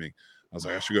he's gaming. I was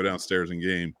like, I should go downstairs and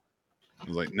game. I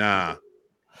was like, nah.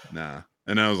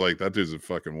 And I was like, that dude's a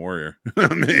fucking warrior.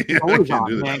 I mean, I Always can't on,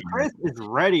 do man. that. Chris is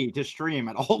ready to stream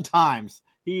at all times.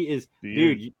 He is,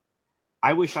 dude.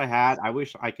 I wish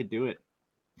I could do it.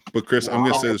 But Chris, I'm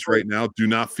going to say this right now. Do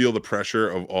not feel the pressure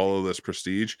of all of this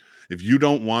prestige. If you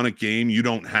don't want to game, you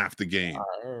don't have to game.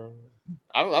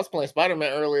 I was playing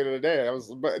Spider-Man earlier today.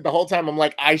 But the whole time I'm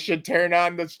like, I should turn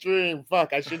on the stream.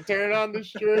 Fuck, I should turn on the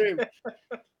stream.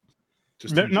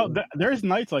 Just There's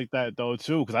nights like that though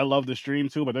too, because I love the stream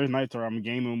too. But there's nights where I'm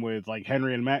gaming with like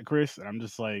Henry and Matt, Chris, and I'm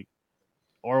just like,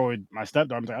 or with my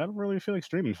stepdaughter, I'm like, I don't really feel like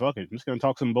streaming. Fuck it, I'm just gonna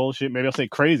talk some bullshit. Maybe I'll say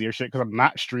crazier shit because I'm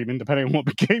not streaming, depending on what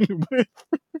we're gaming with,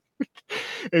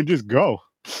 and just go.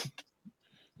 I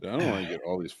don't want to get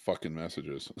all these fucking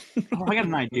messages. Oh, I got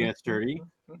an idea, Sturdy.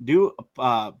 Do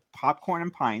popcorn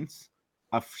and pints,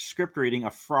 a script reading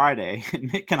a Friday,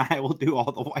 and Nick and I will do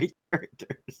all the white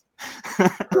characters.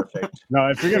 Perfect. No,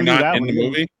 if you're You're gonna do not that in the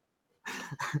movie.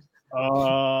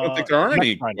 I don't think there are next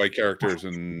any Friday. white characters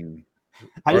in.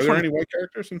 I Are just there want any white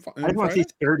characters in? I just want to see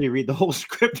Sturdy read the whole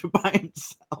script by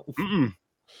himself. Mm-mm.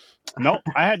 Nope,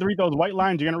 I had to read those white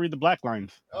lines. You're gonna read the black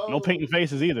lines. No painting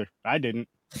faces either. I didn't.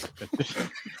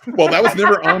 Well, that was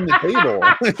never on the table.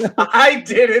 I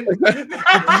didn't.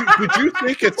 Did you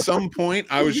think at some point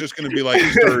I was just going to be like,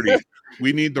 Sturdy,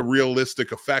 we need the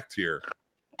realistic effect here?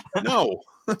 No,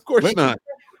 of course not.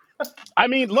 I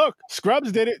mean, look,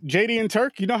 Scrubs did it. JD and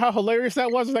Turk. You know how hilarious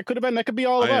that was? That could have been. That could be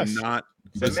all of us.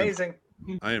 It's amazing.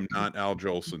 I am not Al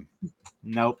Jolson.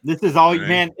 Nope. This is all,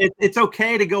 man. It's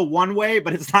okay to go one way,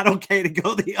 but it's not okay to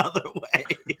go the other way.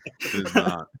 It's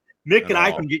not. Nick and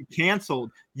I can get canceled.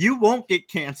 You won't get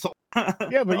canceled.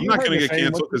 Yeah, but I'm not going to get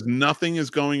canceled because nothing is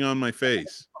going on my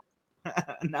face.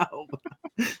 No.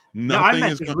 Nothing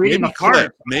is going.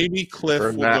 Maybe Cliff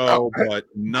will go, but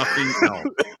nothing else.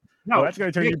 No, that's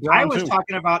going to turn you brown. I was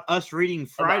talking about us reading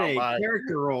Friday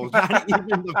character roles, not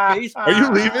even the face. Are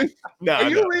you leaving? No, Are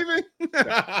you leaving?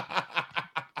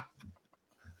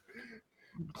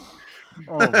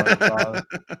 Oh my god,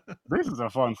 this is a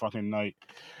fun fucking night.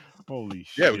 Holy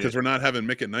shit! Yeah, because we're not having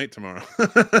Mick at night tomorrow.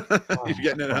 He's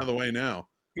getting it out of the way now.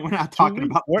 We're not talking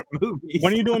about movies.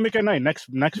 When are you doing Mick at night?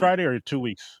 Next Friday or 2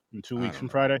 weeks? In 2 weeks from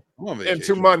Friday? In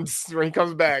 2 months when he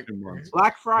comes back.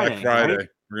 Black Friday. Black Friday. Right?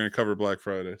 We're gonna cover Black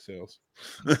Friday sales.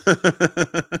 I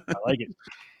like it.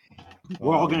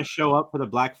 We're all gonna show up for the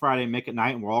Black Friday Mick at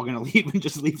night, and we're all gonna leave and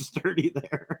just leave Sturdy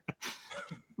there.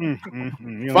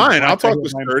 Fine, I'll talk to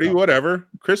Sturdy. Whatever.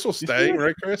 Chris will stay,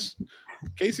 right, Chris?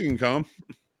 Casey can come.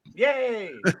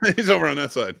 Yay! He's over on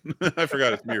that side. I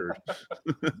forgot it's mirrored.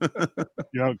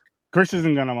 Chris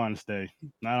isn't gonna want to stay.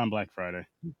 Not on Black Friday.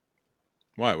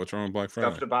 Why? What's wrong with Black Friday?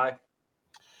 Stuff to buy.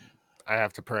 I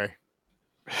have to pray.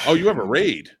 Oh, you have a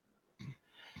raid.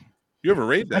 You have a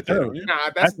raid that day.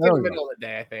 Nah, that's in the middle of the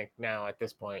day, I think, now at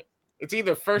this point. It's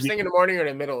either first thing in the morning or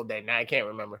the middle of the day. Now I can't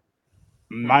remember.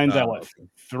 Mine's at what?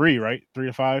 3, right? 3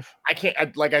 to 5? I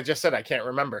can't, like I just said, I can't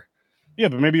remember. Yeah,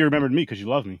 but maybe you remembered me because you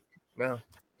love me. No.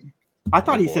 I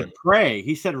thought he said pray.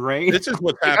 He said raid. This is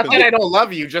what's happening. Not that I don't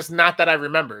love you, just not that I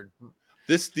remembered.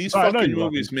 These fucking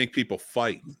movies make people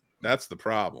fight. That's the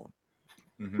problem.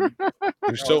 Mm-hmm.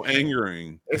 They're so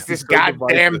angering. It's this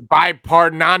goddamn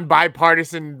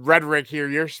non-bipartisan rhetoric here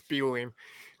you're spewing.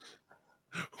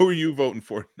 Who are you voting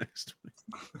for next week?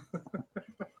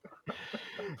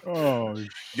 Oh,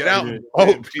 get out and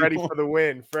vote, Freddie for the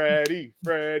win. Freddie.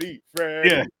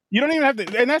 Yeah, you don't even have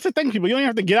to, and that's the thing, people. You don't even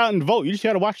have to get out and vote. You just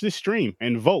got to watch this stream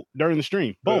and vote during the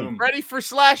stream. Boom. Ready for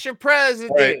Slasher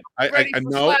President. Right. Ready for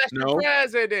Slasher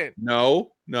President. No.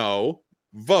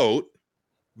 Vote.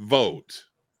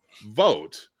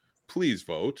 Please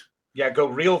vote. Yeah, go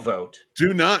real vote.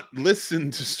 Do not listen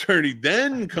to Sturdy,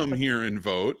 then come here and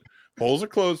vote. Polls are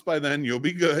closed by then. You'll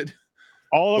be good.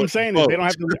 All I'm saying is they don't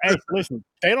have to. Hey, listen,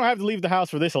 they don't have to leave the house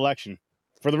for this election.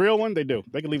 For the real one, they do.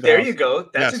 They can leave the house. There you go.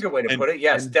 That's a good way to put it.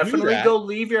 Yes, definitely go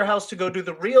leave your house to go do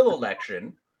the real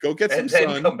election. Go get some sun.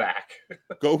 And then come back.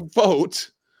 Go vote.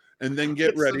 And then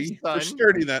get ready for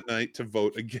Sturdy that night to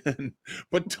vote again.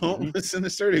 But don't listen to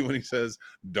Sturdy when he says,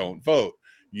 don't vote.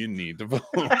 You need to vote.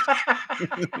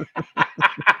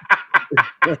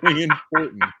 It's very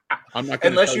important. I'm not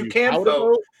going to unless you can't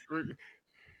vote.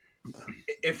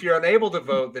 If you're unable to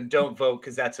vote, then don't vote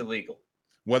because that's illegal.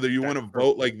 Whether you want to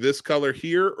vote like this color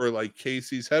here or like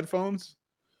Casey's headphones,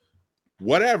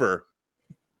 whatever.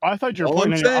 I thought you were all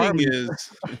I'm saying is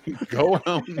go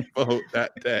out and vote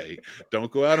that day.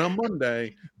 Don't go out on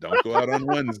Monday. Don't go out on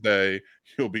Wednesday.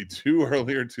 You'll be too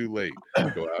early or too late.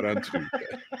 Go out on Tuesday.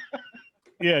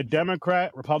 Yeah,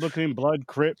 Democrat, Republican, blood,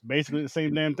 Crip, basically the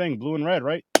same damn thing. Blue and red,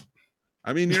 right?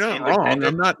 I mean, you're not wrong.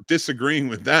 I'm not disagreeing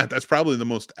with that. That's probably the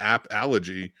most apt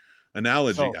analogy.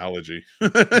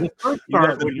 The first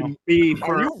part would be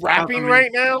for, are you rapping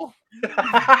right now?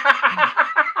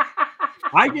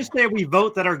 I just say we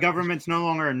vote that our government's no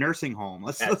longer a nursing home.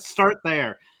 Let's start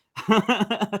there.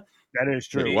 That is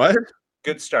true. Wait, what?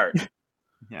 Good start.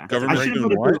 Yeah. Government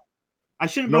doing what? I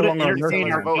shouldn't vote to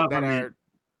entertain our vote government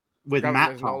with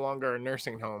Matt. No longer a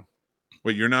nursing home.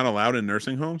 Wait, you're not allowed in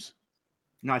nursing homes?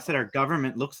 No, I said our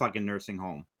government looks like a nursing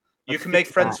home. You can make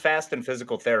friends fast in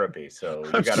physical therapy, so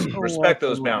you got to respect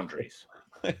those boundaries.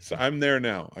 I'm there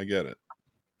now. I get it.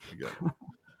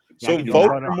 So vote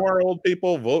for more old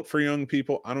people, vote for young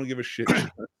people. I don't give a shit.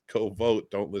 Go vote.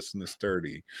 Don't listen to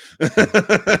Sturdy. No,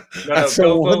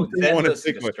 go vote, then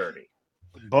listen to Sturdy.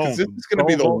 This is going to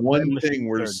be the one thing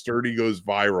where Sturdy goes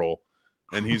viral.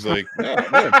 And he's like,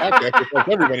 podcast tells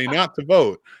everybody not to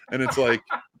vote. And it's like,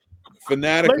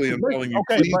 fanatically, I'm telling you,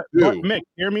 please do. Mick,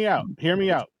 hear me out.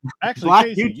 Actually, Black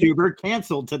Casey, YouTuber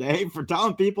canceled today for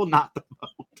telling people not to vote.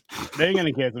 They ain't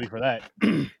gonna cancel me for that.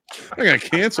 I'm gonna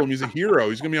cancel him. He's a hero.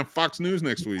 He's gonna be on Fox News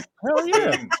next week. Hell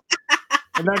yeah.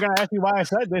 And they're gonna ask me why I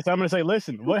said this. I'm gonna say,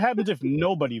 listen, what happens if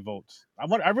nobody votes?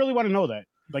 I really want to know that.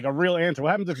 like a real answer.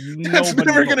 What happens if That's nobody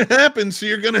never votes? going to happen. So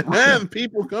you're going to have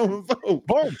people go and vote.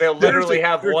 Boom. They'll literally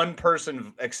have one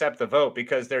person accept the vote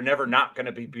because they're never not going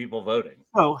to be people voting.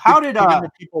 So how did Even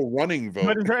the people running vote?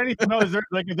 But is there anything? No, is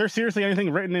there seriously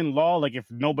anything written in law? Like if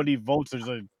nobody votes, there's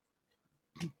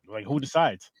who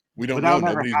decides? We don't But know. that'll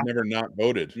never Nobody's happen. never not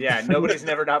voted. Yeah, nobody's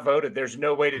never not voted. There's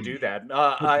no way to do that.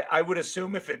 I would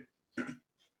assume if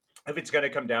it's going to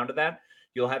come down to that,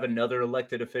 you'll have another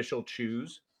elected official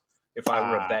choose. If I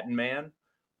were a betting man,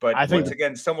 but I think once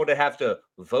again, someone would have to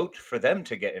vote for them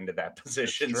to get into that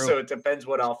position. true. So it depends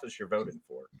what office you're voting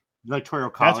for. electoral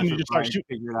That's college? when you is just start trying to shooting.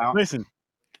 figure it out. Listen,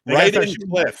 they Right gotta in start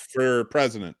Cliff for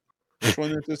president. Which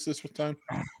one is this time?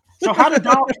 So how did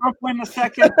Donald Trump win the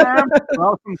second term?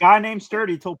 Well, some guy named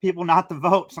Sturdy told people not to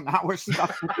vote, so now we're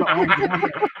stuck with the orange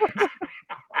one.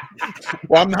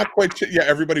 Well, I'm not quite sure. Yeah,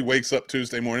 everybody wakes up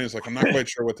Tuesday morning. It's like, I'm not quite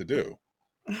sure what to do.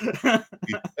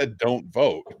 He said, don't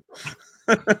vote.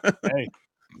 Hey,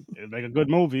 it'd make a good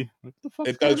movie. What the fuck's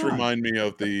It does going on? remind me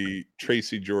of the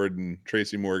Tracy Morgan,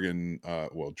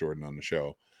 Jordan on the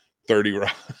show, 30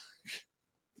 Rock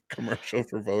commercial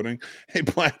for voting. Hey,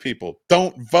 black people,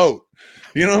 don't vote.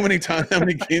 You know how many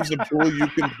games of pool you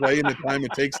can play in the time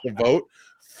it takes to vote?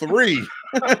 3.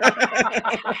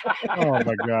 Oh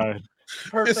my god.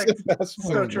 Perfect.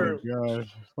 So Oh true. my god.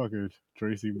 Fucking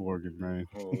Tracy Morgan, man.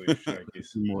 Holy shit.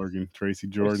 Tracy Morgan, Tracy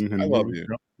Jordan. I and love you.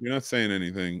 You're not saying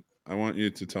anything. I want you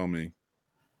to tell me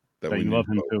that That we you need love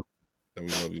to him vote. too. That we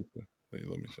love you too. That you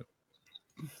love me too.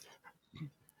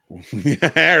 Yeah,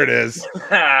 there it is.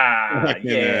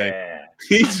 Yeah.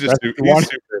 He's just That's the he's one.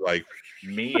 super like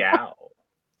Meow.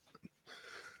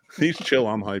 he's chill.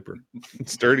 I'm hyper.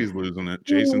 Sturdy's losing it.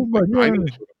 Jason's my like, I God.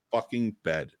 need to go to fucking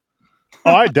bed.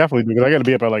 Oh, I definitely do because I got to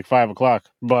be up at like 5 o'clock.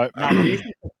 But Now,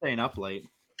 Jason's staying up late.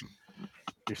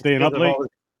 you're staying up Because of late.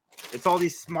 it's all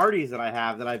these Smarties that I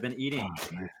have that I've been eating.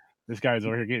 This guy's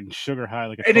over here getting sugar high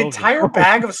like a An clover. entire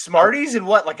bag of Smarties in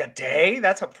what, like a day?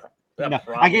 That's a No,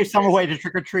 problem. I gave some away to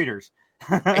trick or treaters.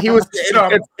 He was.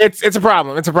 It's a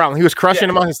problem. It's a problem. He was crushing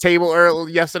them on his table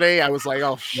yesterday. I was like,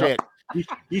 oh shit.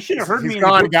 You should have heard me. He's in the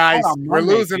gone, group guys. chat on We're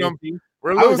Monday, losing them. Casey.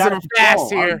 We're I was losing out them of fast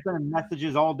control. I here. was sending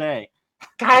messages all day.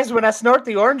 Guys, when I snort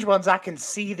the orange ones, I can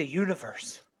see the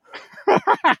universe.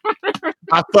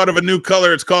 I thought of a new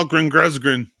color. It's called Grin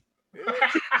Grusgrin.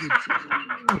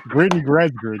 Gritty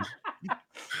Gresgrid.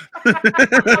 Oh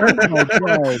my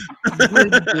god. Gritty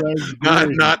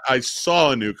Gresgrid. Not I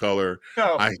saw a new color.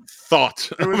 No. I thought.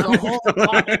 There was a whole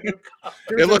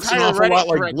It looks an awful lot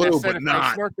like blue, but if I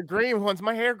not. snort the green ones,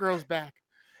 my hair grows back.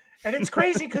 And it's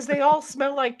crazy because they all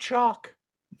smell like chalk.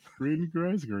 Gritty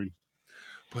Gresgrid.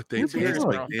 But they Your taste beard is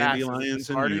like growing fast. dandelions and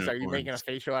Smarties. Are you making a unicorns.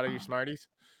 facial out of your Smarties?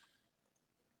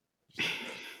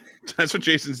 That's what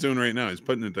Jason's doing right now. He's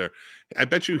putting it there. I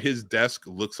bet you his desk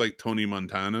looks like Tony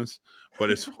Montana's, but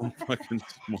it's all fucking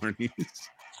Smarties.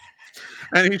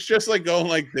 And he's just like going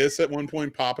like this at one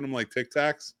point, popping them like Tic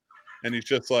Tacs. And he's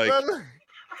just like,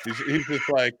 he's just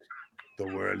like, the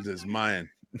world is mine.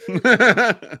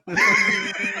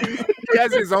 He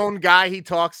has his own guy he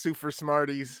talks to for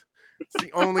Smarties. It's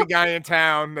the only guy in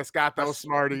town that's got those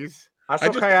Smarties. That's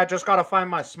okay. I just gotta find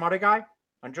my smarty guy,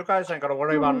 and you guys ain't gotta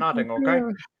worry about nothing, okay?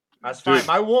 That's fine. Dude.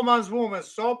 My woman's womb is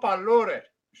so polluted.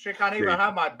 She can't even Dude.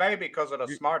 have my baby because of the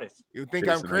Smarties. You think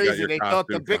Jason, I'm I got crazy? your They thought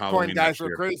the costume for Halloween Bitcoin guys next were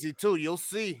year. crazy too. You'll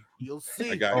see. You'll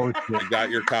see. I got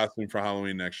your costume for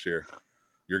Halloween next year.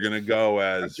 You're gonna go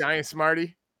A as giant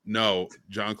Smartie. no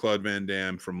Jean-Claude Van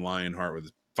Damme from Lionheart with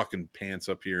his fucking pants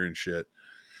up here and shit.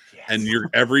 Yes. And you're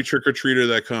every trick or treater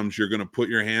that comes, you're gonna put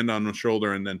your hand on the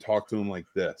shoulder and then talk to him like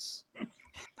this.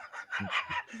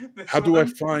 How do I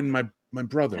find my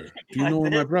brother? Do you know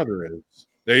where my brother is?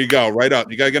 There you go, right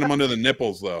up. You gotta get him under the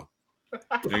nipples though.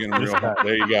 There you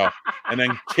go. And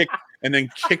then kick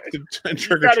the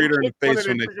trick or treater in the face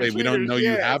when they say, "We don't know you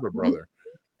have a brother."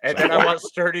 And then I want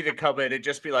Sturdy to come in and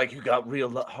just be like, "You got real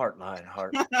heart line,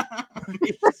 heart."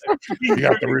 You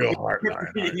got the real heart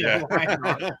line. Yeah.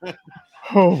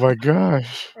 Oh my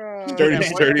gosh. Sturdy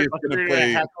is gonna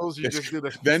play. Heckles, you just do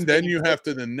the Then you have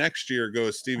to the next year go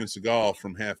as Steven Seagal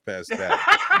from Half Past That.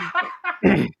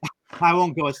 I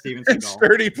won't go with Steven And Seagal.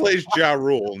 Sturdy plays Ja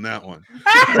Rule in that one.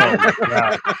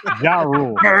 Ja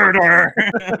Rule. Murder.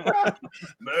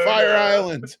 Fire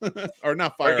Island. Or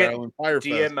not Fire get Island, Fire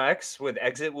Fest. DMX with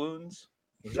exit wounds.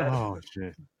 Is that- Oh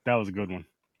shit. That was a good one.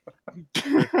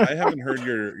 I haven't heard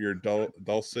your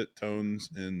dulcet tones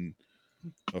in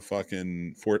a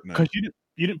fucking Fortnite. Because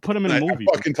you didn't put him in a I movie.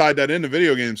 fucking tied that into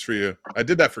video games for you. I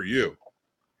did that for you.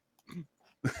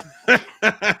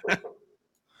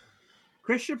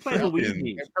 Chris should play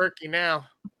Luigi. It's perky now.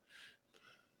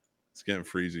 It's getting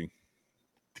freezing.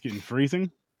 It's getting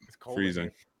freezing. cold.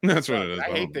 Freezing. That's what it is. I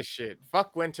hate this shit.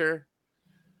 Fuck winter.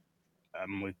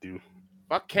 I'm with you.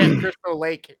 Fuck Camp Crystal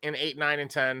Lake in 8, 9, and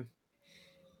 10.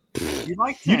 You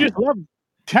like 10. You just love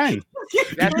 10.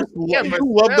 You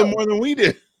love them more than we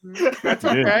did. That's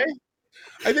okay.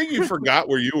 I think you forgot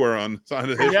where you were on the side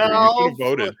of history. No, You should have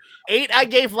voted. 8, I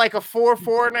gave like a 4,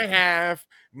 4.5.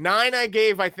 9, I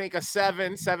gave I think a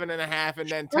 7, 7.5, and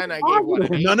then 10, I gave what?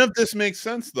 None of this makes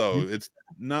sense though. It's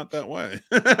not that way.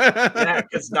 Yeah,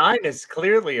 because 9 is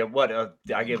clearly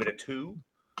I gave it a 2.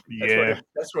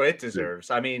 That's what it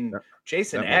deserves. I mean,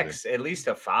 Jason X at least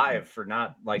a 5 for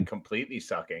not like completely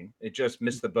sucking. It just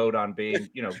missed the boat on being,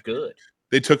 good.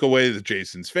 They took away the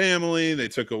Jason's family. They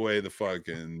took away the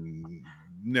fucking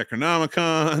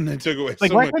Necronomicon. They took away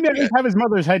like why couldn't they have his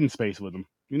mother's head in space with him?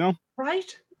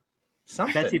 Right?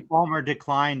 Something. Betsy Palmer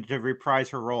declined to reprise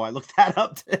her role. I looked that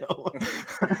up too.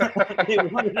 They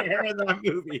wanted her in that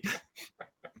movie.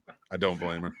 I don't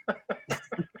blame her.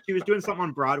 She was doing something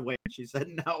on Broadway and she said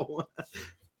no.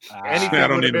 I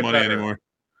don't need money anymore.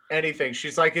 Anything.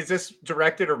 She's like, is this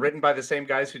directed or written by the same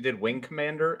guys who did Wing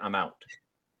Commander? I'm out.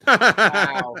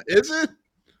 Wow. Is it?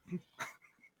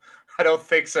 I don't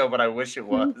think so, but I wish it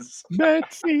was.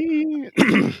 Betsy.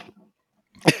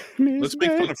 Let's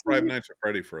make fun of Five Nights at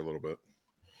Freddy for a little bit.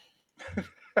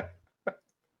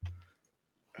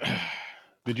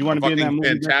 Did you want to be in that movie?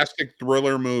 Fantastic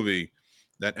thriller movie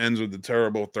that ends with the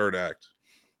terrible third act.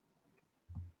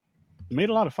 It made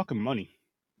a lot of fucking money.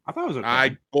 I thought it was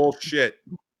okay. Bullshit.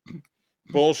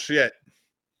 Bullshit.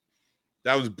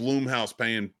 That was Blumhouse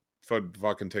paying for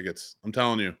fucking tickets. I'm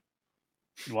telling you.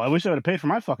 Well, I wish I would have paid for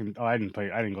my fucking. Oh, I didn't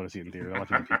pay. I didn't go to see it in theater. I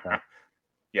watched it on Peacock.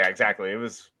 Yeah, exactly. It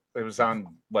was on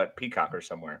what, Peacock or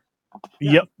somewhere.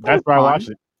 Yep, that's where I watched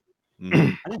it. I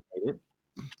didn't hate it.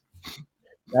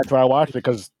 That's where I watched it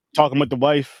because talking with the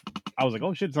wife, I was like,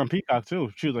 "Oh shit, it's on Peacock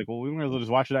too." She was like, "Well, we might as well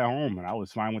just watch it at home," and I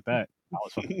was fine with that. I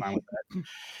was fucking fine with that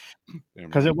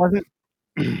because it wasn't.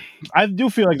 I do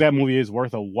feel like that movie is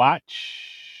worth a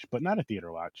watch, but not a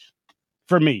theater watch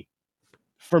for me.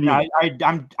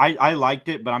 I liked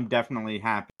it, but I'm definitely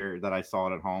happier that I saw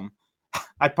it at home.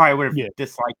 I probably would have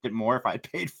disliked it more if I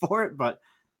paid for it, but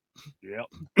yeah,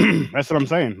 that's what I'm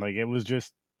saying. Like it was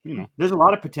just, there's a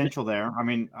lot of potential there. I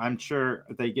mean, I'm sure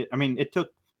it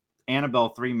took Annabelle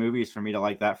 3 movies for me to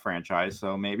like that franchise,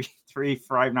 so maybe 3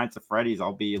 Five Nights at Freddy's,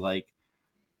 I'll be like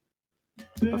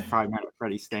a Five Nights at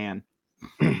Freddy's stan.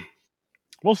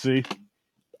 We'll see.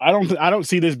 I don't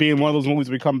see this being one of those movies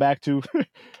we come back to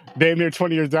damn near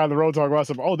 20 years down the road talking about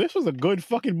something. Oh, this was a good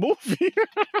fucking movie.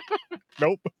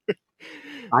 Nope.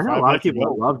 I know a lot of people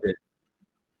that loved it.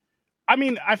 I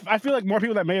mean, I feel like more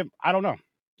people that may have, I don't know.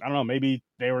 Maybe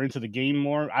they were into the game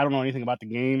more. I don't know anything about the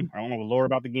game. I don't know the lore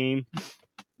about the game.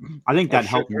 I think that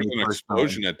helped me. There was an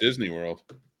explosion at Disney World.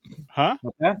 Huh?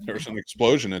 There was an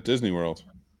explosion at Disney World.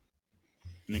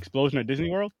 An explosion at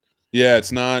Disney World? Yeah,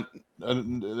 it's not. I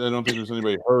don't think there's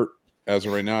anybody hurt as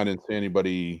of right now. I didn't see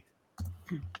anybody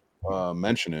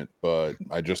mention it, but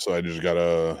I just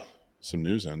got some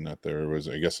news in that there was,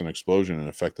 I guess, an explosion and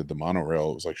affected the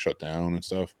monorail. It was like shut down and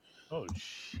stuff. Oh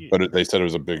shit! But they said it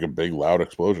was a big, loud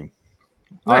explosion.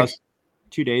 Nice.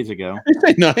 2 days ago.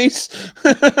 Nice.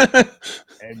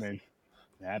 Hey man,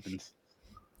 it happens.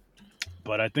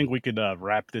 But I think we could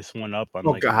wrap this one up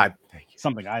on God.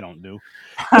 Something I don't do.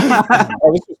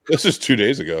 This is 2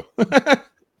 days ago.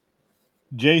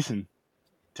 Jason,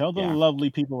 tell the lovely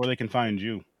people where they can find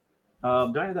you.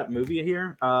 Do I have that movie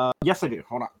here? Yes, I do.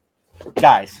 Hold on.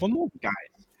 Guys.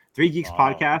 3 Geeks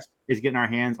Podcast is getting our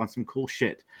hands on some cool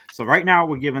shit. So right now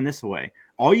we're giving this away.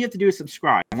 All you have to do is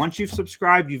subscribe. And once you've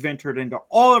subscribed, you've entered into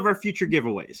all of our future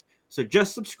giveaways. So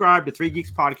just subscribe to 3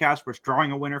 Geeks Podcast. We're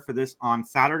drawing a winner for this on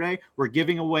Saturday. We're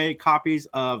giving away copies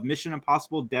of Mission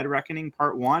Impossible Dead Reckoning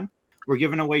Part 1. We're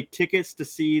giving away tickets to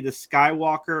see the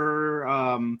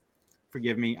Skywalker.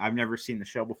 Forgive me, I've never seen the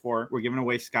show before. We're giving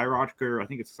away Skywalker. I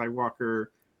think it's Skywalker.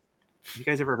 You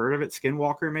guys ever heard of it?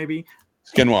 Skinwalker, maybe?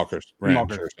 Skinwalkers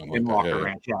Ranch. Skinwalker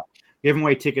Ranch, yeah. Giving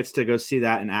away tickets to go see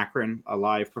that in Akron, a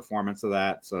live performance of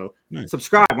that. So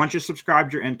subscribe. Once you're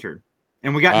subscribed, you're entered.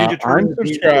 And we got Ninja Turtles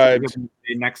subscribed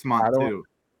next month too.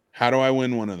 How do I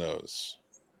win one of those?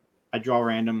 I draw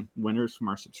random winners from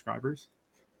our subscribers.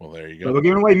 Well, there you go. So we're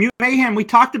giving away Mutant Mayhem. We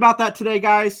talked about that today,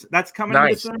 guys. That's coming in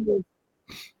December.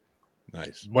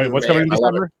 Nice. Wait, what's coming in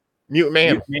December? Mutant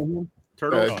Mayhem.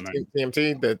 Turtles.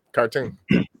 TMT, the cartoon.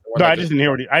 No, I didn't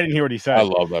hear what he said. I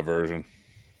love that version.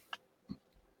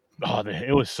 Oh,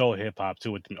 it was so hip hop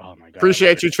too. Oh my god!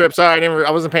 Appreciate you, Trip. Sorry,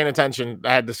 I wasn't paying attention.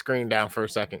 I had the screen down for a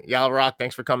second. Y'all rock.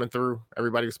 Thanks for coming through.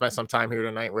 Everybody who spent some time here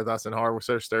tonight with us in Horror with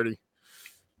Sir Sturdy.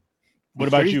 What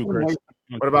about you, Chris?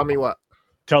 What about me? What?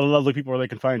 Tell the lovely people where they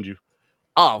can find you.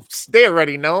 Oh, they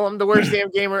already know. I'm the worst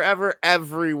damn gamer ever,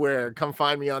 everywhere. Come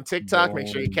find me on TikTok. Make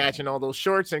sure you're catching all those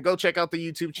shorts and go check out the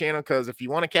YouTube channel because if you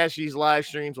want to catch these live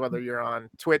streams, whether you're on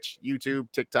Twitch, YouTube,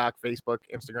 TikTok, Facebook,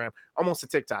 Instagram, almost a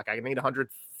TikTok. I need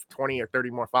 120 or 30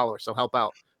 more followers, so help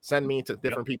out. Send me to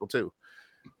different people too.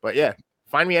 But yeah,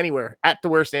 find me anywhere at the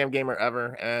worst damn gamer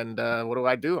ever. And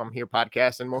what do? I'm here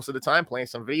podcasting most of the time, playing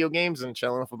some video games and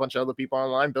chilling with a bunch of other people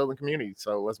online, building community.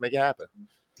 So let's make it happen.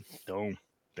 Boom.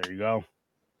 There you go.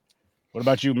 What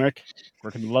about you, Mick?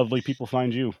 Where can the lovely people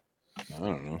find you? I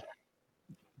don't know.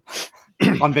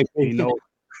 On vacation.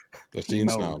 The Scene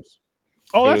Snobs.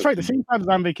 Oh, that's right. The Scene Snobs is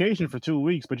on vacation for 2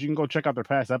 weeks, but you can go check out their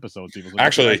past episodes. People.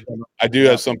 Actually, I do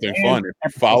have something fun.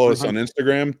 Follow us on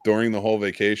Instagram during the whole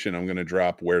vacation. I'm going to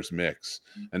drop Where's Mix,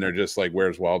 and they're just like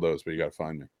Where's Waldo's, but you got to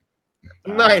find me.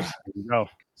 Nice. There you go.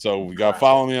 So we got to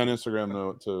follow me on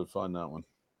Instagram to find that one.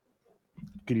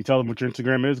 Can you tell them what your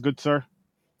Instagram is, good sir?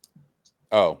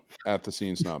 Oh, at the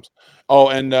Scene Snobs. Oh,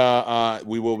 and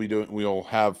we'll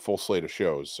have full slate of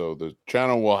shows. So the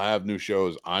channel will have new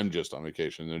shows. I'm just on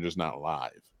vacation. They're just not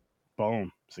live.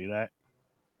 Boom. See that?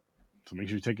 So make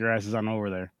sure you take your asses on over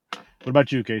there. What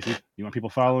about you, Casey? You want people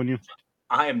following you?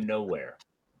 I am nowhere.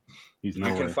 He's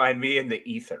nowhere. You can find me in the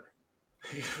ether.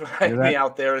 You can find me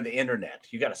out there in the internet.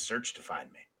 You got to search to find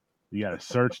me. You got to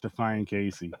search to find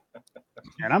Casey.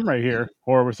 And I'm right here.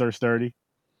 Horror with Sir Sturdy.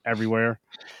 Everywhere.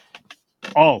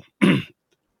 Oh,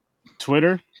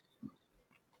 Twitter,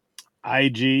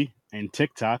 IG, and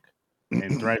TikTok,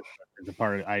 and Threads is a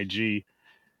part of IG.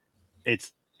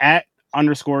 It's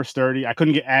 @_Sturdy. I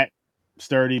couldn't get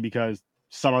 @Sturdy because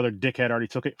some other dickhead already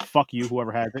took it. Fuck you,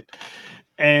 whoever has it.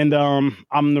 And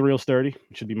I'm the real Sturdy.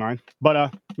 It should be mine.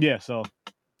 But yeah, so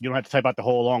you don't have to type out the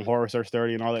whole long Horror Sir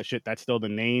Sturdy and all that shit. That's still the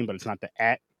name, but it's not the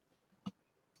 @.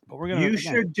 But we're gonna. You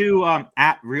should do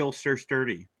 @Real Sir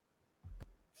Sturdy.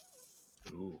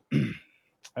 Ooh.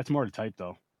 That's more to type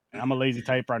though. And I'm a lazy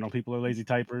typer. I know people are lazy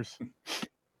typers.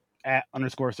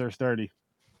 @_Sir Sturdy.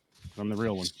 I'm the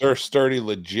real one. Sir Sturdy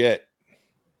legit.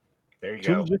 There you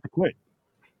Too go. legit to quit.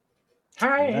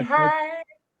 Hi.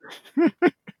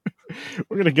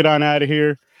 We're gonna get on out of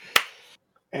here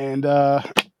and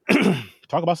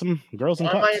talk about some girls and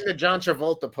Why am I cups. in the John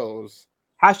Travolta pose?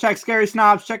 #Scary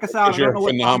Snobs. Check us out. I You're don't know a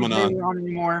what phenomenon. we're on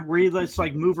anymore. We just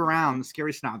like move around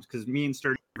Scary Snobs because me and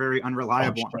Sturdy are very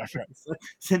unreliable. Oh, shit. I'll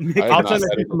send it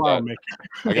to you tomorrow, Mick.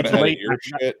 I gotta It's edit late. your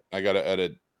shit. I gotta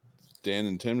edit Dan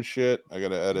and Tim's shit. I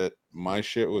gotta edit my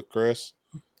shit with Chris.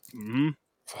 Mm-hmm.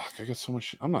 Fuck, I got so much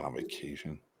shit. I'm not on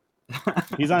vacation.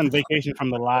 He's on vacation from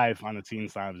the live on the Teen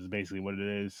Snobs is basically what it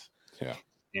is. Yeah.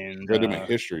 And I did my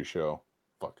history show.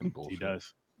 Fucking bullshit.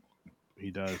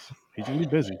 He does. He's gonna be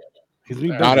busy. He's gonna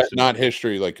be busy. Not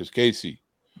history, like because Casey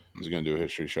is gonna do a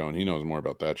history show and he knows more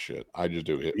about that shit. I just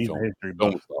do He's a history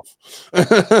film buff.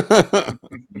 stuff.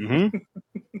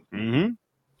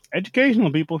 Educational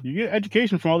people. You get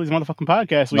education from all these motherfucking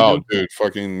podcasts. Dude,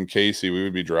 fucking Casey, we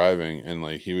would be driving and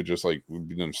like he would just like we'd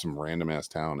be in some random ass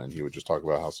town and he would just talk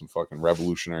about how some fucking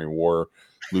Revolutionary War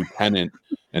lieutenant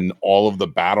and all of the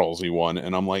battles he won.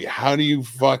 And I'm like, how do you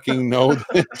fucking know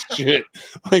this shit?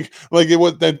 Like it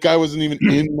was that guy wasn't even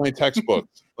in my textbook.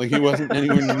 Like he wasn't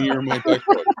anywhere near my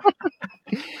textbook.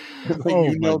 Like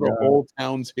the whole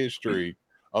town's history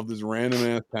of this random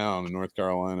ass town in North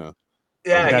Carolina.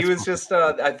 Yeah, he was just.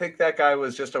 I think that guy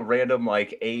was just a random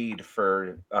like aide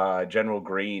for General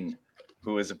Greene,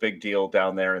 who was a big deal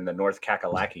down there in the North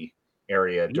Kakalaki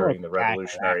area during the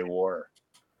Revolutionary War.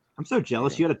 I'm so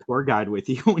jealous you had a tour guide with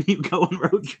you when you go on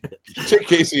road trips. Take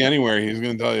Casey anywhere, he's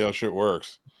gonna tell you how shit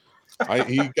works.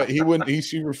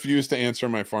 He refused to answer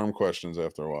my farm questions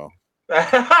after a while.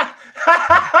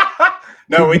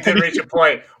 No, we did reach a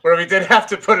point where we did have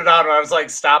to put it on. Where I was like,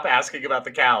 "Stop asking about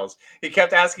the cows." He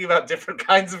kept asking about different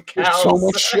kinds of cows. There's so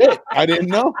much shit I didn't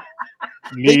know.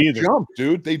 Me either. Jump,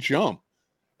 dude. They jump,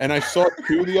 and I saw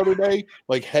two the other day,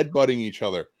 like headbutting each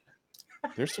other.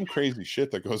 There's some crazy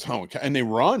shit that goes on with cows, and they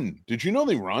run. Did you know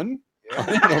they run?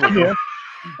 Yeah.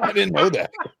 I didn't know that.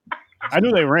 I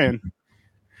knew they ran.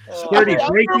 Sturdy,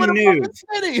 breaking news.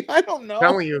 I don't know.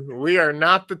 Telling you, we are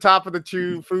not the top of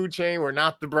the food chain. We're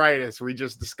not the brightest. We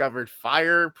just discovered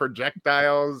fire,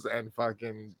 projectiles, and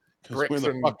fucking bricks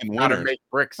and how to make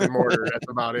bricks and mortar. That's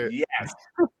about it. Yes.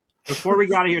 Before we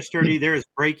got out of here, Sturdy, there is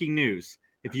breaking news.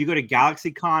 If you go to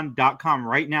galaxycon.com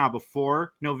right now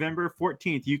before November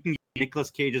 14th, you can get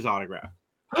Nicolas Cage's autograph.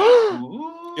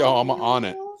 Yo, I'm on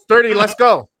it. Sturdy, let's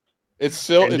go. It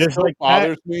still like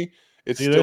bothers me. It's still